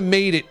couldn't have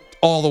made it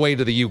all the way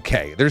to the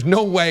UK. There's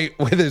no way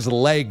with his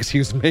legs he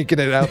was making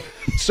it out.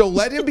 So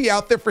let him be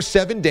out there for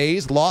 7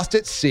 days, lost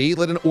at sea,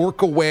 let an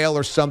orca whale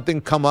or something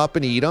come up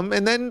and eat him,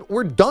 and then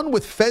we're done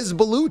with Fez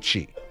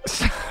Bellucci.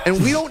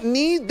 And we don't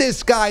need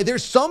this guy.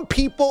 There's some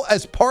people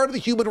as part of the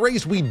human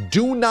race we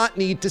do not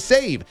need to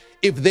save.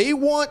 If they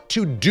want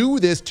to do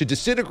this to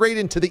disintegrate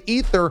into the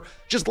ether,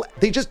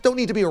 they just don't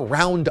need to be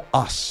around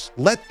us.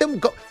 Let them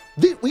go.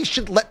 We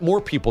should let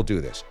more people do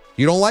this.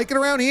 You don't like it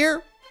around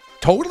here?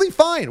 Totally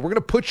fine. We're going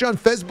to put you on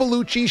Fez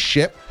Bellucci's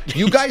ship.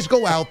 You guys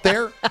go out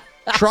there.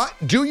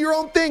 Do your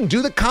own thing.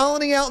 Do the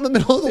colony out in the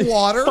middle of the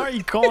water. Why are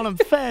you calling him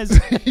Fez?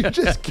 You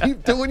just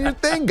keep doing your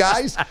thing,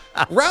 guys.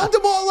 Round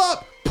them all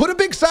up. Put a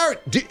big siren.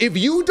 If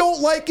you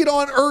don't like it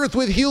on Earth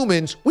with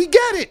humans, we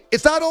get it.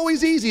 It's not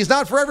always easy. It's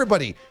not for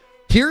everybody.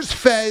 Here's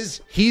Fez.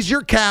 He's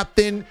your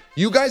captain.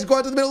 You guys go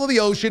out to the middle of the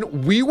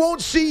ocean. We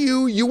won't see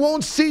you. You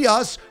won't see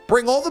us.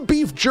 Bring all the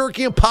beef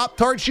jerky and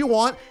Pop-Tarts you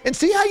want and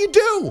see how you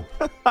do.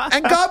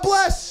 And God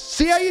bless.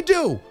 See how you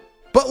do.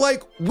 But,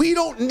 we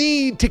don't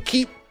need to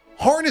keep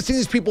harnessing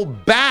these people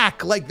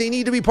back like they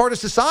need to be part of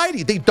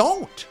society. They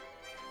don't.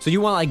 So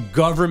you want,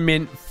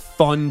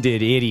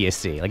 government-funded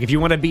idiocy. Like, if you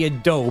want to be a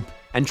dope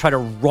and try to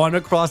run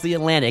across the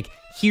Atlantic,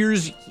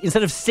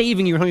 instead of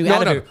saving you, out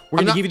of it, we're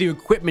going to give you the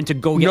equipment to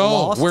go get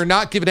lost. No, we're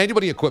not giving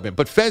anybody equipment.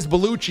 But Fez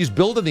Bellucci's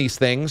building these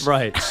things.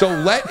 Right. So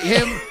let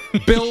him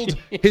build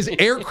his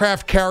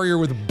aircraft carrier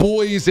with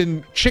buoys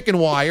and chicken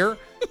wire.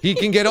 He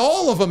can get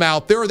all of them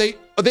out there.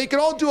 They can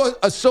all do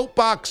a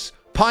soapbox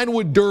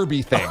Pinewood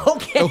Derby thing.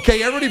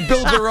 Okay, everybody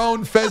builds their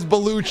own Fez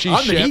Bellucci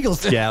I'm ship. an Eagle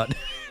Scout.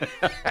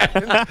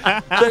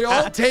 They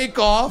all take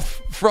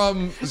off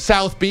from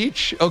South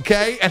Beach,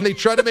 okay? And they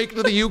try to make it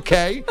to the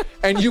UK.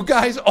 And you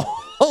guys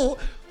all,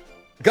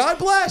 God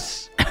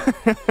bless.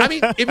 I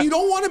mean, if you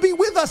don't want to be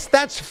with us,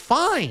 that's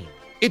fine.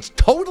 It's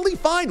totally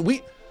fine.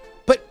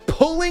 But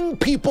pulling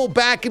people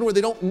back in where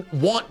they don't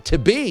want to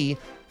be,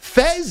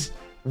 Fez,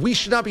 we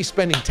should not be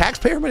spending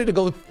taxpayer money to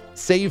go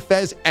save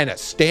Fez and a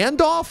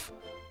standoff.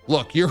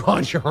 Look, you're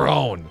on your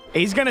own.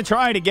 He's going to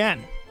try it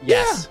again.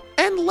 Yes.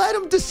 Yeah, and let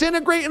him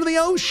disintegrate into the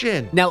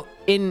ocean. Now,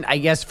 I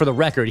guess for the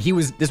record,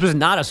 this was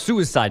not a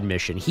suicide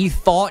mission. He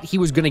thought he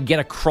was going to get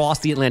across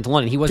the Atlantic to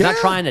London. He was not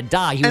trying to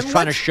die. He was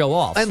trying to show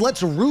off. And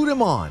let's root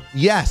him on.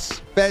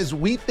 Yes, Fez,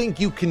 we think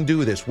you can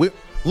do this. We're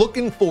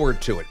looking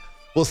forward to it.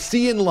 We'll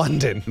see you in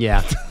London.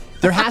 Yeah.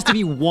 There has to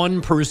be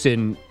one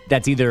person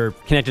that's either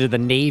connected to the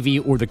Navy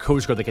or the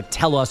Coast Guard that could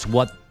tell us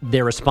what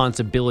their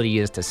responsibility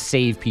is to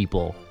save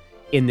people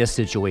in this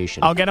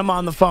situation. I'll get him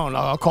on the phone.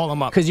 I'll call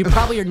him up. Because you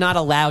probably are not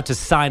allowed to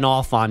sign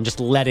off on just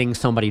letting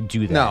somebody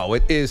do that. No,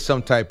 it is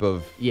some type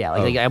of we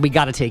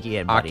got to take you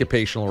in, buddy.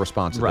 Occupational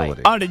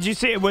responsibility. Right. Oh, did you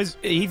see it was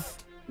he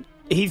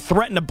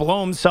threatened to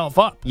blow himself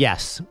up?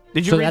 Yes.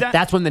 Did you read that?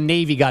 That's when the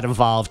Navy got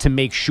involved to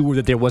make sure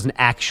that there wasn't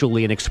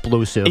actually an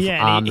explosive.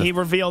 Yeah, he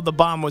revealed the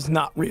bomb was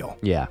not real.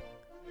 Yeah.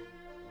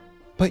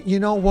 But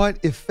you know what?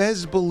 If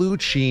Fez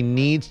Bellucci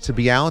needs to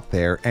be out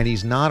there and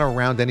he's not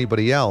around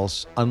anybody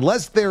else,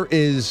 unless there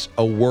is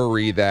a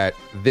worry that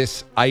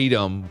this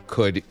item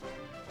could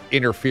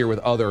interfere with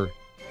other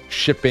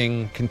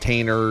shipping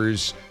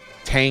containers,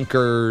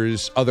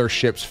 tankers, other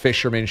ships,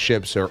 fishermen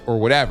ships, or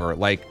whatever.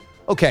 Like,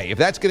 okay, if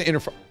that's going to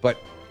interfere. But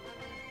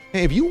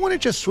hey, if you want to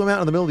just swim out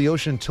in the middle of the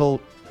ocean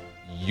until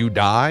you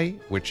die,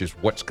 which is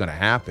what's going to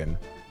happen,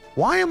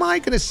 why am I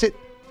going to sit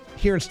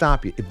here and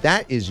stop you? If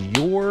that is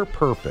your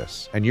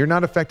purpose and you're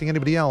not affecting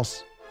anybody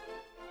else,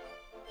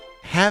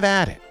 have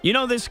at it. You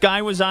know, this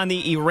guy was on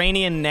the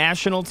Iranian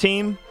national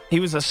team.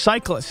 He was a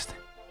cyclist.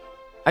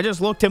 I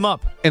just looked him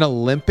up. An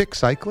Olympic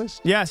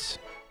cyclist? Yes.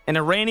 An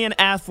Iranian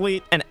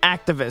athlete and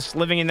activist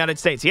living in the United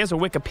States. He has a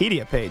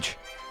Wikipedia page.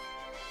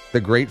 The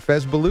great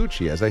Fez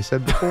Bellucci, as I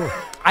said before.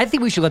 I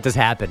think we should let this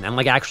happen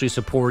and actually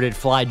support it,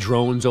 fly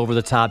drones over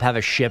the top, have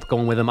a ship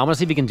going with him. I want to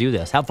see if he can do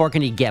this. How far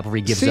can he get before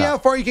he gives up? See how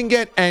far you can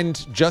get,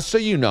 and just so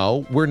you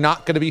know, we're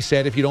not going to be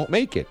sad if you don't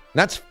make it.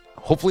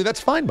 Hopefully that's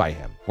fine by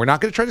him. We're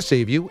not going to try to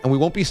save you, and we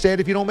won't be sad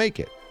if you don't make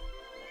it.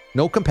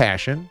 No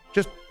compassion.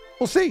 Just,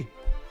 we'll see.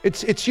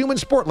 It's human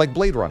sport like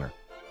Blade Runner.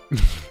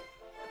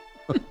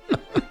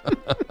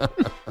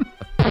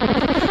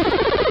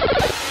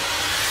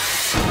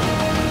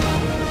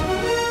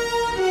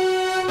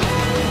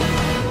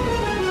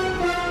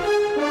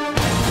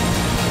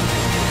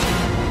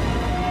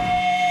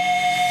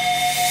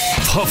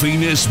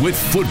 Puffiness with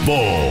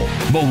football.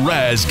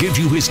 Mraz gives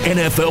you his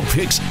NFL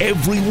picks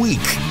every week.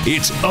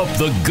 It's Up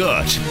the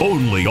Gut,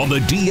 only on the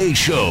DA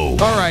Show.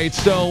 All right,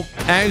 so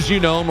as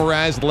you know,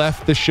 Mraz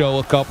left the show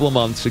a couple of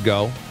months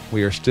ago.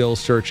 We are still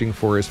searching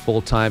for his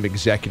full-time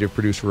executive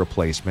producer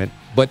replacement.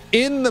 But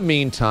in the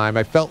meantime,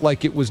 I felt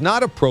like it was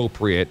not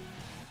appropriate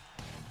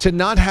to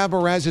not have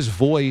Mraz's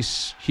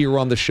voice here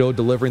on the show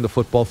delivering the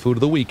football food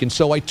of the week. And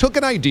so I took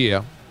an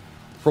idea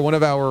for one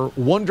of our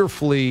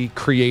wonderfully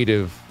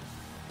creative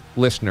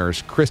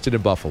listeners, Kristen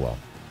in Buffalo.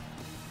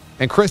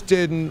 And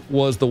Kristen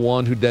was the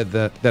one who did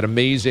that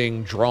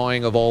amazing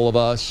drawing of all of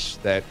us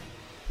that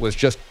was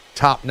just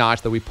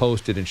top-notch that we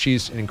posted. And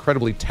she's an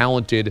incredibly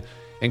talented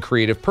and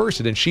creative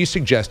person. And she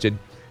suggested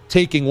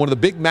taking one of the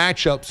big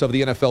matchups of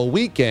the NFL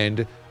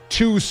weekend,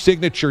 2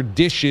 signature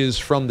dishes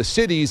from the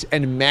cities,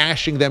 and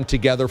mashing them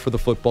together for the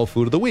football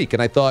food of the week.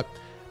 And I thought,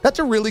 that's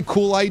a really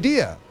cool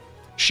idea.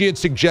 She had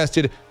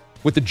suggested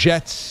with the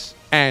Jets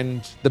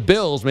and the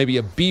Bills, maybe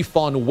a beef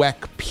on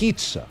weck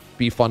pizza.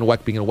 Beef on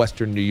weck being a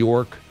Western New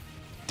York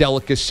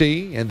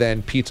delicacy, and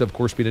then pizza, of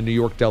course, being a New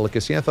York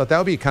delicacy. I thought that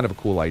would be kind of a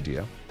cool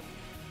idea.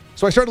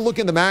 So I started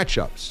looking at the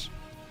matchups.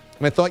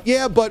 And I thought,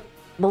 yeah, but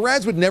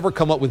Mraz would never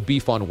come up with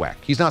beef on weck.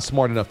 He's not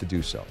smart enough to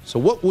do so. So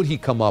what would he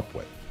come up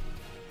with?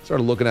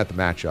 Started looking at the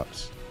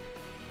matchups.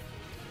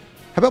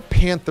 How about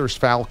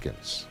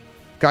Panthers-Falcons?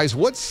 Guys,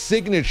 what's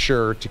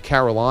signature to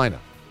Carolina?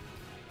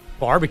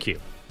 Barbecue.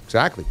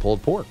 Exactly,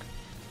 pulled pork.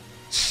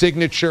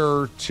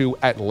 Signature to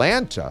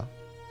Atlanta,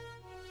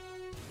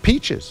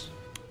 peaches.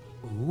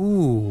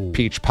 Ooh.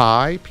 Peach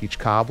pie, peach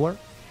cobbler.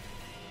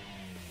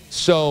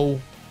 So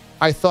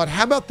I thought,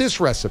 how about this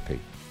recipe?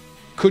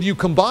 Could you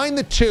combine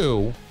the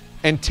two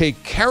and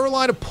take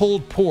Carolina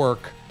pulled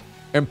pork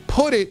and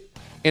put it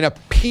in a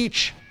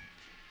peach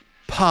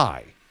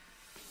pie?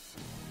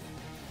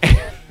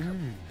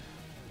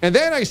 And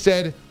then I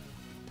said,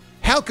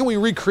 how can we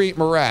recreate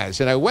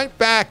Mraz? And I went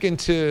back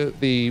into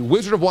the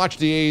Wizard of Watch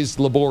DA's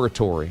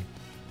laboratory,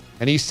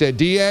 and he said,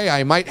 DA,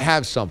 I might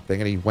have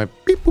something. And he went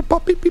beep, boop,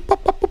 pop, beep, beep,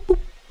 pop, pop, boop, boop.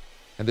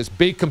 And this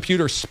big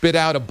computer spit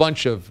out a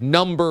bunch of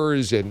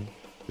numbers and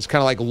this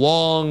kind of like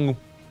long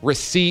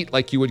receipt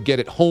like you would get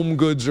at Home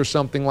Goods or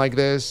something like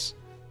this.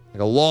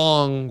 Like a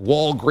long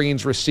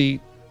Walgreens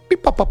receipt.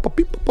 Beep, pop, pop, pop,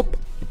 beep, pop, pop.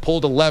 He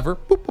pulled a lever.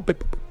 Boop, boop, beep,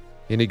 boop.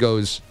 And he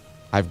goes,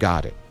 I've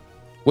got it.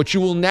 What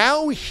you will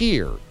now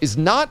hear is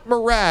not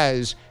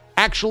Mraz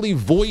actually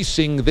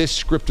voicing this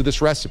script or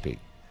this recipe.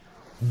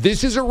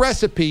 This is a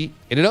recipe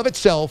in and of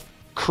itself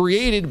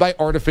created by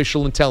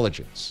artificial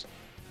intelligence.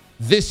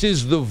 This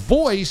is the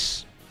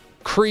voice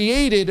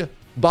created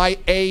by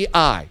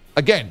AI.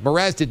 Again,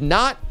 Mraz did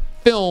not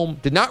film,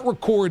 did not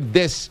record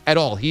this at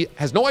all. He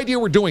has no idea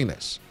we're doing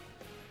this.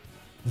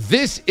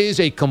 This is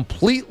a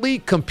completely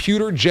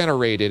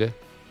computer-generated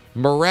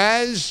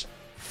Mraz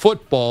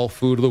football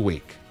food of the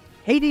week.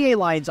 Hey, DA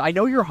Lions, I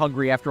know you're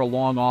hungry after a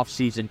long off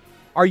season.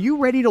 Are you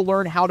ready to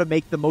learn how to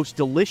make the most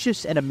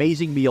delicious and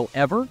amazing meal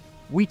ever?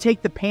 We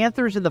take the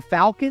Panthers and the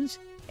Falcons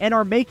and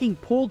are making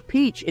pulled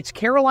peach. It's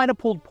Carolina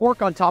pulled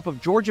pork on top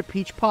of Georgia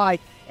peach pie,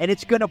 and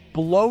it's going to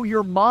blow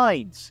your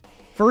minds.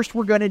 First,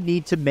 we're going to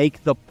need to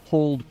make the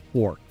pulled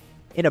pork.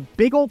 In a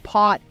big old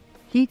pot,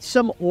 heat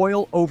some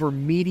oil over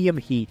medium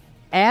heat.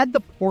 Add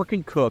the pork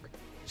and cook,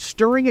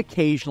 stirring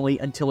occasionally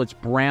until it's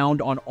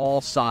browned on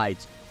all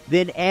sides.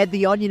 Then add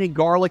the onion and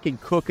garlic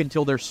and cook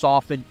until they're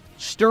softened.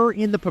 Stir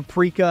in the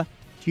paprika,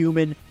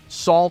 cumin,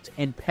 salt,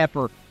 and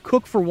pepper.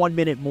 Cook for 1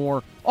 minute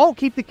more. Oh,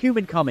 keep the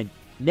cumin coming.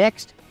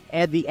 Next,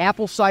 add the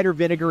apple cider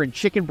vinegar and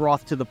chicken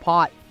broth to the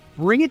pot.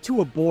 Bring it to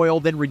a boil,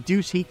 then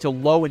reduce heat to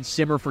low and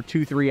simmer for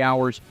 2-3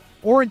 hours.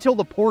 or until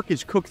the pork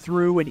is cooked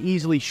through and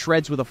easily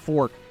shreds with a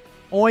fork.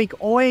 Oink,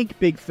 oink,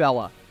 big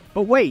fella.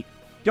 But wait,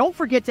 don't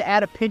forget to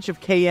add a pinch of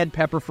cayenne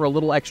pepper for a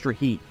little extra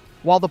heat.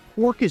 While the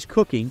pork is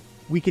cooking,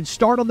 we can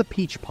start on the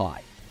peach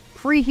pie.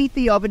 Preheat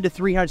the oven to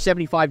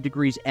 375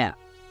 degrees F,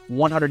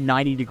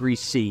 190 degrees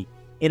C.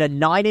 In a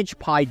 9-inch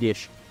pie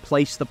dish,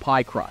 place the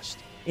pie crust.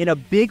 In a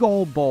big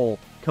old bowl,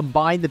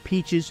 combine the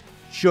peaches,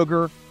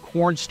 sugar,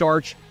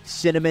 cornstarch,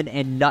 cinnamon,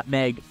 and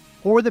nutmeg.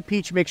 Pour the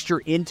peach mixture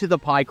into the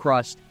pie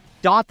crust.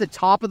 Dot the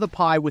top of the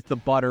pie with the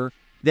butter.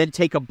 Then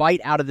take a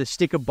bite out of the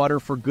stick of butter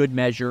for good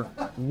measure.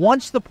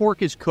 Once the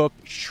pork is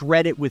cooked,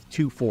 shred it with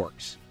 2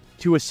 forks.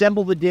 To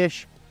assemble the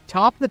dish,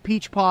 top the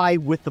peach pie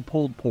with the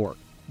pulled pork.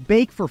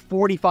 Bake for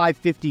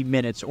 45-50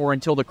 minutes or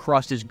until the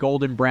crust is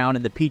golden brown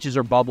and the peaches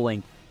are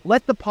bubbling.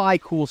 Let the pie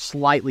cool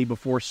slightly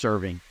before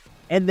serving.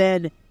 And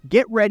then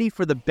get ready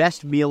for the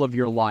best meal of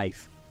your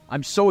life.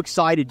 I'm so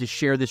excited to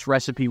share this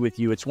recipe with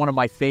you. It's one of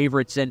my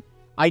favorites, and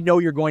I know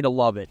you're going to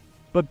love it.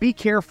 But be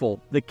careful.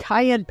 The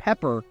cayenne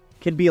pepper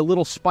can be a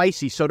little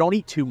spicy, so don't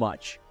eat too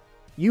much.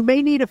 You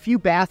may need a few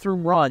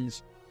bathroom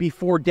runs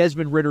before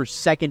Desmond Ritter's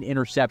second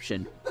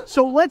interception.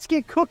 So let's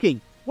get cooking.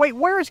 Wait,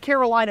 where is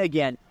Carolina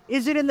again?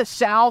 Is it in the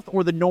South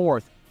or the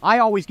North? I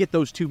always get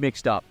those two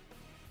mixed up.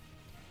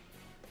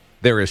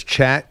 There is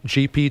Chat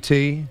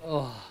GPT,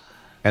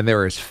 and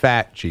there is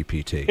Fat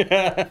GPT.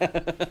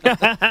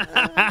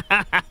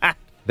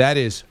 That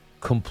is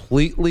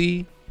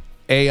completely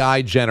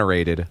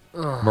AI-generated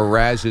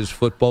Mraz's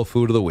football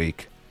food of the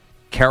week.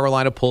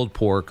 Carolina pulled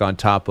pork on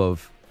top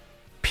of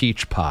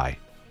peach pie.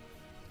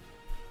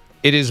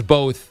 It is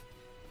both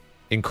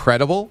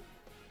incredible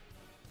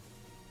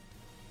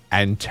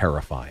and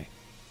terrifying.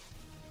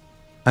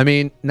 I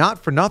mean,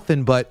 not for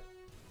nothing, but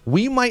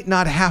we might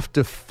not have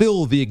to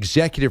fill the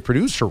executive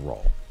producer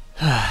role.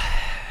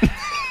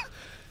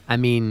 I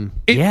mean,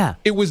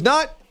 It was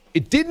not...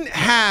 It didn't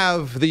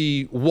have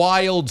the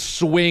wild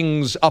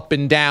swings up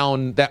and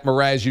down that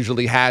Mraz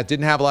usually has.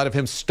 Didn't have a lot of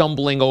him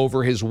stumbling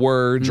over his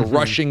words,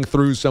 rushing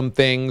through some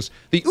things.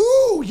 The,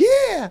 ooh,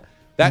 yeah,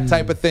 that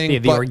type of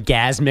thing. The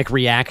orgasmic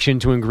reaction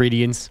to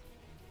ingredients.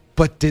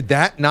 But did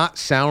that not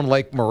sound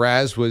like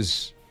Mraz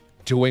was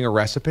doing a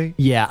recipe?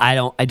 Yeah, I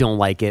don't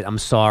like it. I'm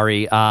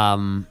sorry.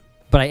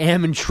 But I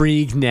am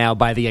intrigued now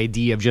by the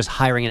idea of just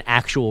hiring an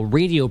actual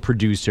radio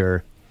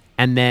producer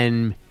and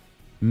then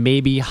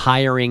maybe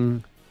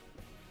hiring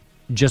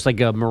just like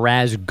a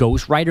Mraz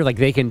ghostwriter. Like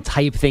they can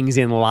type things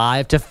in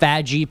live to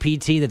Fat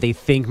GPT that they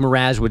think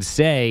Mraz would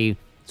say,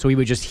 so he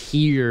would just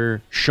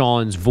hear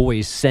Sean's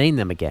voice saying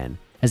them again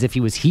as if he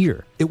was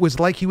here. It was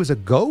like he was a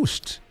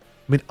ghost.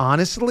 I mean,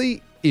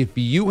 honestly, if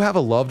you have a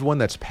loved one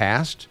that's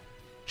passed,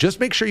 just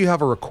make sure you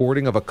have a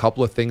recording of a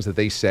couple of things that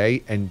they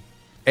say, and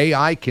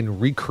AI can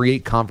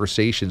recreate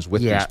conversations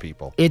with these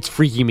people. It's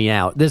freaking me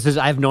out.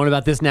 I've known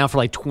about this now for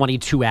like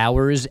 22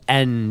 hours,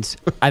 and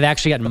I've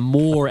actually gotten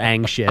more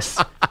anxious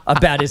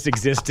about its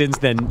existence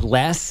than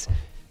less,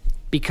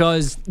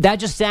 because that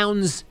just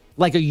sounds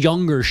like a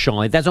younger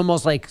Sean. That's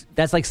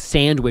like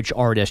sandwich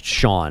artist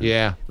Sean.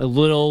 Yeah. A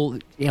little,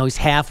 he's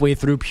halfway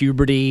through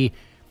puberty,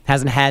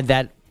 hasn't had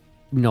that,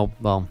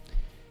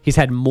 he's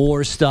had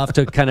more stuff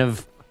to kind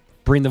of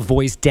bring the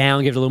voice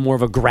down, give it a little more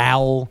of a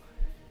growl.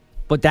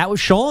 But that was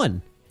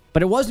Sean.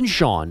 But it wasn't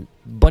Sean.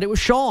 But it was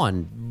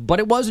Sean. But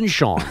it wasn't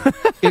Sean.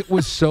 It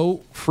was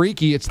so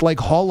freaky. It's like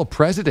Hall of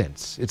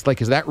Presidents. It's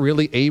like, is that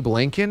really Abe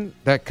Lincoln?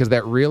 Because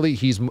that really,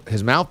 his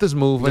mouth is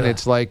moving.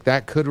 It's like,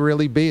 that could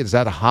really be. Is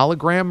that a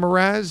hologram,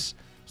 Mraz?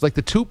 It's like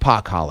the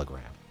Tupac hologram.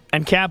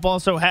 And Cap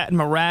also had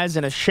Mraz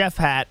in a chef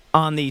hat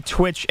on the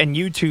Twitch and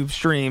YouTube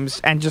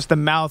streams, and just the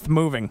mouth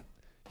moving.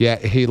 Yeah,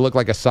 he looked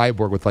like a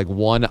cyborg with like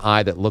one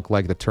eye that looked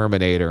like the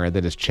Terminator, and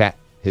then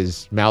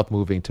his mouth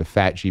moving to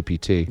Fat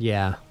GPT.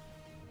 Yeah.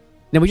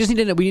 Now, we need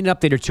an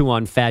update or two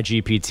on Fat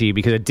GPT,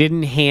 because it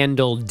didn't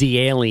handle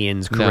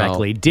D-Aliens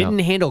correctly. Didn't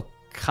handle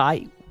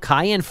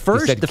Cayenne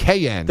first. It said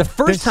cayenne. The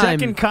first time. The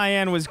second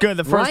cayenne was good.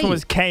 The first one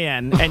was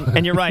cayenne.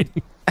 And you're right.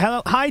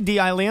 Hello, hi,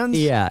 D-Aliens.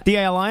 Yeah.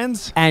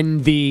 D-Aliens.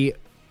 And the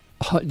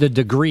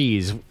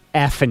degrees,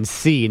 F and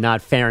C,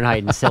 not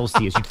Fahrenheit and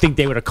Celsius. You'd think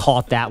they would have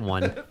caught that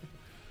one.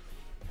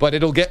 But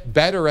it'll get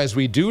better as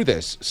we do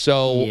this.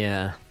 So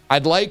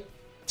I'd like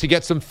to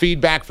get some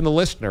feedback from the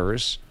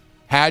listeners.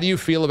 How do you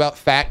feel about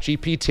Fat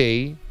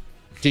GPT?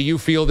 Do you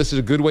feel this is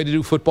a good way to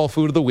do football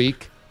food of the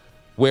week,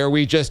 where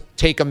we just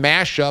take a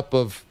mashup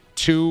of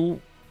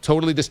two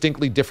totally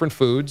distinctly different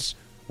foods?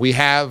 We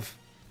have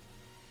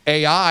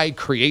AI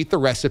create the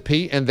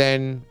recipe, and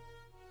then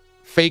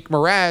fake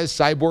Mraz,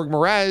 cyborg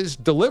Mraz,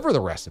 deliver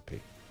the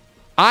recipe.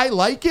 I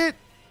like it,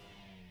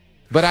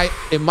 but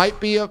it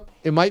might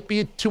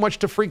be too much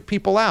to freak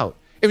people out.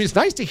 I mean, it's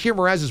nice to hear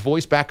Mraz's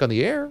voice back on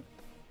the air.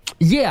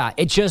 Yeah,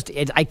 I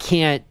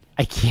can't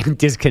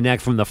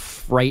disconnect from the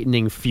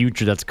frightening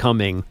future that's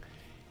coming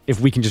if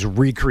we can just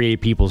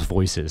recreate people's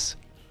voices.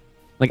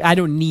 Like, I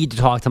don't need to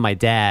talk to my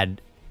dad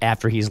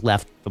after he's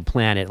left the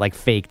planet, like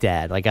fake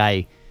dad. Like,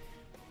 I'm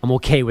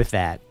okay with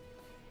that.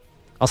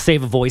 I'll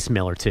save a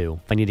voicemail or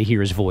two if I need to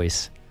hear his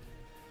voice.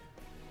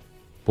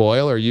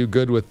 Boyle, are you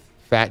good with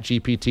Fat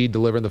GPT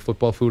delivering the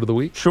football food of the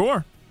week?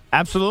 Sure.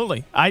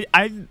 Absolutely. I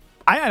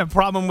had a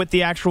problem with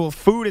the actual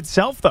food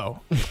itself, though.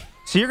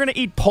 So you're going to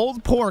eat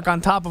pulled pork on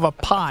top of a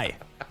pie.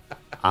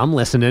 I'm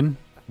listening.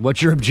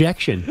 What's your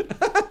objection?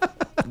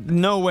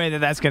 No way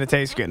that's going to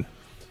taste good. You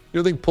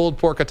don't think pulled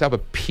pork on top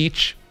of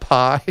peach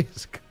pie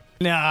is good?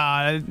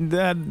 Nah,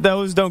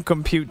 those don't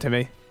compute to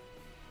me.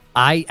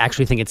 I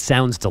actually think it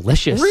sounds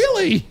delicious.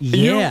 Really?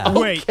 Yeah.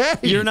 Wait,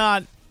 you're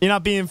not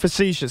being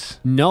facetious.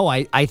 No,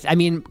 I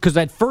mean, because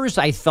at first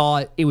I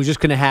thought it was just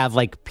going to have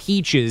like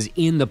peaches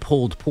in the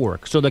pulled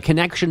pork. So the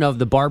connection of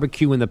the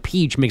barbecue and the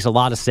peach makes a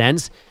lot of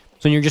sense.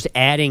 So you're just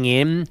adding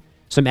in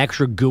some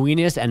extra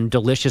gooiness and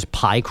delicious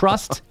pie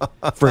crust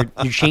for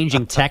you're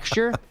changing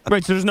texture.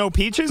 Wait, so there's no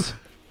peaches?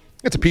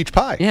 It's a peach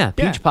pie. Yeah,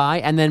 peach pie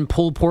and then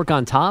pulled pork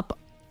on top.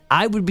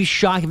 I would be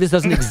shocked if this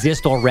doesn't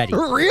exist already.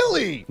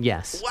 Really?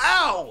 Yes.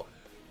 Wow.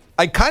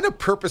 I kind of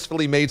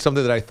purposefully made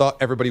something that I thought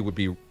everybody would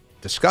be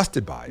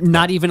disgusted by.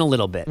 Not even a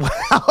little bit.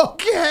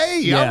 Okay.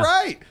 Yeah. All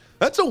right.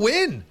 That's a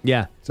win.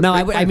 Yeah. No,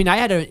 I mean, I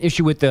had an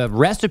issue with the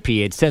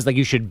recipe. It says like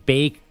you should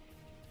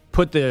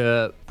put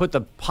the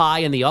pie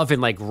in the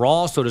oven like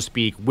raw, so to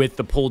speak, with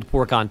the pulled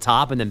pork on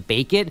top and then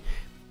bake it.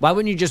 Why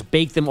wouldn't you just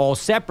bake them all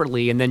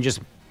separately and then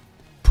just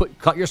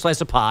cut your slice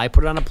of pie,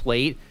 put it on a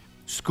plate,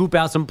 scoop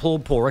out some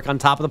pulled pork on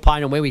top of the pie,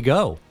 and away we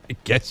go? I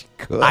guess you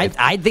could.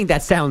 I think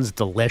that sounds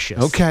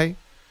delicious. Okay.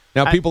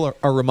 Now, people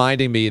are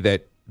reminding me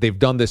that they've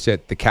done this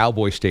at the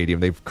Cowboy Stadium.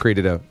 They've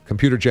created a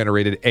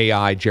computer-generated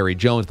AI Jerry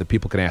Jones that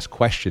people can ask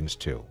questions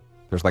to.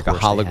 There's like a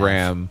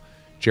hologram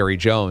Jerry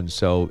Jones.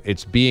 So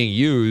it's being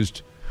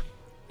used,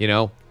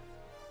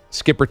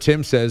 Skipper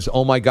Tim says,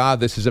 oh, my God,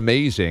 this is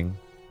amazing.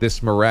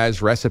 This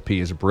Mraz recipe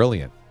is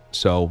brilliant.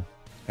 So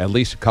at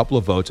least a couple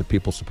of votes of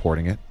people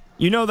supporting it.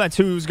 You know that's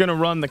who's going to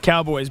run the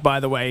Cowboys, by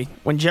the way.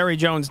 When Jerry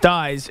Jones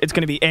dies, it's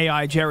going to be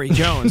AI Jerry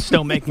Jones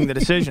still making the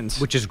decisions.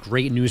 Which is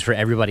great news for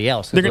everybody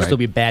else. There'll still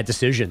be bad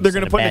decisions. They're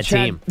going to put a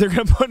team. They're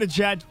going to put a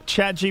chat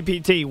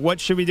GPT. What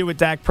should we do with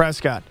Dak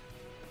Prescott?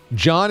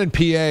 John in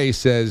PA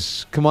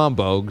says, come on,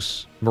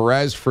 Bogues.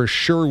 Mraz for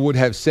sure would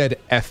have said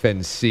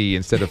FNC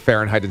instead of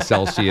Fahrenheit and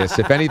Celsius.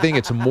 If anything,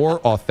 it's more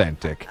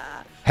authentic.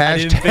 I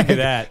didn't think of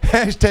that.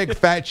 Hashtag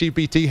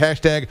FatGPT,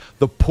 hashtag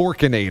the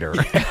Porkinator.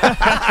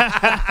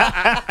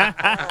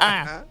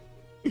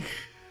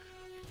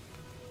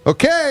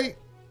 Okay,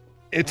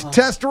 it's a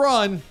test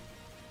run.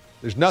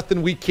 There's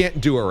nothing we can't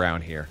do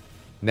around here.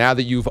 Now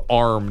that you've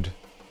armed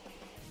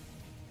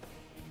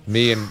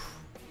me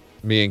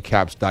and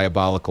Cap's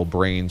diabolical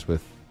brains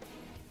with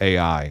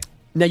AI.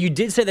 Now, you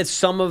did say that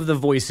some of the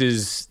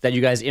voices that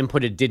you guys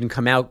inputted didn't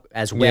come out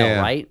as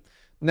well, right?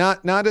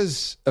 Not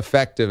as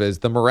effective as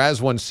the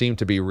Mraz one seemed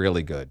to be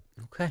really good.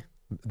 Okay.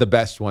 The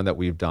best one that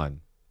we've done.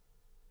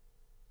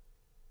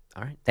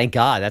 All right. Thank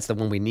God. That's the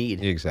one we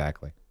need.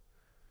 Exactly.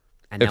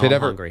 And now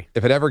I'm hungry.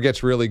 If it ever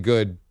gets really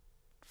good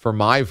for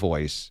my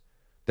voice,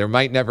 there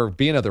might never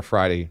be another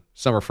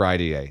Summer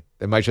Friday A.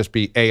 There might just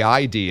be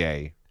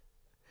AIDA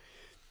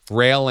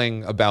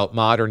railing about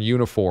modern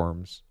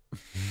uniforms.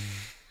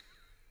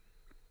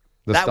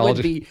 That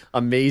would be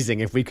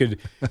amazing if we could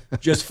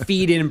just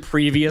feed in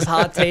previous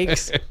hot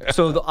takes.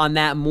 So on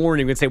that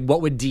morning, we'd say,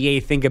 what would DA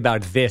think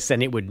about this?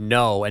 And it would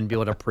know and be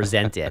able to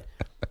present it.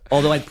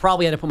 Although I'd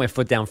probably have to put my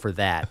foot down for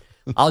that.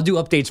 I'll do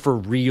updates for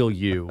real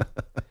you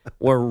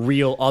or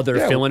real other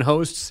fill-in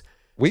hosts,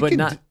 but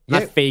not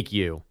fake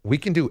you. We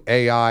can do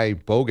AI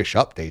bogus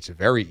updates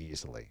very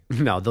easily.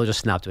 No, they'll just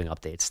stop doing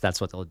updates.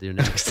 That's what they'll do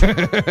next.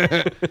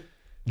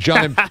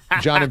 John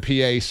in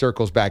PA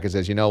circles back and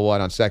says, you know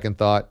what? On second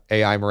thought,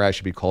 AI Mraz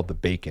should be called the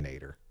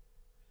Baconator.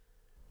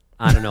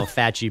 I don't know.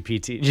 Fat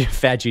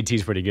GT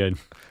is pretty good.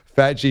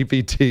 Fat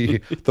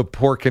GPT, the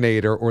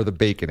Porkinator, or the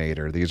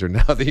Baconator. These are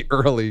now the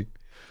early.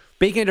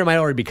 Baconator might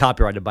already be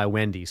copyrighted by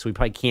Wendy, so we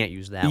probably can't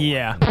use that one.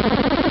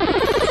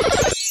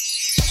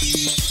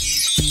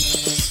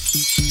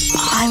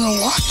 I'm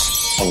a what?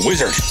 A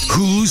wizard.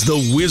 Who's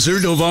the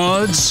Wizard of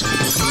Odds?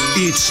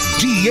 It's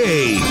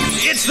DA.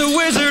 It's the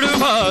Wizard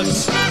of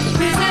Odds. Wizard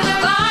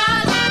of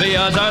Odds. The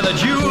odds are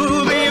that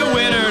you'll be a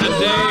winner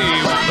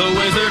today. The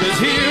wizard is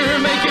here,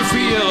 make you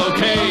feel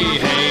okay.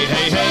 Hey,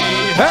 hey,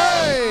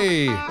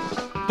 hey.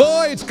 Hey!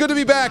 Boy, it's good to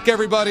be back,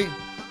 everybody.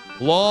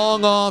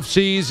 Long off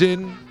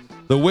season.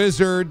 The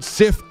Wizard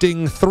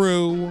sifting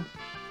through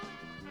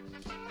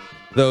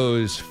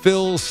those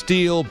Phil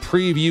Steele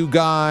preview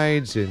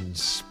guides in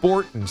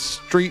Sport and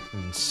Street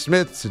and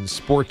Smiths and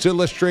Sports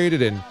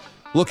Illustrated and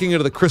looking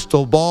into the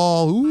crystal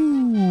ball.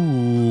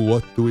 Ooh,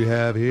 what do we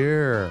have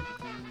here?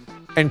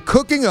 And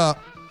cooking up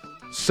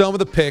some of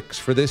the picks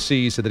for this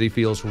season that he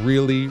feels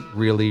really,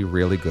 really,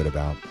 really good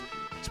about.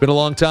 It's been a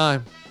long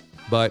time,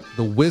 but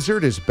the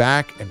Wizard is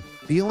back and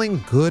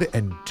feeling good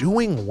and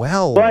doing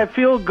well. Well, I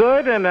feel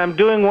good and I'm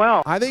doing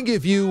well. I think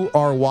if you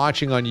are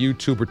watching on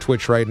YouTube or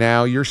Twitch right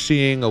now, you're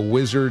seeing a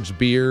Wizard's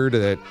beard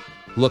that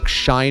looks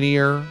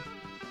shinier,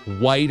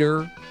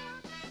 whiter,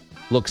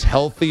 looks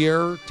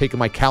healthier, taking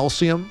my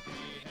calcium.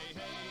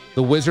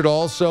 The Wizard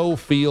also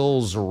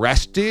feels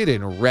rested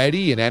and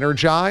ready and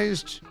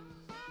energized.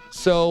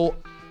 So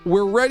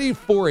we're ready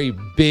for a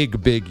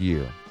big, big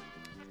year.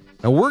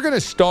 And we're going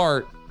to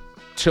start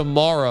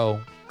tomorrow,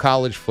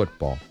 college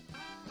football.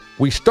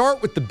 We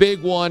start with the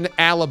big one,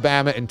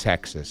 Alabama and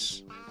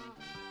Texas.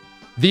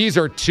 These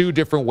are two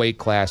different weight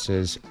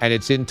classes, and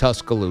it's in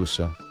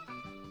Tuscaloosa.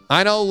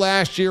 I know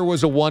last year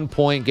was a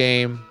 1-point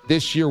game.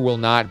 This year will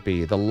not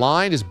be. The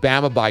line is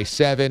Bama by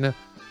 7.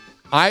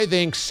 I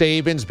think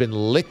Saban's been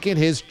licking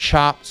his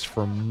chops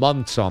for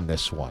months on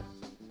this one.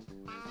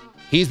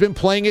 He's been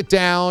playing it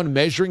down,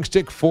 measuring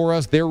stick for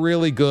us. They're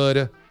really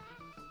good.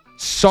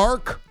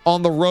 Sark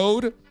on the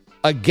road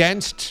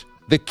against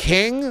the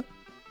King.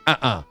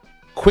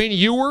 Quinn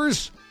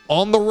Ewers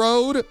on the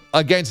road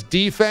against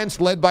defense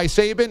led by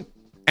Saban.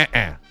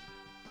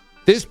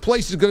 This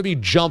place is going to be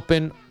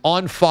jumping,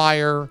 on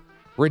fire.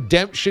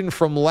 Redemption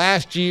from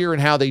last year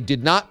and how they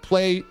did not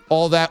play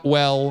all that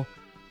well.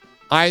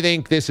 I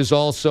think this is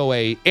also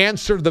a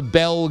answer the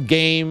bell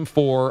game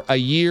for a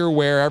year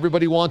where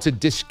everybody wants to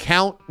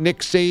discount Nick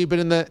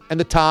Saban and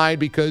the Tide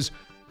because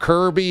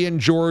Kirby and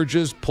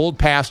Georgia's pulled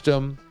past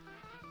him.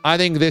 I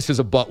think this is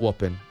a butt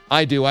whooping.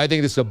 I do. I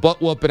think this is a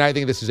butt whooping. I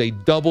think this is a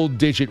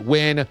double-digit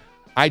win.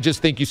 I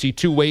just think you see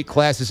two weight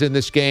classes in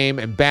this game,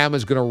 and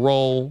Bama's going to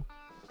roll.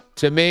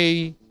 To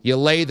me, you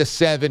lay the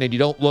 7 and you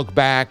don't look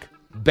back.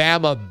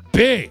 Bama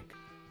big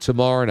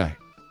tomorrow night.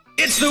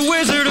 It's the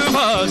Wizard of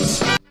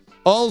Oz.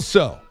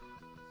 Also,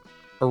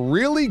 a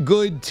really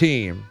good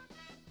team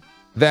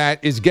that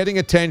is getting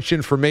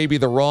attention for maybe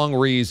the wrong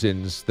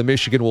reasons, the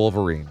Michigan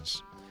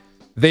Wolverines.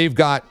 They've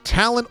got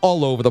talent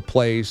all over the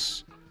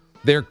place.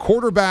 Their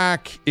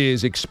quarterback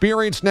is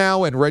experienced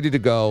now and ready to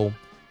go.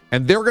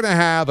 And they're going to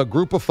have a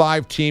group of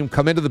 5 team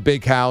come into the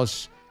big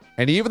house.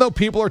 And even though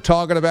people are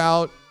talking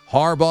about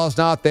Harbaugh's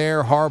not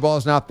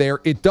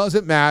there, it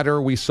doesn't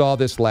matter. We saw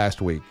this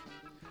last week.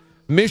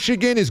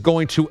 Michigan is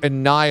going to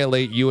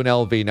annihilate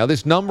UNLV. Now,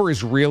 this number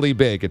is really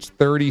big. It's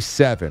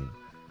 37.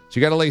 So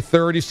you got to lay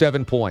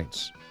 37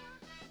 points.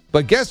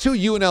 But guess who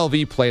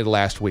UNLV played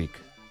last week?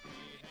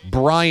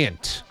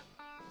 Bryant.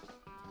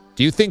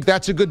 Do you think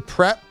that's a good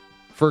prep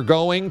for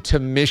going to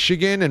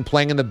Michigan and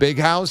playing in the big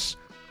house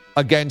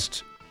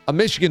against a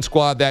Michigan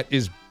squad that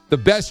is the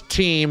best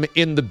team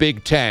in the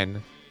Big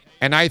Ten?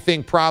 And I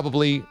think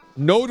probably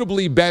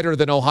notably better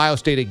than Ohio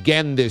State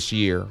again this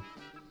year.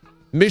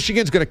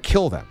 Michigan's going to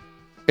kill them.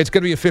 It's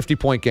going to be a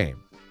 50-point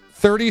game.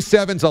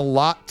 37's a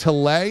lot to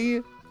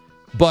lay,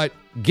 but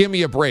give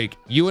me a break.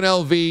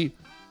 UNLV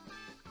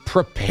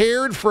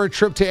prepared for a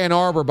trip to Ann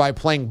Arbor by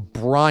playing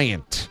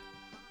Bryant.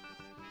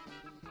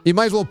 You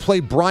might as well play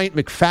Bryant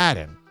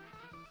McFadden.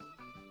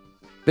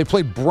 They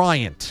played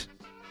Bryant.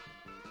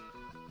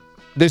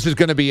 This is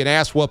going to be an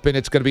ass whooping.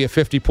 It's going to be a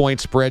 50-point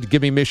spread.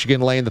 Give me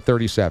Michigan laying the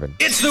 37.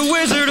 It's the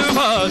Wizard of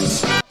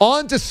Oz.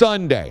 On to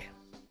Sunday.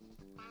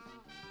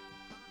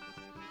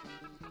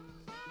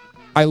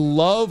 I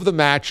love the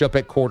matchup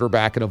at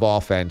quarterback and of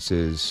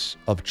offenses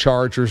of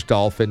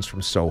Chargers-Dolphins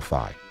from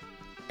SoFi.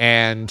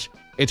 And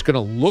it's going to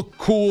look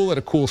cool at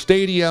a cool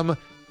stadium.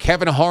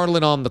 Kevin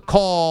Harlan on the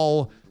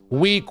call.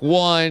 Week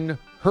 1,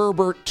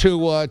 Herbert,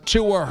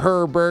 Tua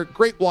Herbert.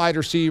 Great wide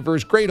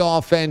receivers, great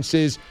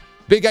offenses.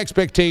 Big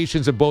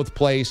expectations of both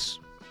places.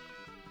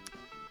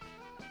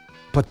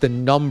 But the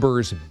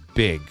number's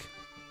big.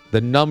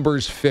 The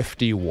number's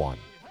 51.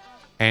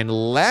 And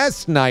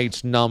last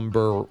night's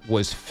number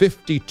was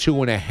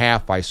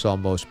 52.5, I saw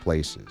most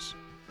places.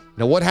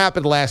 Now, what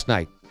happened last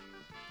night?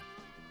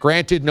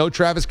 Granted, no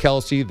Travis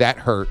Kelce, that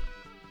hurt.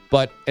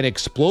 But an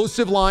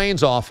explosive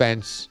Lions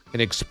offense, an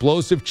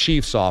explosive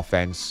Chiefs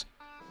offense,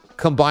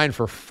 combined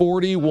for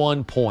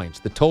 41 points.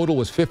 The total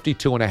was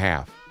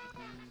 52.5.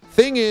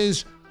 Thing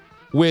is,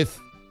 with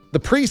the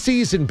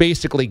preseason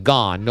basically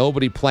gone,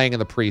 nobody playing in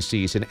the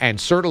preseason, and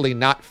certainly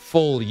not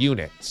full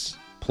units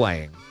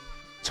playing,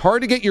 it's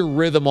hard to get your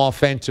rhythm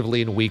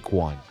offensively in week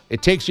 1.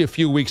 It takes you a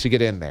few weeks to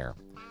get in there.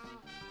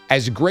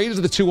 As great as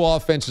the two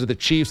offenses of the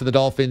Chiefs and the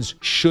Dolphins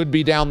should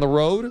be down the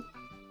road,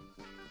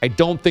 I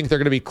don't think they're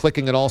going to be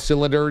clicking at all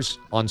cylinders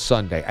on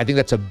Sunday. I think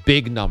that's a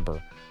big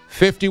number.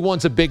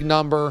 51's a big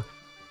number.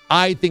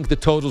 I think the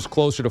total's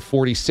closer to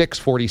 46,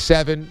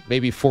 47,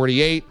 maybe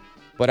 48.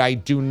 But I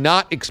do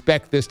not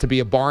expect this to be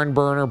a barn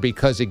burner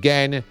because,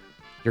 again,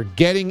 you're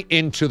getting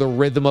into the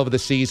rhythm of the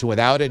season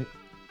without a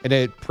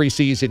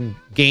preseason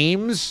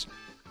games.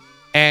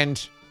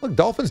 And, look,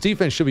 Dolphins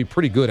defense should be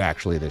pretty good,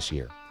 actually, this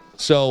year.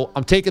 So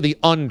I'm taking the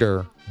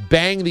under,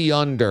 bang the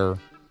under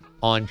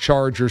on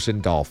Chargers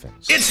and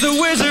Dolphins. It's the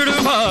Wizard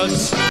of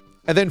Oz.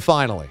 And then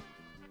finally,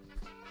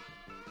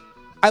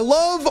 I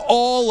love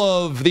all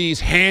of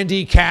these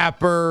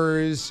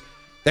handicappers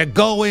that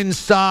go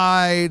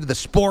inside the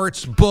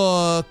sports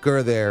book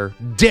or their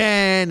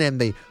den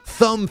and they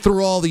thumb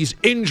through all these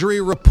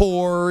injury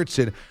reports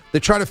and they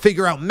try to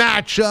figure out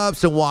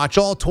matchups and watch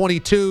all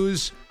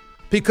 22s,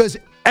 because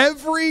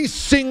every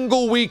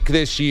single week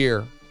this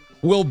year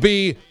will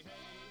be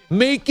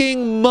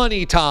making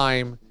money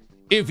time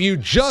if you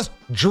just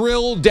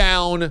drill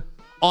down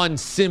on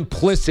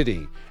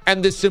simplicity.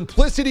 And the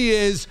simplicity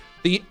is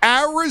the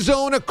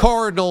Arizona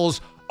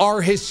Cardinals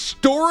are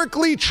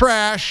historically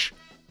trash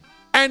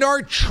and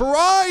are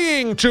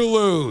trying to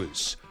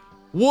lose.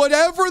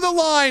 Whatever the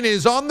line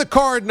is on the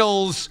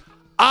Cardinals,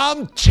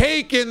 I'm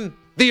taking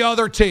the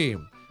other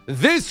team.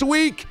 This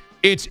week,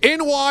 it's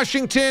in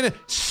Washington,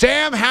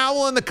 Sam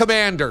Howell and the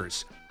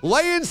Commanders.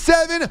 Laying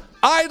 7,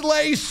 I'd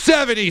lay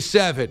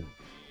 77.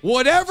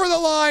 Whatever the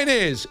line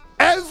is,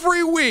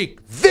 every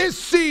week this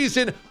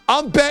season,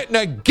 I'm betting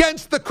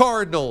against the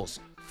Cardinals.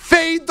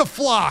 Fade the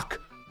flock.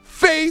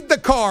 Fade the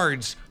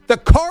Cards. The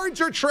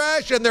Cards are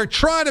trash, and they're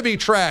trying to be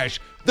trash.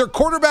 Their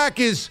quarterback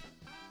is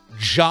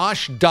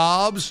Josh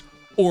Dobbs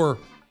or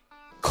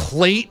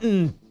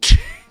Clayton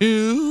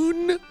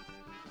Tune.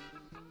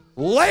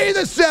 Lay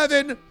the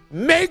 7.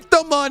 Make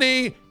the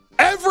money.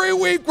 Every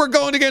week we're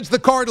going against the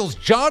Cardinals.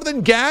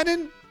 Jonathan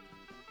Gannon?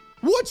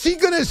 What's he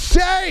going to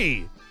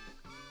say?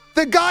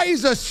 The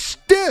guy's a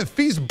stiff.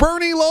 He's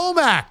Bernie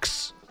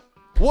Lomax.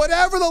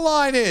 Whatever the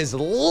line is,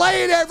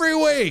 lay it every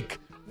week.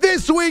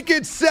 This week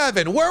it's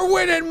 7. We're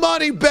winning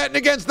money betting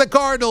against the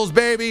Cardinals,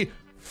 baby.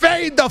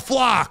 Fade the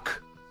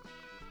flock.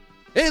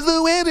 It's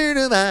the Wizard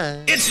of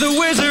Oz. It's the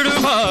Wizard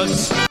of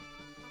Oz.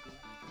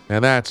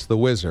 And that's the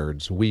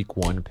Wizards' Week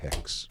 1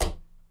 picks.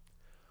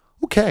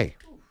 Okay.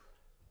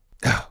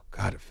 Oh,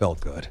 God, it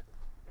felt good.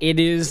 It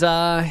is,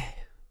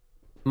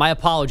 my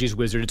apologies,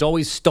 Wizard. It's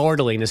always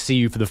startling to see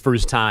you for the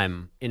first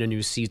time in a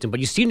new season, but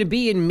you seem to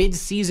be in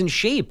mid-season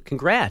shape.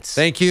 Congrats.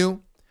 Thank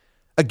you.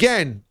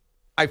 Again,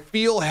 I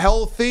feel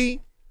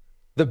healthy.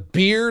 The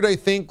beard, I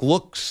think,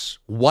 looks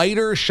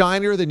whiter,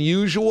 shinier than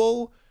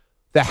usual.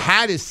 The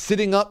hat is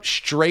sitting up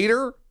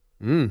straighter.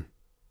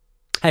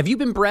 Have you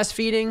been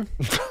breastfeeding?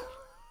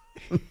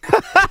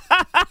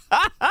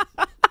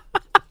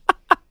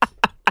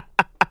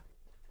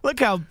 Look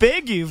how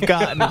big you've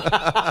gotten. Let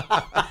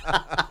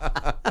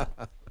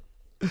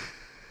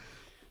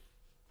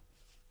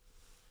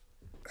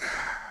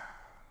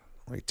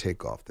me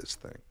take off this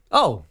thing.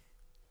 Oh.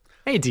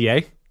 Hey,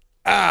 DA.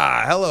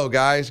 Hello,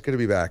 guys. Good to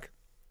be back.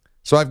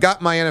 So I've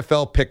got my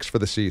NFL picks for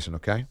the season,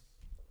 okay?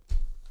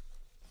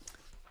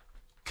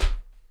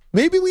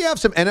 Maybe we have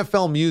some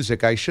NFL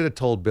music. I should have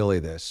told Billy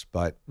this,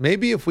 but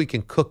maybe if we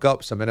can cook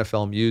up some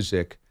NFL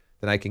music,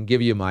 then I can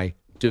give you my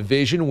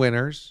division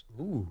winners,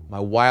 my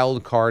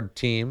wild card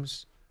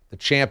teams, the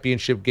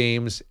championship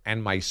games,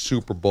 and my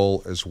Super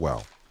Bowl as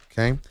well,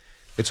 okay?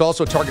 It's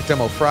also Target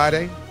Demo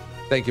Friday.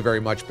 Thank you very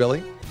much,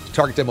 Billy.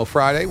 Target Demo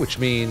Friday, which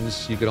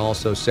means you can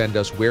also send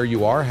us where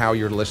you are, how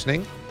you're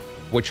listening,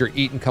 what you're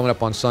eating coming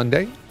up on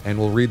Sunday, and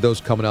we'll read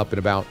those coming up in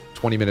about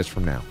 20 minutes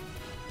from now.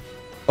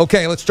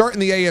 Okay, let's start in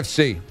the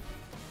AFC.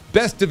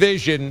 Best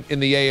division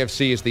in the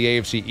AFC is the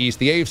AFC East.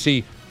 The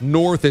AFC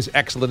North is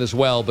excellent as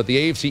well, but the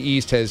AFC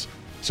East has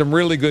some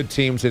really good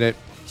teams in it,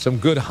 some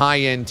good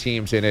high-end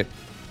teams in it,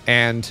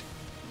 and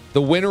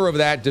the winner of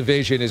that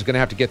division is going to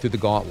have to get through the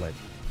gauntlet.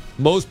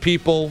 Most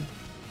people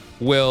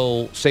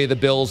will say the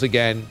Bills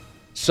again.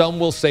 Some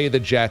will say the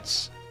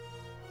Jets.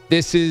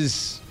 This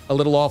is a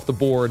little off the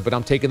board, but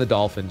I'm taking the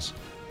Dolphins.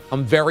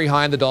 I'm very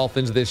high on the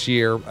Dolphins this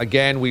year.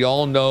 Again, we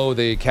all know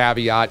the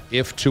caveat,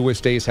 if Tua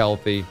stays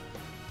healthy,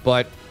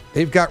 but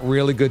they've got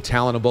really good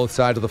talent on both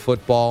sides of the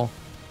football.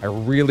 I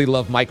really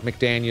love Mike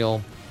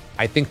McDaniel.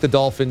 I think the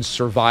Dolphins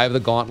survive the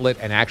gauntlet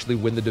and actually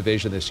win the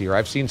division this year.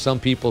 I've seen some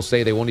people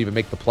say they won't even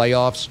make the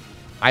playoffs.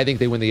 I think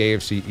they win the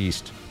AFC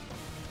East.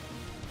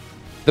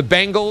 The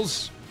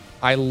Bengals,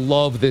 I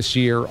love this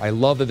year. I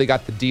love that they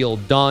got the deal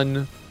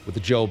done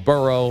with Joe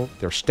Burrow.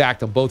 They're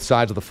stacked on both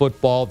sides of the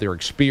football. They're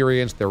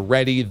experienced. They're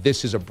ready.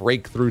 This is a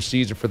breakthrough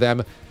season for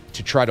them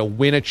to try to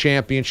win a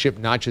championship,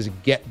 not just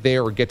get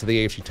there or get to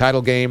the AFC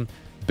title game.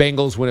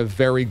 Bengals win a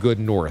very good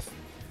North.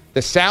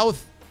 The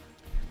South,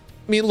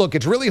 I mean, look,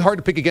 it's really hard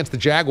to pick against the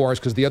Jaguars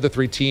because the other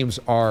three teams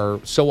are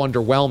so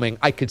underwhelming.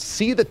 I could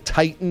see the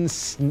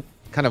Titans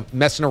kind of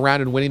messing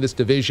around and winning this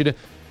division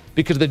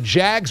because the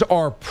Jags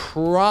are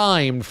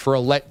primed for a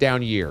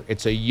letdown year.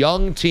 It's a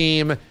young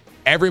team.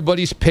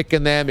 Everybody's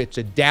picking them. It's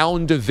a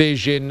down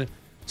division.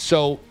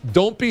 So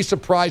don't be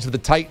surprised if the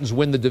Titans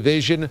win the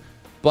division.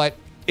 But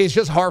it's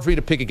just hard for me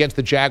to pick against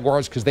the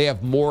Jaguars because they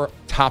have more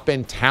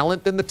top-end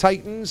talent than the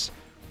Titans.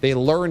 They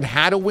learned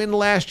how to win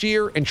last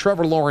year, and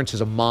Trevor Lawrence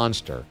is a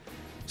monster.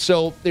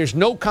 So there's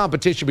no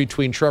competition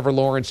between Trevor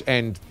Lawrence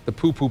and the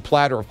poo-poo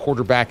platter of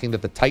quarterbacking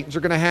that the Titans are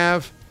going to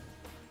have.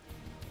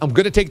 I'm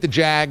going to take the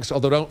Jags,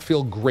 although I don't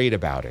feel great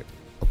about it,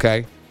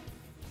 okay?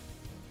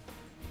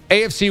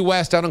 AFC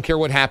West, I don't care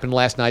what happened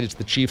last night. It's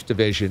the Chiefs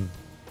division.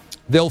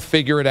 They'll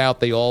figure it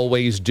out. They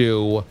always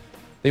do.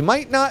 They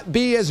might not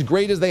be as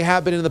great as they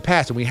have been in the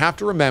past, and we have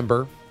to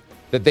remember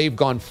that they've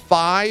gone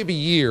 5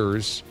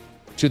 years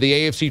to the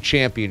AFC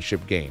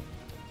Championship game.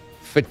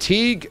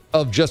 Fatigue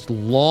of just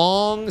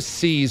long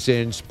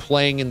seasons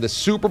playing in the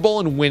Super Bowl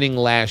and winning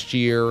last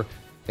year.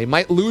 They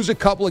might lose a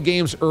couple of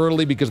games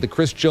early because of the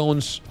Chris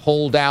Jones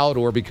holdout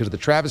or because of the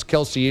Travis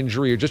Kelce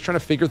injury or just trying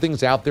to figure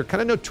things out. They're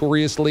kind of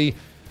notoriously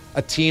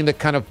a team that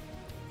kind of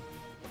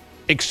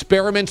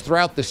experiments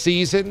throughout the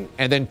season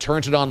and then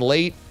turns it on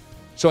late.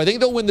 So I think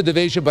they'll win the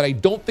division, but I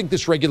don't think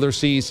this regular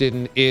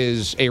season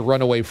is a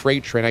runaway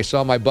freight train. I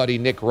saw my buddy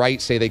Nick Wright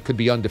say they could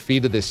be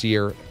undefeated this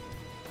year.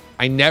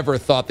 I never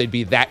thought they'd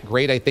be that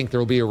great. I think there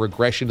will be a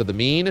regression to the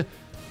mean.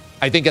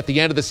 I think at the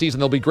end of the season,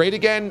 they'll be great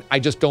again. I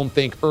just don't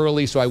think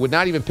early, so I would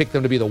not even pick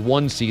them to be the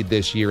 1 seed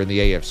this year in the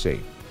AFC.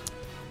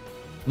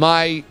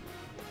 My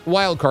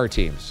wild card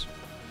teams.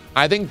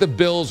 I think the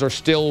Bills are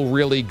still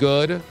really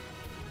good,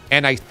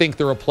 and I think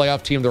they're a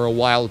playoff team. They're a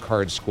wild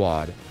card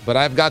squad. But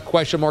I've got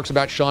question marks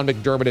about Sean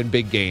McDermott in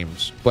big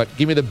games. But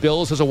give me the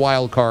Bills as a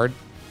wild card.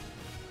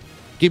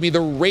 Give me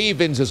the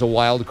Ravens as a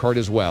wild card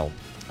as well.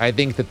 I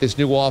think that this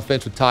new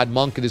offense with Todd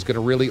Monken is going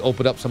to really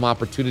open up some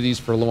opportunities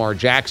for Lamar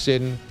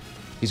Jackson.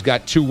 He's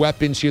got 2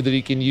 weapons here that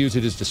he can use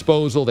at his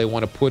disposal. They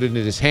want to put it in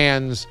his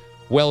hands.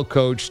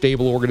 Well-coached,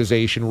 stable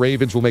organization.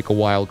 Ravens will make a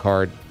wild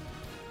card.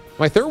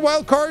 My third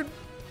wild card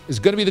is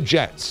going to be the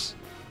Jets.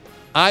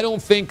 I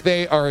don't think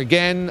they are,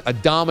 again, a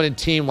dominant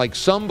team like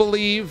some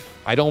believe.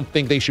 I don't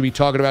think they should be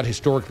talking about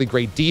historically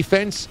great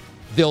defense.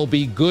 They'll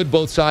be good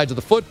both sides of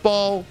the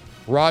football.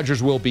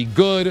 Rodgers will be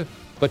good.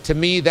 But to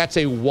me, that's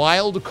a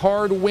wild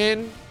card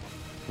win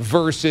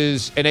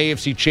versus an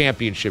AFC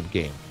championship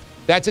game.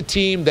 That's a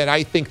team that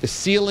I think the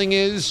ceiling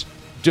is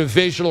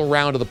divisional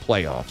round of the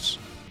playoffs.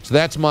 So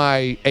that's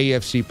my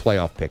AFC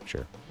playoff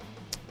picture.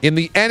 In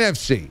the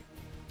NFC,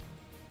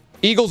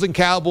 Eagles and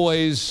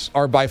Cowboys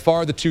are by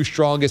far the 2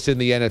 strongest in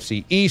the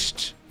NFC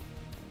East.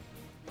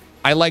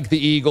 I like the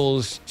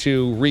Eagles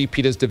to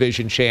repeat as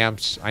division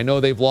champs. I know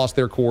they've lost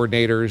their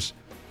coordinators,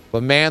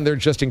 but man, they're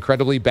just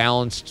incredibly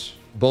balanced.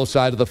 Both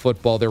sides of the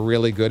football, they're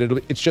really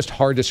good. It's just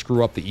hard to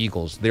screw up the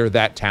Eagles. They're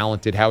that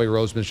talented. Howie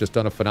Roseman's just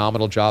done a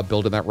phenomenal job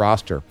building that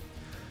roster.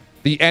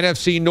 The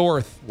NFC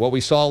North, what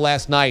we saw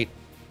last night,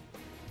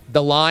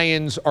 the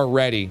Lions are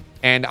ready.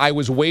 And I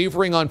was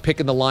wavering on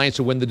picking the Lions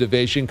to win the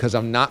division because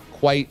I'm not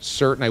quite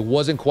certain. I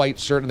wasn't quite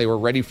certain they were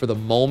ready for the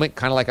moment,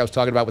 kind of like I was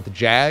talking about with the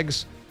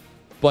Jags.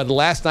 But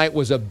last night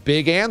was a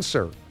big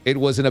answer. It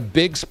was in a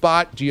big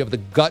spot. Do you have the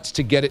guts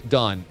to get it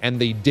done? And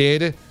they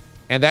did.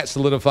 And that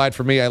solidified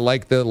for me. I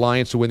like the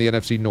Lions to win the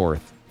NFC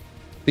North.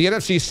 The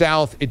NFC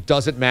South, it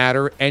doesn't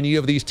matter. Any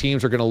of these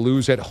teams are going to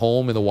lose at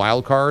home in the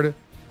wild card.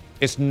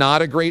 It's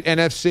not a great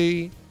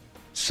NFC.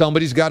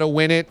 Somebody's got to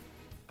win it.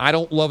 I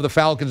don't love the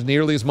Falcons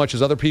nearly as much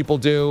as other people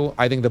do.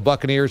 I think the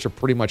Buccaneers are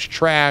pretty much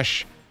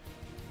trash.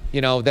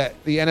 You know,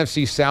 that the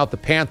NFC South, the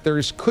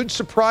Panthers could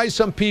surprise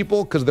some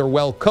people because they're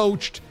well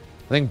coached.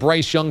 I think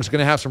Bryce Young's going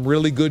to have some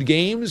really good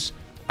games.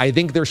 I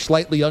think they're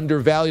slightly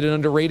undervalued and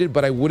underrated,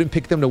 but I wouldn't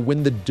pick them to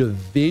win the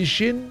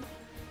division.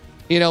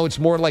 You know, it's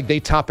more like they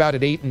top out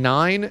at 8 and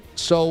 9.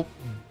 So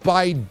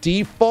by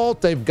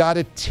default, I've got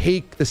to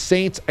take the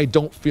Saints. I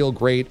don't feel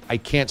great. I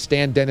can't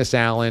stand Dennis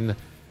Allen.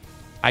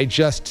 I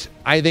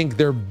think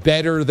they're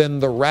better than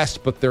the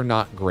rest, but they're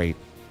not great.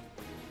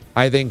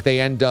 I think they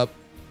end up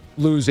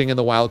losing in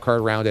the wild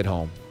card round at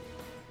home.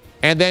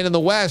 And then in the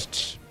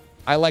West,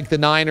 I like the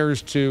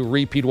Niners to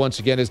repeat once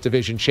again as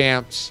division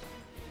champs.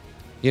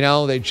 You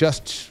know,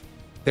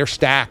 they're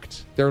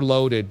stacked. They're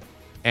loaded.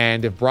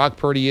 And if Brock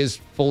Purdy is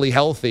fully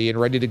healthy and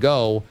ready to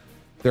go,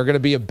 they're going to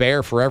be a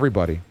bear for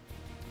everybody.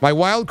 My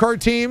wild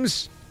card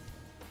teams,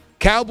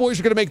 Cowboys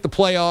are going to make the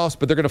playoffs,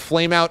 but they're going to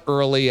flame out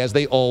early, as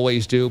they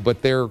always do,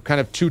 but they're kind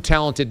of too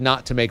talented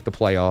not to make the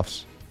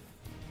playoffs.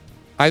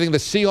 I think the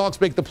Seahawks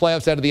make the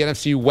playoffs out of the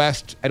NFC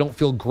West. I don't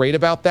feel great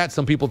about that.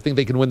 Some people think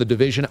they can win the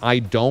division. I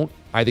don't.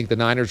 I think the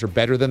Niners are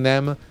better than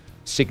them,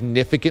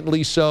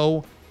 significantly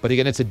so. But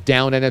again, it's a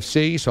down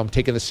NFC, so I'm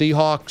taking the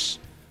Seahawks.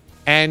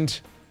 And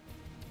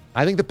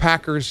I think the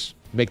Packers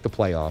make the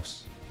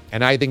playoffs.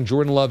 And I think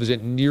Jordan Love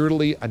isn't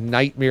nearly a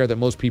nightmare that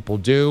most people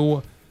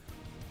do.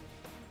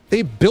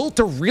 They built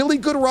a really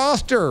good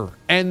roster,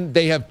 and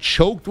they have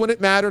choked when it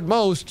mattered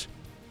most.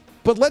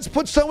 But let's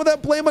put some of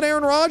that blame on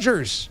Aaron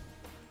Rodgers.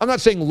 I'm not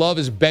saying Love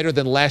is better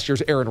than last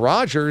year's Aaron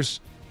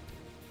Rodgers,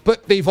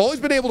 but they've always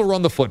been able to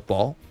run the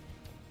football.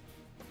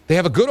 They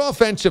have a good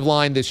offensive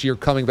line this year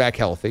coming back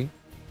healthy.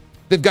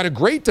 They've got a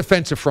great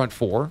defensive front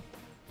four.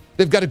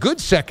 They've got a good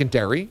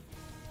secondary.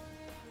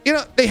 You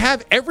know, they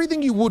have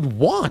everything you would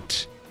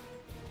want.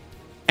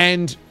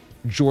 And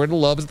Jordan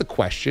Love is the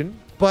question,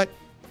 but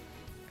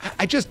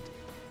I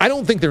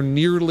don't think they're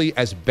nearly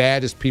as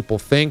bad as people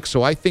think,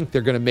 so I think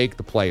they're going to make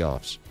the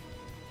playoffs.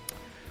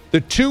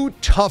 The 2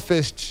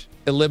 toughest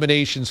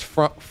eliminations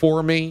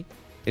for me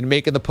in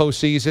making the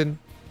postseason,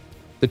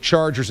 the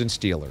Chargers and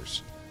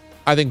Steelers.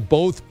 I think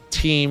both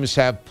teams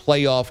have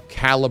playoff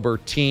caliber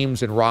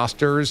teams and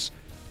rosters.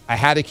 I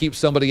had to keep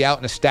somebody out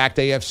in a stacked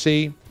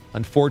AFC.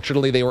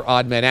 Unfortunately, they were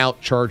odd men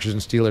out, Chargers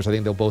and Steelers. I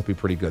think they'll both be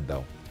pretty good,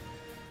 though.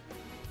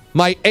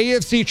 My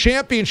AFC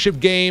Championship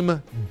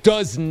game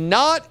does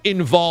not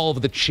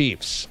involve the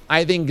Chiefs.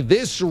 I think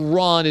this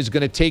run is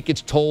going to take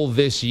its toll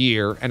this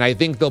year, and I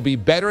think they'll be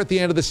better at the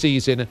end of the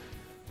season,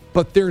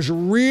 but there's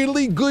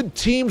really good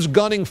teams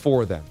gunning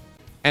for them.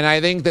 And I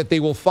think that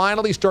they will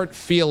finally start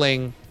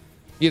feeling,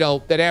 you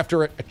know, that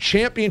after a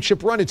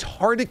championship run, it's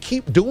hard to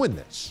keep doing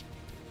this.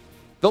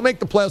 They'll make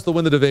the playoffs, they'll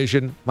win the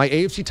division. My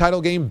AFC title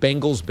game,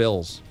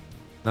 Bengals-Bills.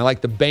 And I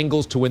like the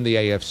Bengals to win the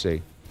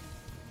AFC.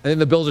 I think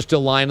the Bills are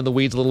still lying in the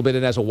weeds a little bit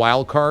and as a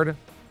wild card.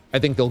 I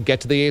think they'll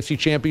get to the AFC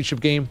Championship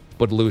game,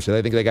 but lose it.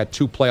 I think they got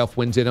 2 playoff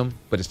wins in them,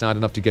 but it's not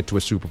enough to get to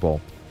a Super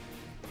Bowl.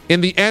 In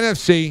the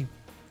NFC,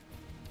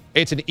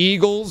 it's an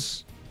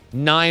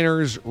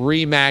Eagles-Niners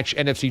rematch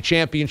NFC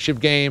Championship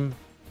game.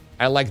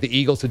 I like the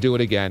Eagles to do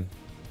it again.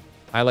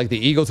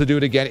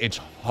 It's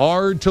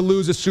hard to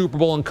lose a Super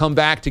Bowl and come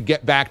back to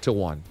get back to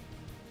one.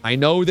 I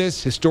know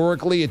this.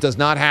 Historically, it does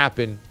not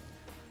happen.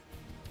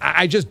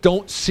 I just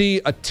don't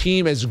see a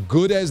team as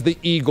good as the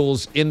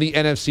Eagles in the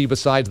NFC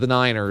besides the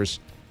Niners.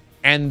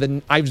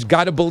 And I've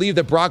got to believe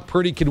that Brock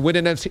Purdy can win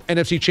an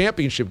NFC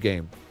Championship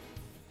game.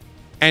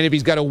 And if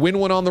he's got to win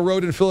one on the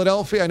road in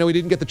Philadelphia, I know he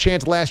didn't get the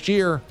chance last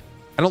year.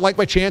 I don't like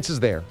my chances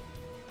there.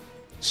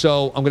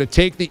 So I'm going to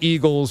take the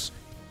Eagles.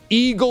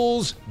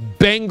 Eagles,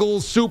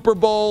 Bengals, Super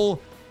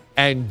Bowl.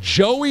 And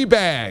Joey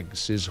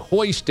Baggs is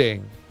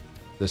hoisting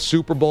the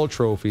Super Bowl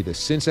trophy. The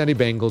Cincinnati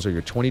Bengals are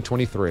your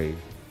 2023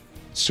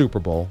 Super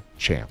Bowl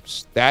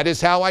champs. That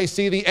is how I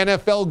see the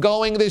NFL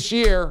going this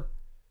year.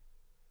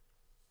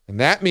 And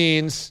that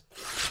means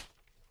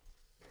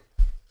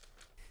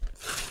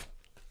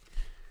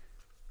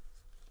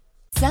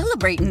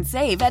celebrate and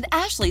save at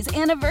Ashley's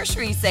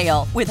Anniversary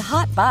Sale. With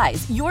Hot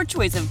Buys, your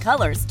choice of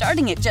colors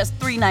starting at just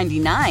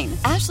 $3.99.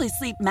 Ashley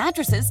Sleep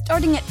mattresses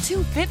starting at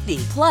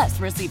 $2.50. Plus,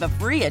 receive a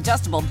free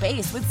adjustable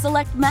base with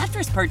select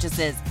mattress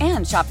purchases.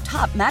 And shop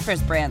top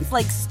mattress brands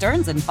like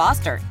Stearns &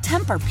 Foster,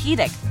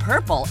 Tempur-Pedic,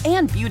 Purple,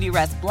 and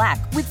Beautyrest Black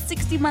with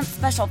 60-month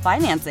special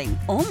financing.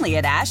 Only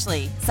at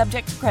Ashley.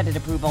 Subject to credit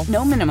approval.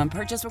 No minimum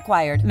purchase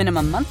required.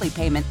 Minimum monthly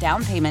payment,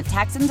 down payment,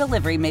 tax, and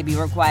delivery may be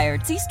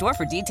required. See store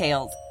for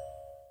details.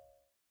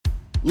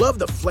 Love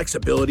the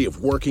flexibility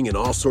of working in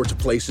all sorts of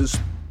places?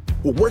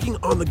 Well, working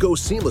on the go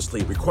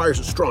seamlessly requires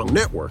a strong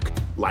network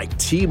like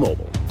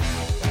T-Mobile.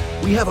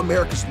 We have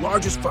America's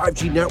largest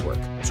 5G network,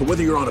 so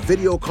whether you're on a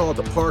video call at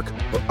the park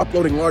or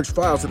uploading large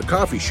files at the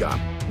coffee shop,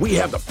 we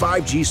have the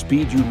 5G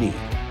speed you need.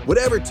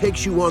 Whatever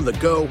takes you on the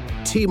go,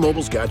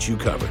 T-Mobile's got you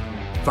covered.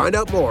 Find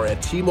out more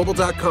at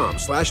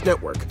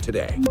T-Mobile.com/network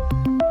today.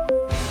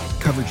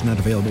 Coverage not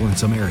available in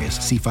some areas.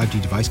 See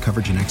 5G device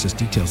coverage and access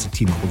details at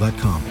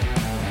T-Mobile.com.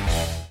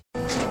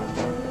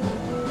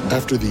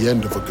 After the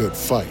end of a good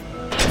fight,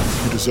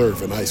 you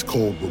deserve an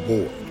ice-cold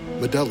reward.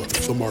 Modelo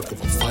is the mark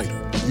of a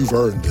fighter. You've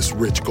earned this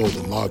rich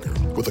golden lager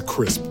with a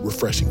crisp,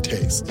 refreshing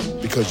taste.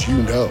 Because you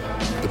know,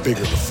 the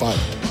bigger the fight,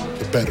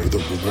 the better the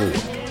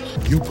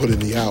reward. You put in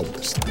the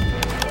hours,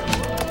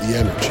 the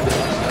energy,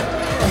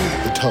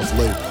 the tough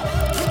labor.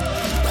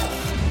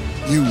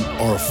 You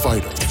are a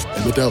fighter,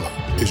 and Modelo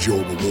is your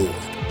reward.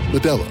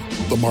 Modelo,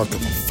 the mark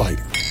of a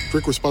fighter.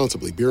 Drink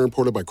responsibly. Beer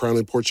imported by Crown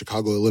Imports,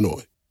 Chicago,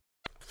 Illinois.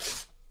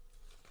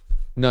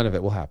 None of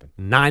it will happen.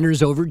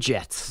 Niners over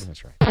Jets.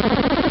 That's right.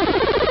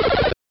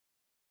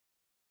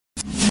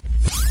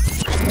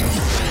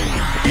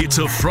 It's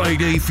a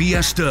Friday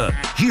fiesta.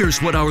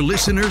 Here's what our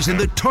listeners in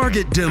the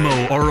Target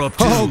demo are up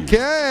to.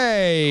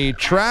 Okay.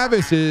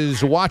 Travis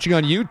is watching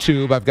on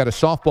YouTube. I've got a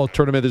softball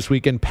tournament this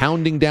weekend,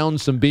 pounding down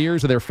some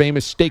beers and their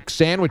famous steak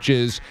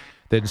sandwiches.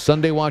 Then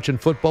Sunday watching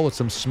football with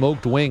some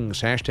smoked wings.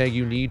 Hashtag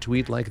you need to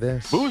eat like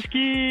this.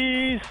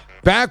 Booskies.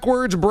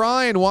 Backwards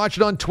Brian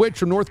watching on Twitch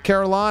from North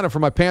Carolina for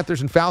my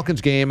Panthers and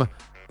Falcons game.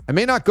 I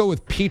may not go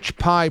with peach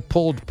pie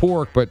pulled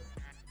pork, but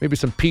maybe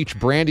some peach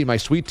brandy, my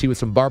sweet tea with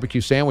some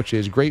barbecue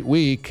sandwiches. Great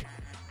week.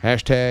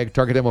 Hashtag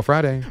Target Demo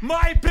Friday.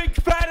 My big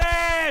fat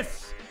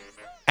ass!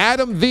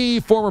 Adam V,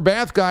 former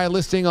Bath guy,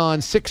 listing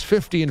on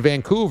 650 in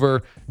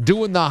Vancouver,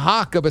 doing the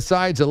haka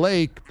beside a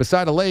lake,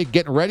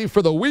 getting ready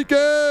for the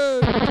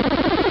weekend.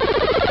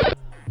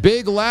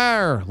 Big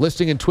Lar,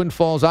 listing in Twin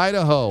Falls,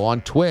 Idaho,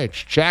 on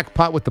Twitch.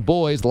 Jackpot with the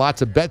boys.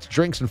 Lots of bets,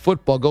 drinks, and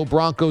football. Go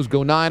Broncos,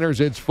 go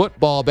Niners. It's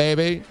football,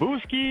 baby.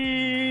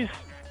 Booskies.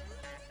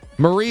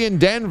 Marie in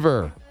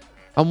Denver.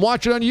 I'm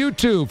watching on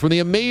YouTube from the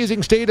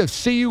amazing state of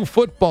CU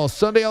football.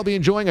 Sunday, I'll be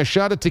enjoying a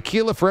shot of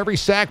tequila for every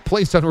sack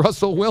placed on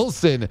Russell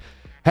Wilson.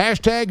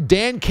 Hashtag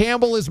Dan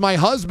Campbell is my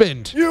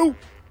husband. You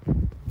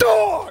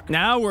dog!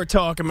 Now we're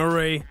talking,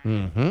 Marie.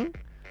 Mm-hmm.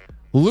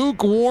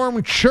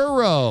 Lukewarm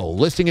Churro,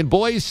 listing in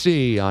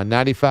Boise on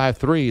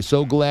 95.3.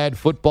 So glad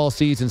football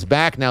season's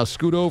back. Now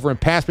scoot over and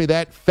pass me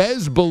that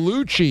Fez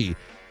Bellucci.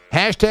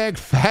 Hashtag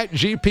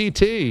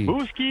FatGPT.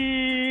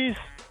 Booskies.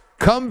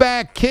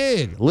 Comeback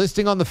Kid,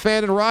 listing on the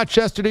Fan in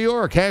Rochester, New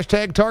York.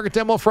 Hashtag Target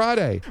Demo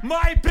Friday.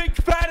 My big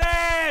fat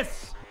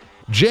ass.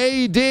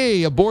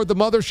 JD, aboard the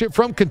mothership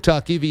from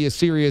Kentucky via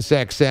Sirius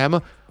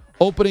XM.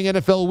 Opening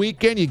NFL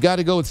weekend, you got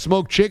to go with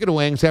smoked chicken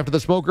wings. After the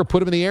smoker put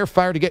them in the air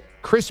fryer to get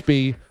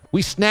crispy,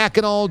 we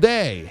snacking all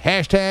day.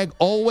 Hashtag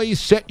always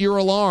set your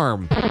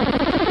alarm.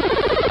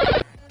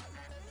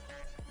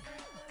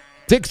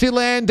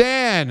 Dixieland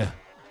Dan,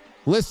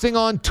 listing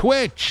on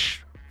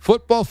Twitch.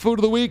 Football food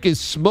of the week is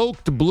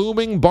smoked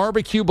blooming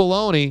barbecue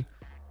bologna.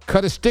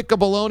 Cut a stick of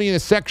bologna into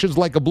sections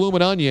like a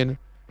bloomin' onion.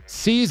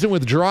 Season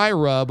with dry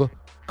rub.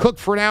 Cook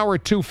for an hour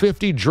at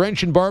 250.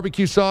 Drench in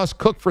barbecue sauce.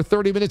 Cook for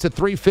 30 minutes at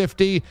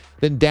 350.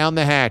 Then down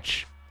the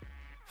hatch.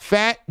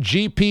 Fat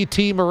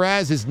GPT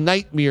Mraz is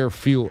nightmare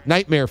fuel.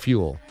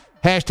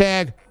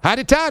 Hashtag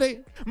hotty toddy.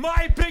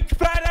 My big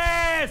fat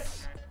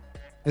ass!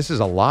 This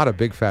is a lot of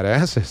big fat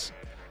asses.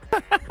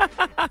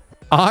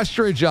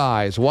 Ostrich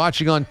Eyes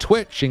watching on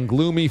Twitch in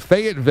gloomy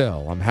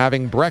Fayetteville. I'm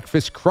having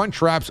breakfast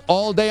crunch wraps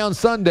all day on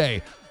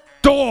Sunday.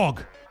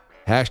 Dog!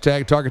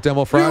 Hashtag Target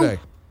Demo Friday.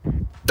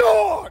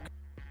 Dog!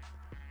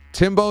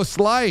 Timbo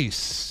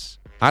Slice.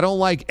 I don't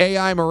like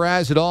AI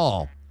Mraz at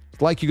all.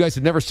 It's like you guys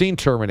have never seen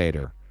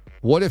Terminator.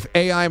 What if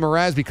AI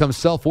Mraz becomes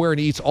self-aware and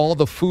eats all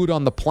the food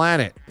on the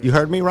planet? You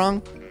heard me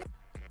wrong?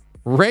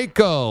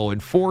 Reiko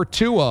and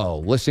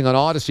 420 listening on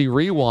Odyssey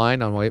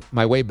Rewind on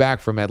my way back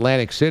from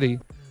Atlantic City.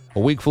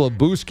 A week full of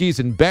booskies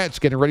and bets,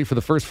 getting ready for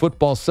the first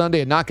football Sunday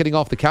and not getting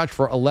off the couch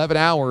for 11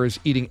 hours,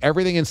 eating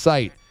everything in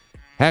sight.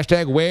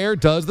 Hashtag where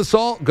does the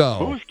salt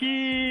go?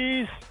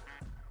 Booskies!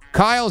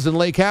 Kyle's in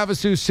Lake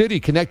Havasu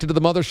City, connected to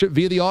the mothership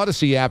via the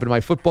Odyssey app, and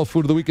my football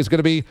food of the week is going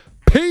to be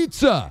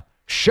pizza.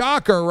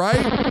 Shocker,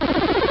 right?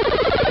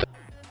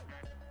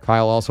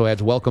 Kyle also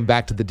adds, welcome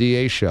back to the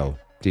DA show,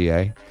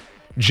 DA.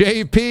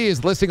 JP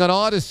is listening on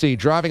Odyssey,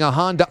 driving a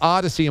Honda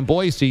Odyssey in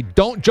Boise.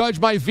 Don't judge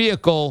my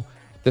vehicle.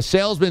 The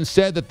salesman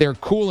said that they're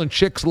cool and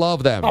chicks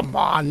love them. Come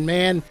on,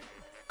 man.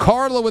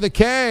 Carla with a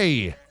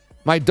K.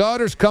 My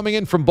daughter's coming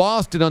in from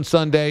Boston on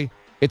Sunday.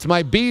 It's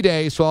my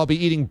B-Day, so I'll be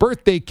eating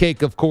birthday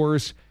cake, of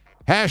course.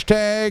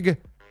 Hashtag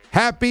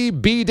happy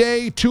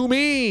B-Day to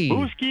me.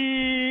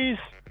 Booskies!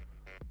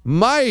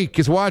 Mike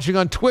is watching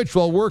on Twitch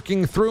while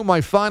working through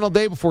my final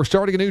day before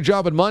starting a new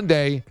job on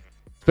Monday.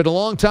 It's been a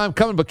long time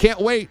coming, but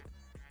can't wait.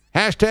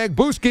 Hashtag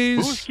Booskies.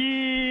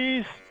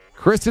 Booskies!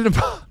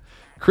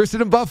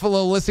 Kristen in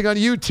Buffalo listening on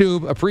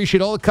YouTube. Appreciate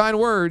all the kind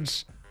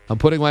words. I'm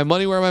putting my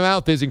money where my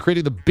mouth is and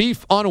creating the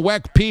beef on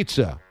weck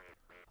pizza.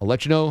 I'll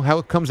let you know how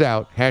it comes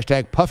out.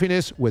 Hashtag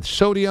puffiness with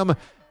sodium.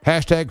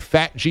 Hashtag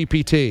fat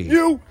GPT.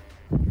 You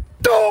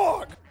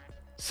dog!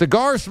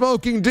 Cigar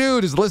smoking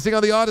dude is listening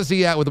on the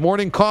Odyssey app with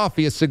morning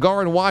coffee, a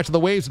cigar, and watching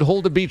the waves at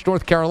Holden Beach,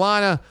 North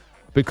Carolina.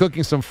 Been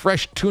cooking some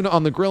fresh tuna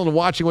on the grill and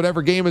watching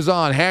whatever game is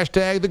on.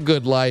 Hashtag the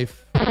good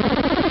life.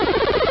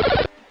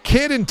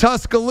 Kid in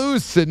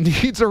Tuscaloosa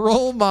needs a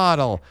role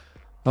model.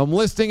 I'm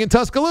listening in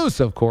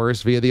Tuscaloosa, of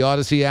course, via the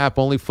Odyssey app.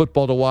 Only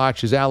football to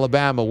watch is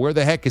Alabama. Where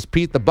the heck is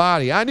Pete the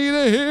Body? I need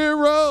a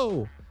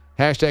hero.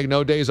 Hashtag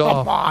no days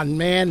off. Come on,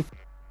 man.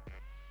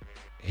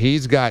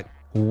 He's got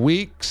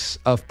weeks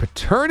of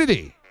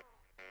paternity.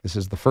 This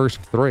is the first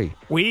of 3.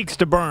 Weeks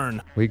to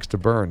burn. Weeks to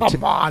burn.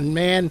 Come on,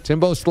 man.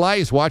 Timbo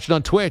Slice watching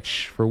on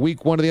Twitch for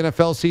week 1 of the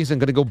NFL season.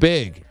 Going to go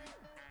big.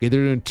 Either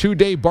doing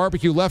 2-day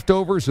barbecue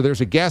leftovers or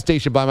there's a gas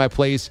station by my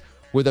place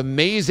with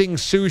amazing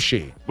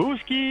sushi.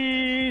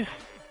 Booskies!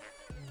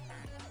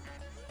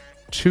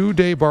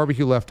 2-day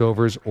barbecue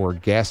leftovers or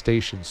gas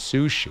station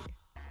sushi.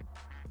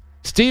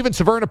 Steve in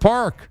Severna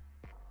Park,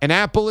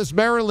 Annapolis,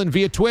 Maryland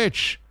via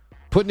Twitch.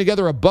 Putting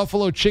together a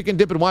buffalo chicken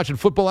dip and watching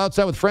football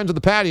outside with friends on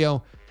the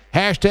patio.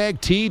 Hashtag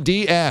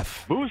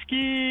TDF.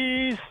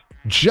 Booskies!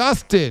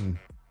 Justin,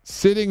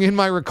 sitting in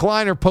my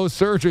recliner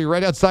post-surgery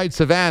right outside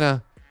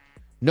Savannah.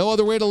 No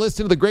other way to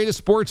listen to the greatest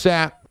sports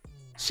app,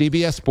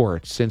 CBS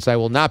Sports, since I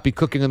will not be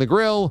cooking on the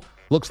grill.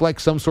 Looks like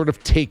some sort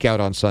of takeout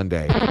on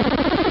Sunday.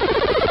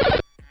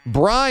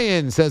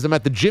 Brian says, I'm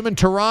at the gym in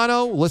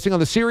Toronto, listening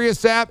on the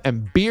Sirius app,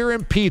 and beer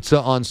and pizza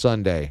on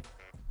Sunday.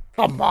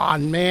 Come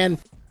on, man.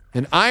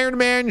 And Iron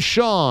Man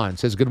Sean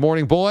says, good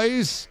morning,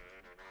 boys.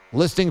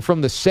 Listening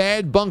from the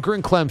sad bunker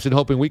in Clemson,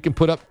 hoping we can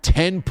put up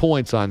 10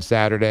 points on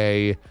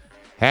Saturday.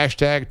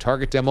 Hashtag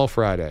Target Demo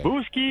Friday.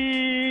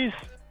 Booskies!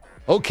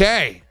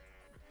 Okay.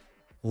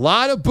 A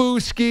lot of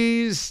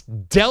booskies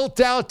dealt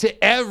out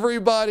to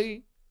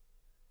everybody.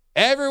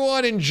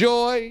 Everyone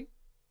enjoy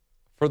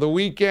for the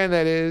weekend,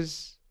 that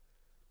is.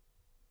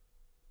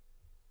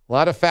 A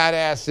lot of fat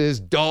asses,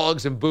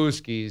 dogs, and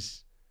booskies.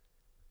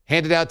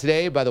 Handed out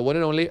today by the one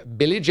and only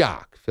Billy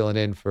Jock, filling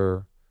in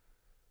for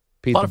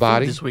Pete the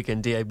Body. This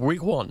weekend, DA.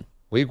 Week 1.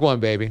 Week 1,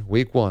 baby.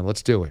 Week 1.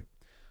 Let's do it.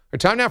 Our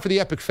time now for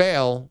the epic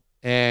fail,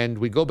 and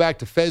we go back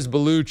to Fez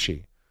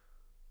Bellucci,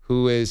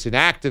 who is an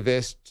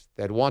activist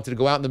that wanted to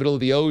go out in the middle of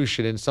the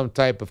ocean in some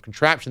type of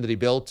contraption that he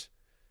built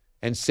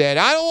and said,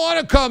 I don't want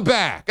to come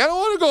back. I don't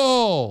want to go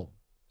home.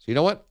 So you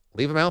know what?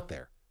 Leave him out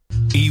there.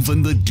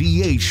 Even the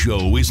DA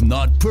show is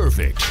not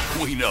perfect.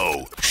 We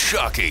know.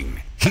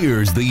 Shocking.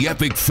 Here's the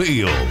epic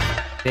fail.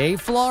 A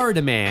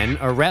Florida man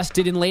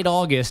arrested in late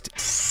August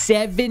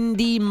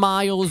 70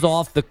 miles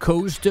off the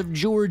coast of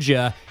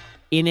Georgia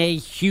in a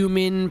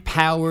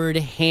human-powered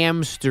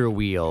hamster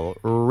wheel.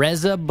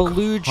 Reza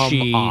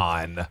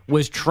Bellucci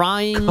was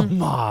trying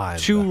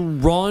to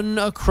run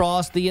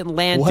across the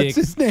Atlantic What's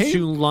his name?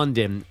 to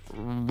London.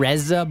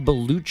 Reza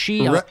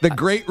Bellucci. The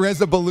great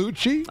Reza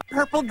Bellucci?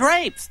 Purple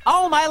drapes.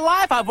 All my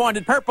life I've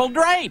wanted purple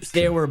drapes.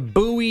 There were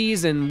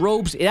buoys and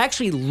ropes. It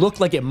actually looked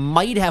like it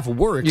might have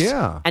worked.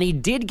 Yeah. And he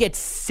did get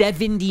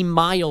 70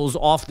 miles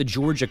off the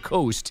Georgia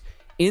coast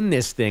in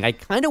this thing. I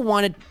kind of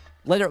wanted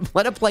Let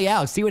it play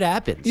out. See what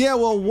happens. Yeah,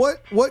 well,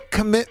 what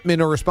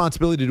commitment or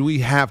responsibility do we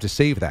have to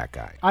save that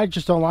guy? I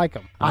just don't like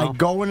him. I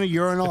go in the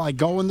urinal, I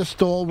go in the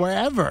stall,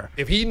 wherever.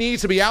 If he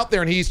needs to be out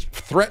there and he's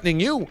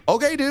threatening you,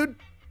 okay, dude,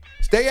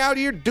 stay out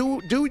here.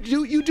 Do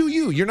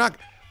you. You're not.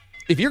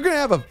 If you're gonna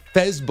have a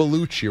Fez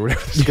Bellucci or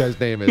whatever this guy's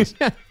name is,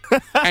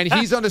 and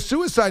he's on a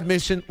suicide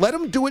mission, let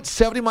him do it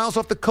 70 miles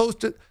off the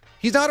coast.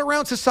 He's not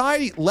around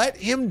society. Let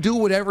him do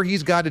whatever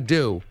he's got to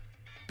do.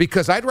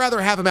 Because I'd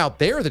rather have him out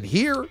there than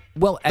here.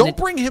 Well, don't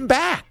bring him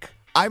back.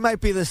 I might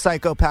be the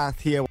psychopath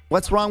here.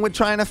 What's wrong with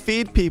trying to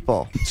feed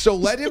people? So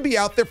let him be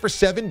out there for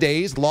 7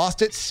 days,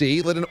 lost at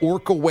sea. Let an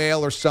orca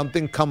whale or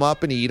something come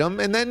up and eat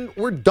him. And then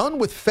we're done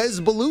with Fez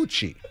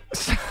Bellucci.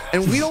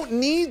 And we don't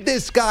need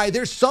this guy.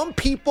 There's some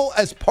people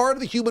as part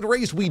of the human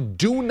race we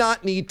do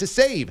not need to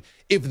save.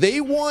 If they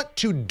want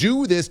to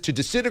do this to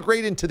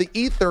disintegrate into the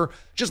ether,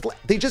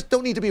 they just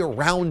don't need to be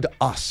around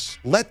us.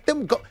 Let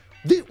them go.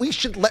 We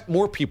should let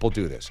more people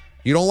do this.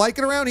 You don't like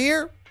it around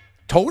here?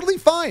 Totally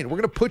fine. We're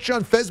going to put you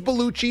on Fez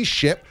Bellucci's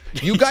ship.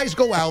 You guys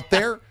go out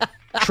there.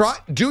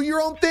 Do your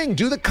own thing.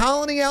 Do the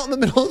colony out in the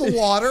middle of the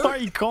water. Why are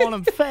you calling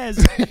him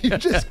Fez? You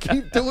just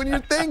keep doing your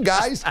thing,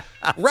 guys.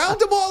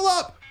 Round them all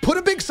up. Put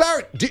a big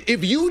siren.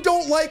 If you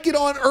don't like it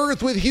on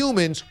Earth with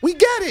humans, we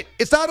get it.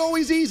 It's not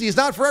always easy. It's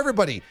not for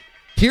everybody.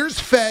 Here's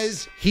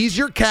Fez. He's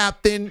your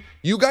captain.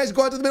 You guys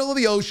go out to the middle of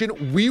the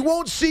ocean. We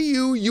won't see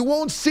you. You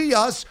won't see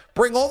us.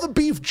 Bring all the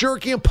beef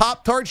jerky and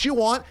Pop-Tarts you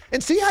want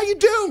and see how you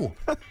do.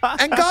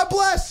 And God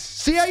bless.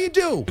 See how you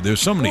do.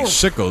 There's so many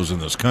sickos in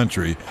this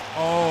country.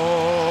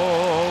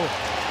 Oh,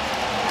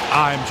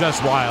 I'm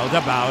just wild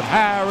about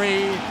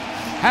Harry.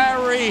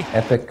 Harry.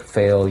 Epic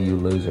fail, you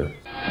loser.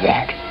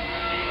 That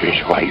is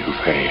why you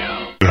fail.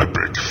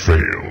 Epic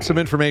fail. Some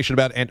information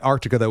about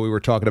Antarctica that we were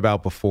talking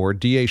about before.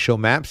 DA Show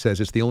Map says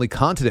it's the only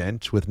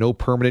continent with no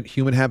permanent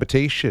human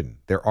habitation.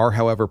 There are,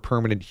 however,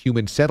 permanent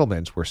human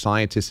settlements where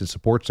scientists and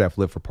support staff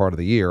live for part of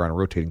the year on a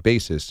rotating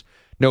basis.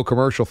 No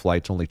commercial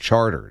flights, only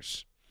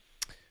charters.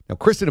 Now,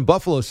 Kristen in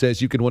Buffalo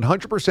says you can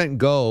 100%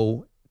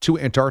 go to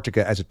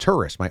Antarctica as a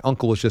tourist. My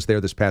uncle was just there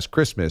this past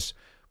Christmas,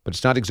 but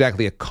it's not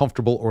exactly a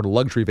comfortable or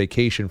luxury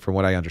vacation from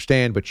what I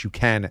understand, but you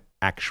can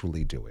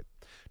actually do it.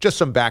 Just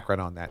some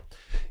background on that.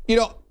 You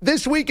know,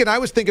 this weekend I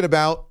was thinking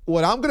about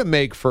what I'm going to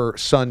make for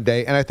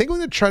Sunday, and I think I'm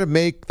going to try to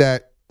make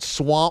that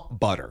swamp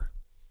butter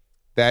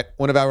that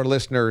one of our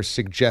listeners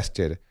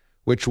suggested,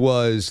 which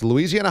was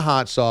Louisiana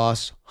hot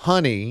sauce,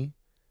 honey,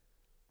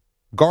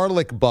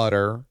 garlic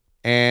butter,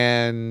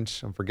 and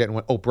I'm forgetting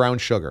what, brown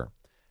sugar.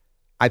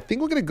 I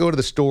think we're going to go to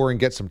the store and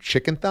get some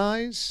chicken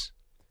thighs.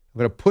 I'm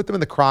going to put them in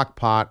the crock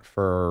pot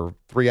for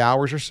 3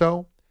 hours or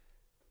so.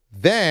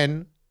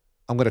 Then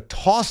I'm going to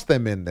toss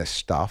them in this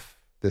stuff,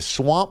 this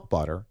swamp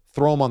butter,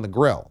 throw them on the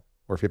grill,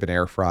 or if you have an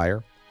air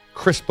fryer,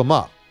 crisp them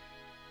up.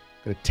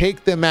 I'm going to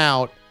take them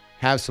out,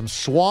 have some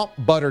swamp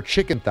butter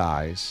chicken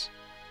thighs,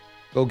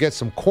 go get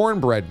some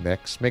cornbread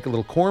mix, make a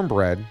little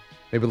cornbread,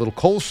 maybe a little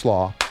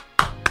coleslaw,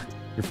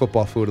 your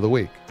football food of the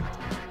week.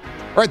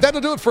 All right, that'll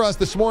do it for us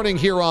this morning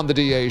here on the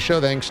DA Show.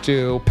 Thanks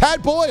to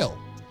Pat Boyle,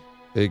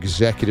 the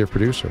executive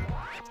producer.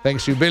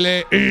 Thanks to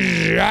Billy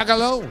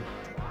Giacalone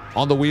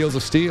on the wheels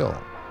of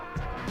steel.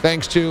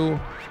 Thanks to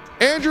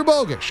Andrew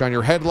Bogish on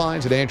your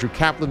headlines and Andrew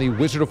Kaplan, the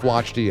Wizard of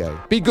Watch DA.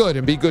 Be good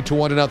and be good to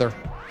one another.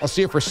 I'll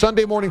see you for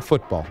Sunday Morning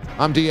Football.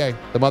 I'm DA.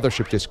 The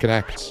mothership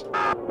disconnects.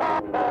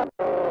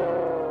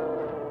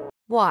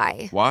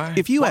 Why? Why?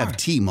 If you have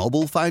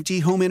T-Mobile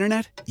 5G home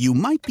internet, you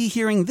might be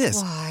hearing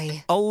this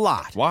Why? a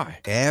lot.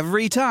 Why?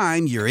 Every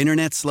time your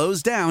internet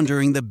slows down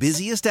during the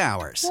busiest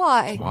hours.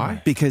 Why?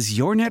 Why? Because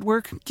your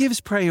network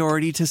gives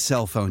priority to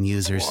cell phone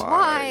users.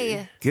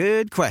 Why?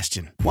 Good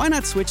question. Why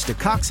not switch to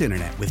Cox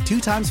Internet with 2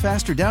 times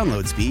faster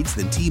download speeds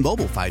than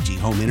T-Mobile 5G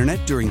home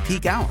internet during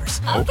peak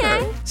hours?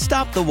 Okay.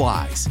 Stop the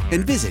whys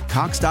and visit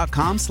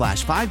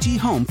cox.com/5G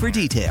home for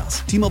details.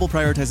 T-Mobile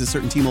prioritizes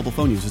certain T-Mobile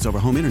phone users over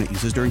home internet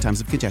users during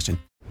times of congestion.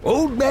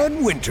 Old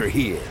Man Winter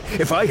here.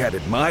 If I had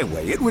it my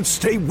way, it would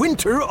stay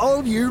winter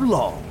all year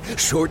long.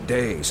 Short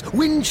days,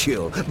 wind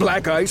chill,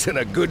 black ice, and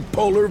a good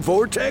polar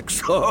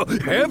vortex. Oh,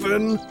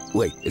 heaven.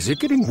 Wait, is it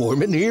getting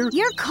warm in here?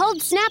 Your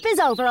cold snap is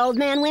over, Old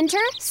Man Winter.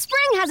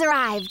 Spring has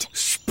arrived.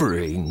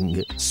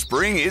 Spring.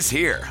 Spring is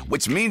here,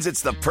 which means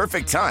it's the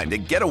perfect time to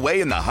get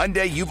away in the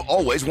Hyundai you've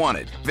always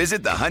wanted.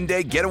 Visit the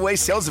Hyundai Getaway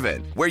Sales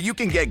Event, where you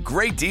can get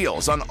great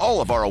deals on all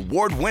of our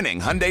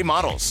award-winning Hyundai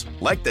models,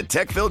 like the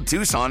tech-filled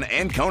Tucson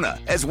and Kona,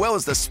 as well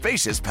as the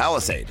spacious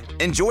Palisade.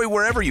 Enjoy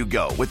wherever you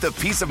go with the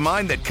peace of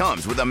mind that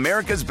comes with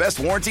America's best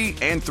warranty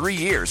and 3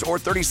 years or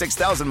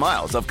 36,000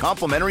 miles of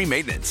complimentary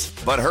maintenance.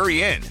 But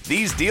hurry in,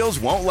 these deals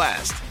won't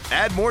last.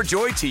 Add more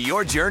joy to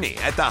your journey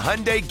at the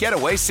Hyundai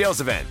Getaway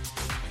Sales Event.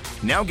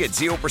 Now get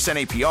 0%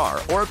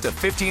 APR or up to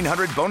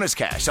 $1,500 bonus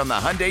cash on the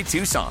Hyundai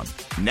Tucson.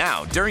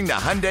 Now, during the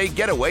Hyundai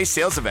Getaway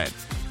Sales Event.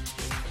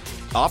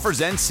 Offers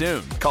end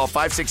soon. Call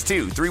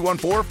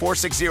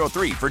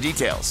 562-314-4603 for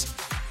details.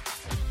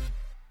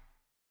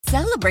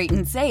 Celebrate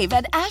and save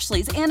at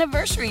Ashley's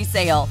Anniversary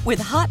Sale. With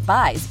Hot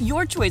Buys,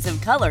 your choice of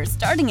colors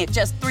starting at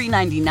just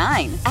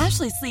 $3.99.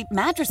 Ashley Sleep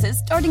mattresses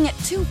starting at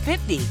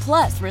 $2.50.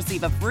 Plus,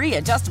 receive a free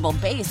adjustable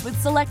base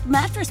with select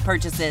mattress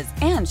purchases.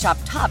 And shop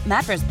top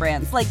mattress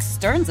brands like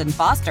Stearns &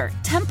 Foster,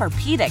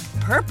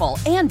 Tempur-Pedic, Purple,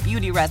 and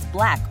Beautyrest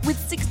Black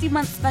with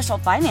 60-month special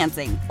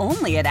financing.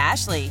 Only at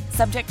Ashley.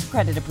 Subject to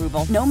credit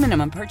approval. No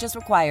minimum purchase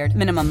required.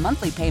 Minimum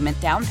monthly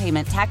payment, down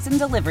payment, tax, and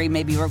delivery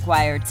may be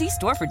required. See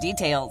store for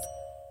details.